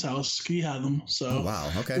my friend's house. He had them, so. Oh,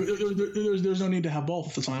 wow. Okay. There's no need to have both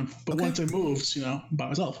at the time. But once I moved, by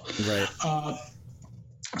myself. Right.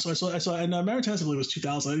 So I saw, and Mario Tennis I believe was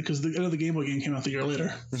 2000 because the Game Boy game came out the year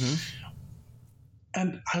later.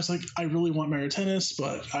 And I was like, I really want Mario Tennis,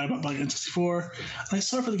 but I'm not buying N64. And I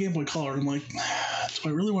saw it for the Game Boy Color. And I'm like, do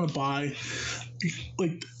I really want to buy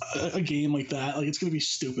like a game like that? Like, it's going to be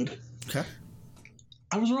stupid. Okay.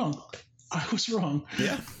 I was wrong.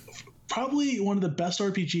 Yeah. Probably one of the best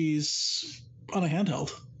RPGs on a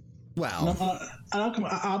handheld. Wow.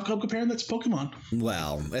 I'm comparing that to Pokemon.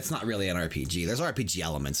 Well, it's not really an RPG. There's RPG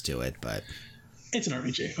elements to it, but it's an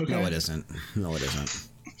RPG. Okay. No, it isn't.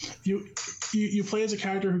 You play as a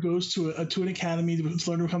character who goes to an academy to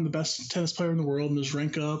learn to become the best tennis player in the world, and there's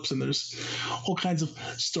rank ups and there's all kinds of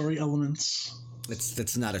story elements.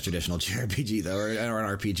 It's not a traditional JRPG though, or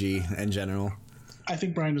an RPG in general. I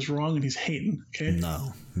think Brian is wrong and he's hating. Okay.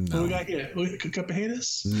 No. What we got here? A cup of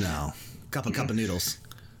haters? No. Cup of noodles.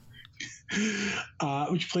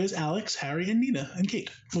 Which plays Alex, Harry, and Nina, and Kate.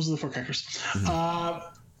 Those are the 4 characters.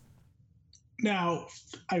 Mm-hmm. Now,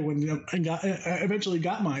 I went and I eventually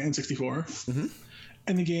got my N64, mm-hmm.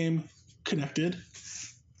 and the game connected,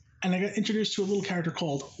 and I got introduced to a little character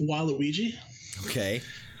called Waluigi. Okay.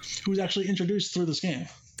 Who was actually introduced through this game.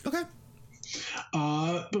 Okay.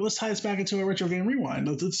 But let's tie this back into a retro game rewind.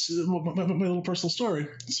 It's my little personal story.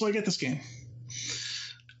 So I get this game,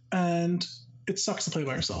 and it sucks to play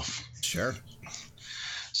by yourself. Sure.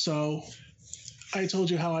 So I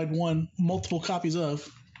told you how I'd won multiple copies of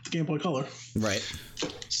the Game Boy Color. Right.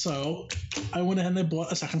 So I went ahead and I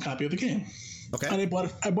bought a second copy of the game. Okay. And I bought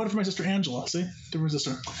it for my sister Angela. See, different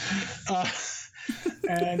sister.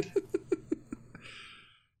 And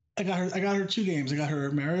I got her 2 games. I got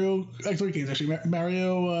her Mario, 3 games actually.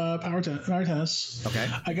 Mario Mario Tennis. Okay.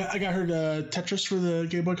 I got her Tetris for the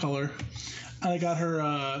Game Boy Color, and I got her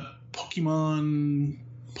Pokemon.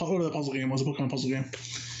 What the puzzle game was? A Pokemon puzzle game.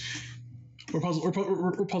 We're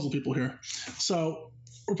puzzle people here. So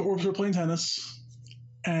we're playing tennis,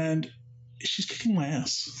 and she's kicking my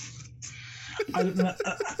ass. I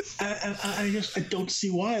don't see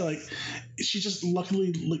why. Like, she's just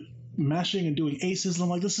luckily like mashing and doing aces, and I'm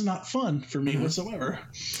like, this is not fun for me whatsoever.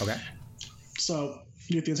 Okay. So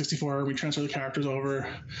you get the N64, we transfer the characters over.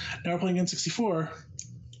 Now we're playing N64,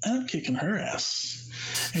 and I'm kicking her ass,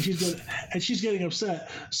 and she's getting upset.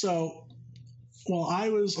 So while I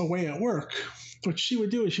was away at work, what she would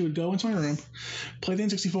do is she would go into my room, play the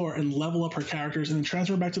N64, and level up her characters, and then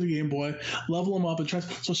transfer back to the Game Boy, level them up, and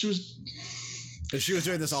transfer. So she was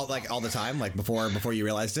doing this all the time, like before you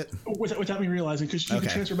realized it, without me realizing, because you could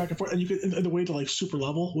transfer back and forth, and you could. And the way to like super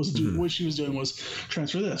level was what she was doing was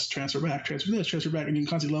transfer this, transfer back, transfer this, transfer back, and you can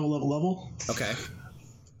constantly level. Okay.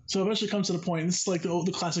 So it eventually comes to the point, and this is like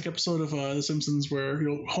the classic episode of The Simpsons where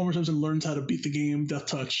Homer Simpson learns how to beat the game Death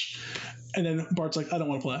Touch, and then Bart's like, I don't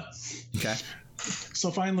want to play. Okay.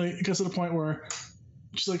 So finally, it gets to the point where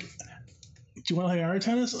she's like, do you want to play Mario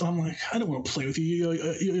Tennis? And I'm like, I don't want to play with you.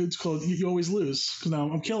 It's called you always lose, because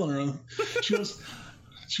now I'm killing her. She goes,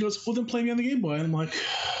 well, then play me on the Game Boy. And I'm like,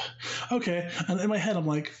 okay. And in my head, I'm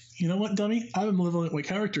like, you know what, dummy? I'm leveling up my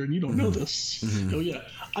character, and you don't know this. Oh, yeah.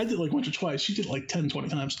 I did like once or twice. She did like 10, 20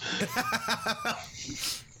 times.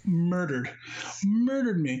 Murdered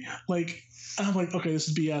me. Like, and I'm like, okay, this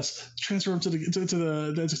is BS. Transfer him to the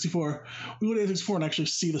N64. We go to the N64 and actually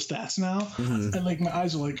see the stats now. And like my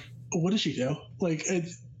eyes are like, what does she do? Like,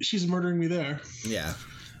 she's murdering me there. Yeah.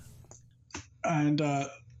 And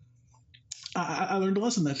I learned a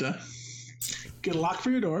lesson that day. Get a lock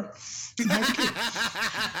for your door.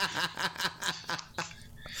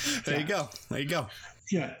 There you go.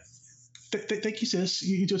 Yeah. Thank you, sis.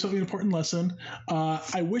 You just taught me an important lesson.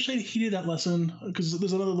 I wish I'd heeded that lesson, because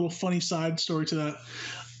there's another little funny side story to that.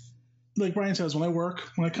 Like Brian says, when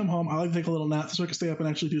I come home, I like to take a little nap so I can stay up and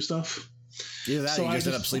actually do stuff. Either that, so you just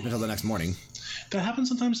end up sleeping until the next morning. That happens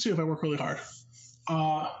sometimes too if I work really hard.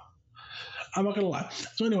 I'm not gonna lie.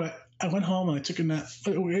 So anyway, I went home and I took a nap.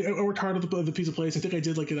 I worked hard at the pizza place. I think I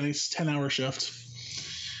did like a nice 10-hour shift.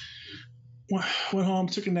 Went home,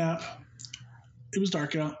 took a nap. It was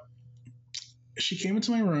dark out. She came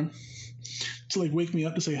into my room to like wake me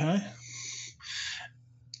up to say hi.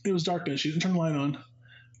 It was dark then. She didn't turn the light on.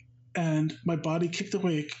 And my body kicked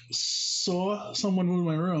awake, saw someone move in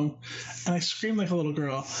my room, and I screamed like a little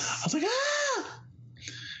girl. I was like, ah!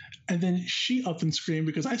 And then she up and screamed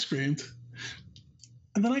because I screamed.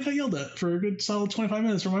 And then I got yelled at for a good solid 25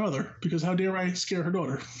 minutes from my mother, because how dare I scare her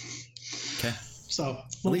daughter? Okay. So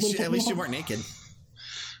at least you weren't naked.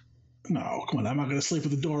 No, come on. I'm not going to sleep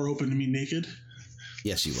with the door open to me naked.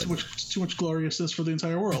 Yes, you would. Too much gloriousness for the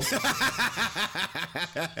entire world.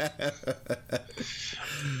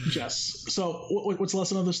 Yes. So what's the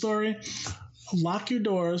lesson of the story? Lock your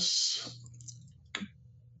doors,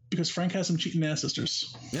 because Frank has some cheating ass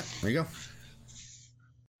sisters. Yep, there you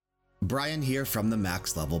go. Brian here from the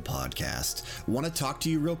Max Level Podcast. Want to talk to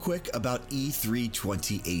you real quick about E3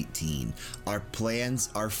 2018. Our plans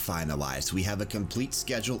are finalized. We have a complete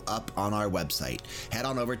schedule up on our website. Head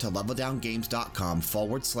on over to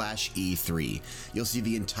leveldowngames.com/E3. You'll see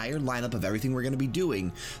the entire lineup of everything we're going to be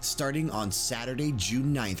doing starting on Saturday,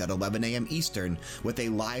 June 9th at 11 a.m. Eastern with a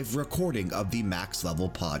live recording of the Max Level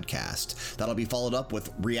Podcast. That'll be followed up with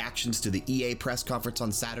reactions to the EA press conference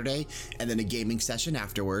on Saturday and then a gaming session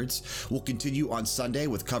afterwards. We'll continue on Sunday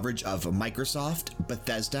with coverage of Microsoft,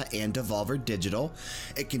 Bethesda, and Devolver Digital.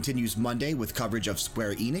 It continues Monday with coverage of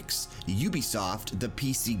Square Enix, Ubisoft, the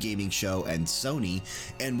PC Gaming Show, and Sony.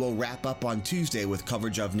 And we'll wrap up on Tuesday with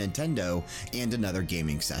coverage of Nintendo and another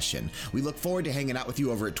gaming session. We look forward to hanging out with you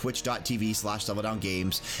over at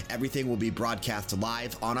twitch.tv/LevelDownGames. Everything will be broadcast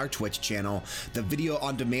live on our Twitch channel. The video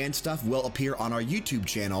on demand stuff will appear on our YouTube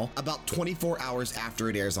channel about 24 hours after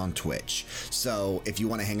it airs on Twitch. So if you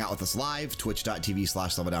want to hang out with us live,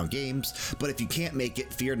 twitch.tv/LevelDownGames. But if you can't make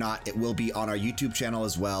it, fear not, it will be on our YouTube channel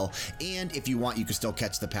as well. And if you want, you can still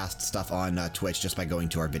catch the past stuff on Twitch just by going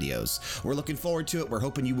to our videos. We're looking forward to it. We're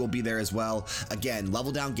hoping you will be there as well. Again,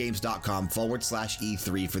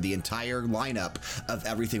 leveldowngames.com/E3 for the entire lineup of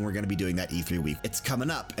everything we're going to be doing that E3 week. It's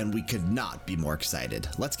coming up, and we could not be more excited.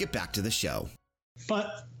 Let's get back to the show.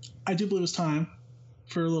 But I do believe it's time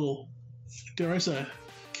for a little, dare I say,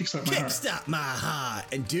 Kickstart my heart. Kickstart my heart.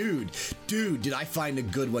 And dude, did I find a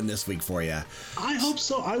good one this week for you? I hope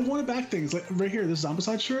so. I want to back things. Like right here, this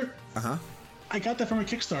Zombicide shirt. Uh-huh. I got that from a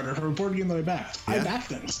Kickstarter for a board game that I backed. Yeah. I back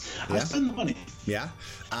things. Yeah. I spend the money. Yeah.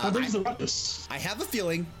 I bring the ruckus. I have a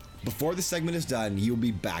feeling before the segment is done, you'll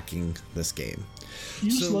be backing this game.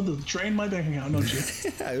 You just love to drain my bank account, don't you?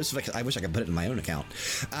 I wish I could put it in my own account.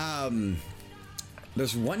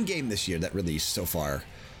 There's one game this year that released so far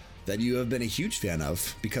that you have been a huge fan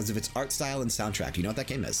of because of its art style and soundtrack. Do you know what that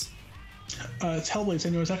game is? It's Hellblade: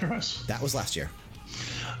 Senua's Sacrifice. That was last year.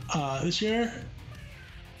 This year?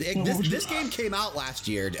 This game came out last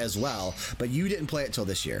year as well, but you didn't play it till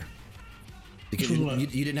this year. Because you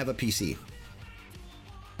didn't have a PC.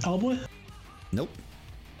 Hellblade? Nope.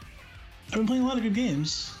 I've been playing a lot of good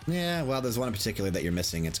games. Yeah, well, there's one in particular that you're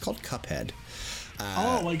missing. It's called Cuphead.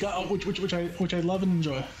 Oh my god, which I love and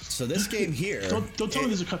enjoy. So this game here... don't tell me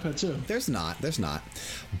there's a Cuphead too. There's not.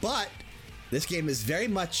 But this game is very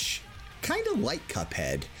much kind of like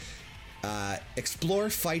Cuphead.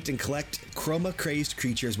 Explore, fight, and collect chroma-crazed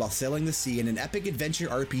creatures while sailing the sea in an epic adventure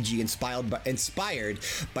RPG inspired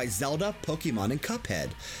by Zelda, Pokemon, and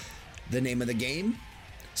Cuphead. The name of the game?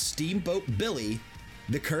 Steamboat Billy,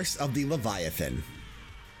 The Curse of the Leviathan.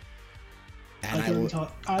 And I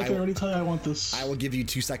can already tell you I want this. I will give you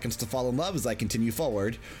 2 seconds to fall in love as I continue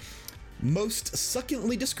forward. Most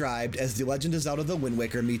succinctly described as The Legend of Zelda: The Wind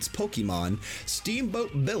Waker meets Pokemon,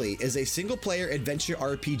 Steamboat Billy is a single-player adventure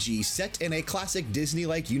RPG set in a classic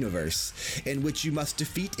Disney-like universe, in which you must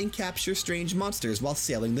defeat and capture strange monsters while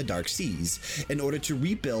sailing the dark seas, in order to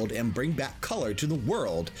rebuild and bring back color to the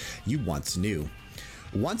world you once knew.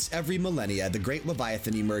 Once every millennia, the Great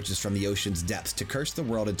Leviathan emerges from the ocean's depths to curse the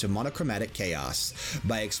world into monochromatic chaos.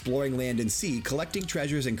 By exploring land and sea, collecting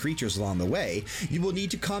treasures and creatures along the way, you will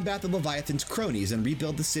need to combat the Leviathan's cronies and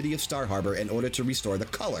rebuild the city of Star Harbor in order to restore the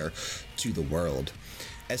color to the world.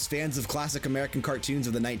 As fans of classic American cartoons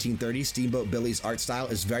of the 1930s, Steamboat Billy's art style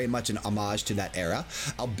is very much an homage to that era,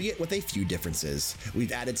 albeit with a few differences.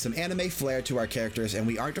 We've added some anime flair to our characters, and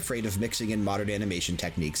we aren't afraid of mixing in modern animation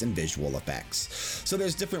techniques and visual effects. So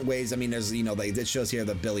there's different ways. I mean, there's, it shows here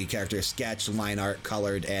the Billy character sketched, line art,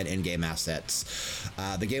 colored, and in-game assets.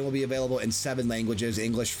 The game will be available in 7 languages: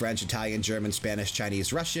 English, French, Italian, German, Spanish,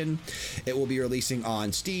 Chinese, Russian. It will be releasing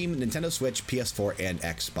on Steam, Nintendo Switch, PS4, and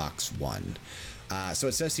Xbox One. So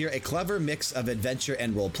it says here, a clever mix of adventure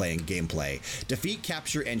and role-playing gameplay. Defeat,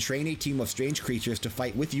 capture, and train a team of strange creatures to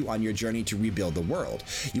fight with you on your journey to rebuild the world.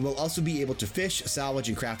 You will also be able to fish, salvage,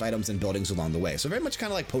 and craft items and buildings along the way. So very much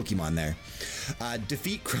kind of like Pokemon there.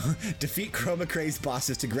 Defeat chroma-crazed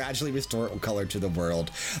bosses to gradually restore color to the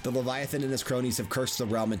world. The Leviathan and his cronies have cursed the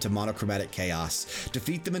realm into monochromatic chaos.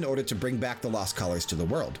 Defeat them in order to bring back the lost colors to the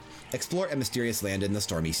world. Explore a mysterious land in the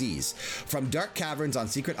stormy seas. From dark caverns on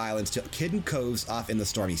secret islands to hidden coves off in the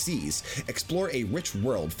stormy seas, explore a rich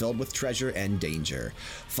world filled with treasure and danger.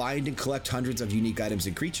 Find and collect hundreds of unique items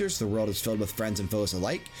and creatures. The world is filled with friends and foes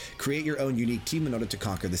alike. Create your own unique team in order to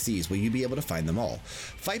conquer the seas. Will you be able to find them all?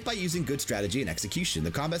 Fight by using good strategy and execution. The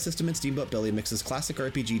combat system in Steamboat Billy mixes classic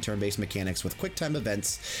RPG turn-based mechanics with quick-time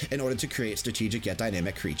events in order to create strategic yet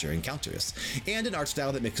dynamic creature encounters, and an art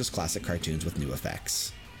style that mixes classic cartoons with new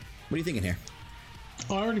effects. What are you thinking here?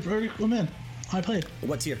 I'm in. I played.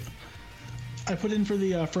 What's here? I put in for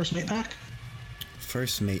the First Mate pack.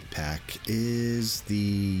 First Mate pack is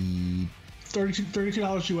the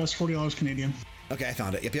 $32 US, $40 Canadian. Okay, I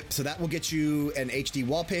found it. Yep. So that will get you an HD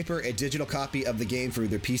wallpaper, a digital copy of the game for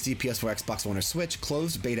either PC, PS4, Xbox One, or Switch,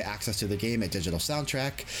 closed beta access to the game, a digital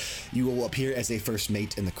soundtrack. You will appear as a first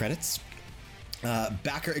mate in the credits.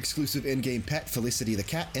 Backer exclusive in-game pet, Felicity the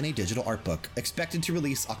cat, and a digital art book. Expected to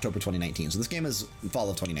release October 2019. So this game is fall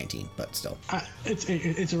of 2019, but still.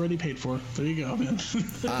 It's already paid for. There you go,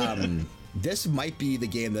 man. This might be the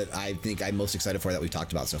game that I think I'm most excited for that we've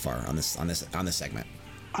talked about so far on this segment.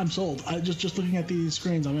 I'm sold. I just looking at these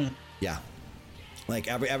screens, I'm in. Yeah, like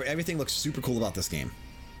everything looks super cool about this game.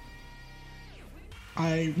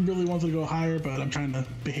 I really wanted to go higher, but I'm trying to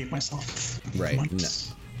behave myself. Right.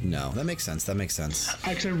 No, that makes sense.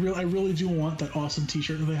 Actually, I really do want that awesome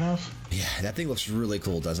T-shirt that they have. Yeah, that thing looks really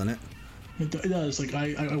cool, doesn't it? It does. Like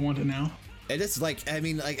I want it now. It is like, I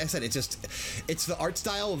mean, like I said, it's the art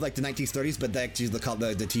style of like the 1930s, but actually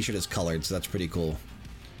the T-shirt is colored, so that's pretty cool.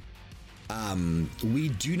 We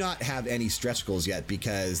do not have any stretch goals yet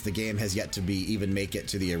because the game has yet to even make it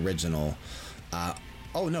to the original.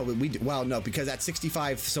 Oh no, no, because at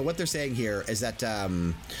 65. So what they're saying here is that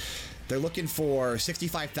they're looking for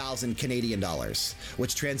 65,000 Canadian dollars,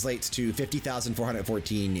 which translates to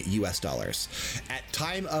 50,414 US dollars. At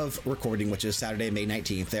time of recording, which is Saturday, May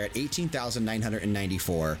 19th, they're at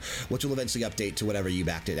 18,994, which will eventually update to whatever you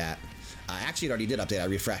backed it at. Actually, it already did update. I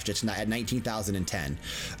refreshed. It's at 19,010.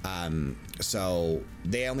 So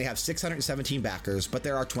they only have 617 backers, but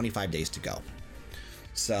there are 25 days to go.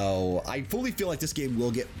 So I fully feel like this game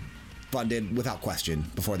will get funded without question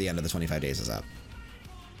before the end of the 25 days is up.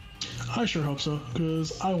 I sure hope so,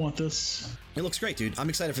 because I want this. It looks great, dude. I'm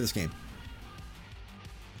excited for this game.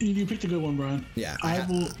 You picked a good one, Brian. Yeah, I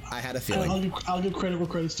had a feeling. I'll give credit where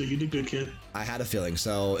credit's due. You did good, kid. I had a feeling.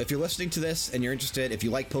 So if you're listening to this and you're interested, if you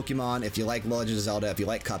like Pokemon, if you like Legend of Zelda, if you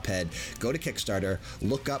like Cuphead, go to Kickstarter,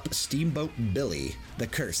 look up Steamboat Billy, The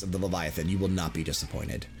Curse of the Leviathan. You will not be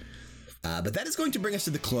disappointed. But that is going to bring us to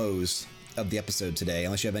the close of the episode today,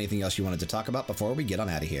 unless you have anything else you wanted to talk about before we get on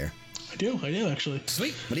out of here. I do actually.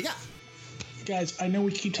 Sweet. What do you got? Guys, I know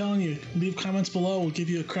we keep telling you, leave comments below. We'll give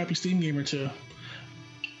you a crappy Steam game or two.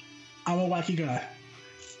 I'm a wacky guy.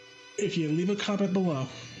 If you leave a comment below,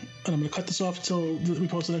 and I'm going to cut this off until we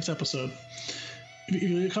post the next episode. If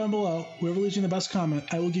you leave a comment below, whoever leaves you the best comment,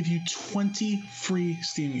 I will give you 20 free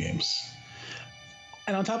Steam games.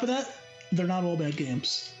 And on top of that, they're not all bad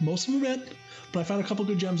games. Most of them are bad, but I found a couple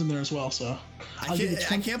good gems in there as well. So I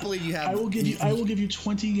can't believe you have. I will give you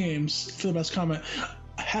 20 games for the best comment.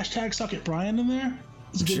 Hashtag suck it, Brian, in there.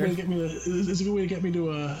 It's a good way to get me to. It's a good way to get me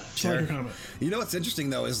to select your comment. You know what's interesting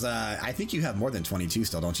though is I think you have more than 22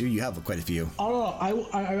 still, don't you? You have quite a few. Oh no,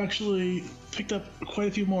 I actually picked up quite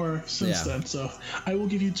a few more since then. So I will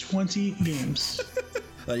give you 20 games.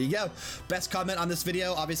 There you go. Best comment on this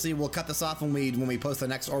video. Obviously, we'll cut this off when we post the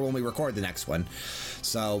next or when we record the next one.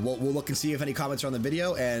 So we'll look and see if any comments are on the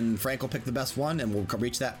video, and Frank will pick the best one, and we'll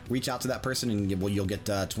reach out to that person, and you'll get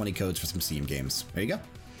 20 codes for some Steam games. There you go.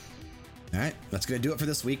 All right, that's going to do it for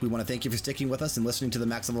this week. We want to thank you for sticking with us and listening to the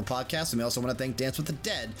Max Level Podcast, and we also want to thank Dance with the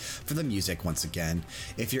Dead for the music once again.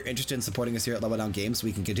 If you're interested in supporting us here at Level Down Games,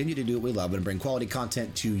 we can continue to do what we love and bring quality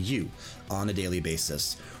content to you on a daily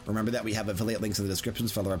basis. Remember that we have affiliate links in the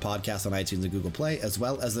descriptions for all of our podcasts on iTunes and Google Play, as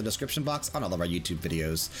well as the description box on all of our YouTube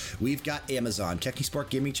videos. We've got Amazon, Techie Sport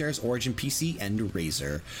Gaming Chairs, Origin PC, and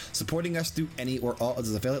Razer. Supporting us through any or all of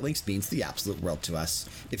those affiliate links means the absolute world to us.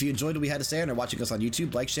 If you enjoyed what we had to say and are watching us on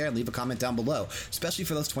YouTube, like, share, and leave a comment down below, especially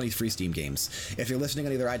for those 20 free Steam games. If you're listening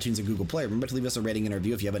on either iTunes or Google Play, remember to leave us a rating and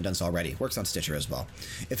review if you haven't done so already. Works on Stitcher as well.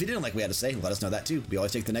 If you didn't like what we had to say, let us know that too. We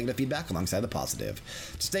always take the negative feedback alongside the positive.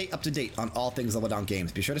 To stay up to date on all things Level Down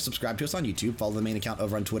Games, be sure to subscribe to us on YouTube, follow the main account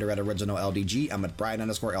over on Twitter at OriginalLDG. I'm at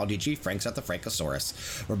Brian_LDG, Frank's at the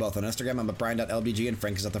Frankosaurus. We're both on Instagram. I'm at Brian.LDG and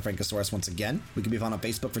Frank is at the Frankosaurus once again. We can be found on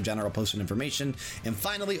Facebook for general posts and information. And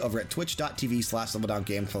finally, over at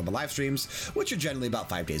twitch.tv/LevelDownGames for the live streams, which are generally about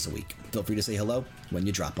 5 days a week. Feel free to say hello when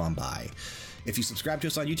you drop on by. If you subscribe to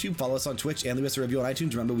us on YouTube, follow us on Twitch, and leave us a review on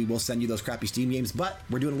iTunes, remember we will send you those crappy Steam games, but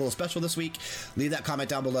we're doing a little special this week. Leave that comment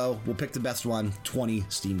down below. We'll pick the best one, 20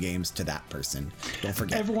 Steam games to that person. Don't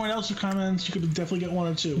forget. Everyone else who comments, you could definitely get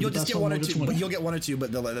one or two. You'll just get one or two, but you'll get one or two,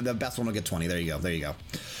 but the best one will get 20. There you go.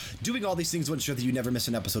 Doing all these things will ensure that you never miss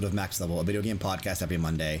an episode of Max Level, a video game podcast every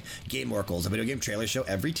Monday, Game Oracles, a video game trailer show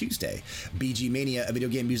every Tuesday, BG Mania, a video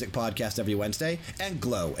game music podcast every Wednesday, and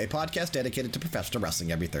Glow, a podcast dedicated to professional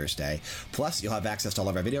wrestling every Thursday. Plus, you'll have access to all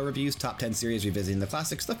of our video reviews, top 10 series revisiting the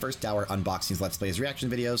classics, the first hour unboxings, let's plays, reaction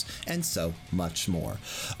videos, and so much more.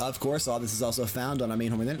 Of course, all this is also found on our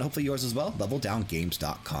main home internet, hopefully yours as well,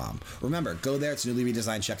 leveldowngames.com. Remember, go there, it's newly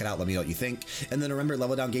redesigned, check it out, let me know what you think. And then remember,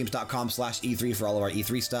 leveldowngames.com/E3 for all of our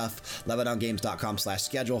E3 stuff,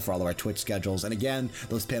 leveldowngames.com/schedule for all of our Twitch schedules. And again,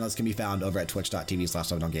 those panels can be found over at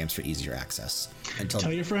twitch.tv/leveldowngames for easier access.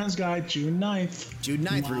 Tell your friends, guys, June 9th. June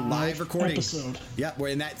 9th, we're live recording. Episode. Yep,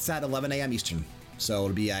 and that's at 11 a.m. Eastern. So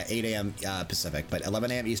it'll be 8 a.m. Pacific, but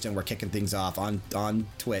 11 a.m. Eastern, we're kicking things off on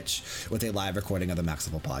Twitch with a live recording of the Max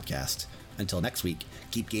Level podcast. Until next week,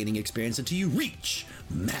 keep gaining experience until you reach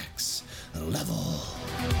Max Level.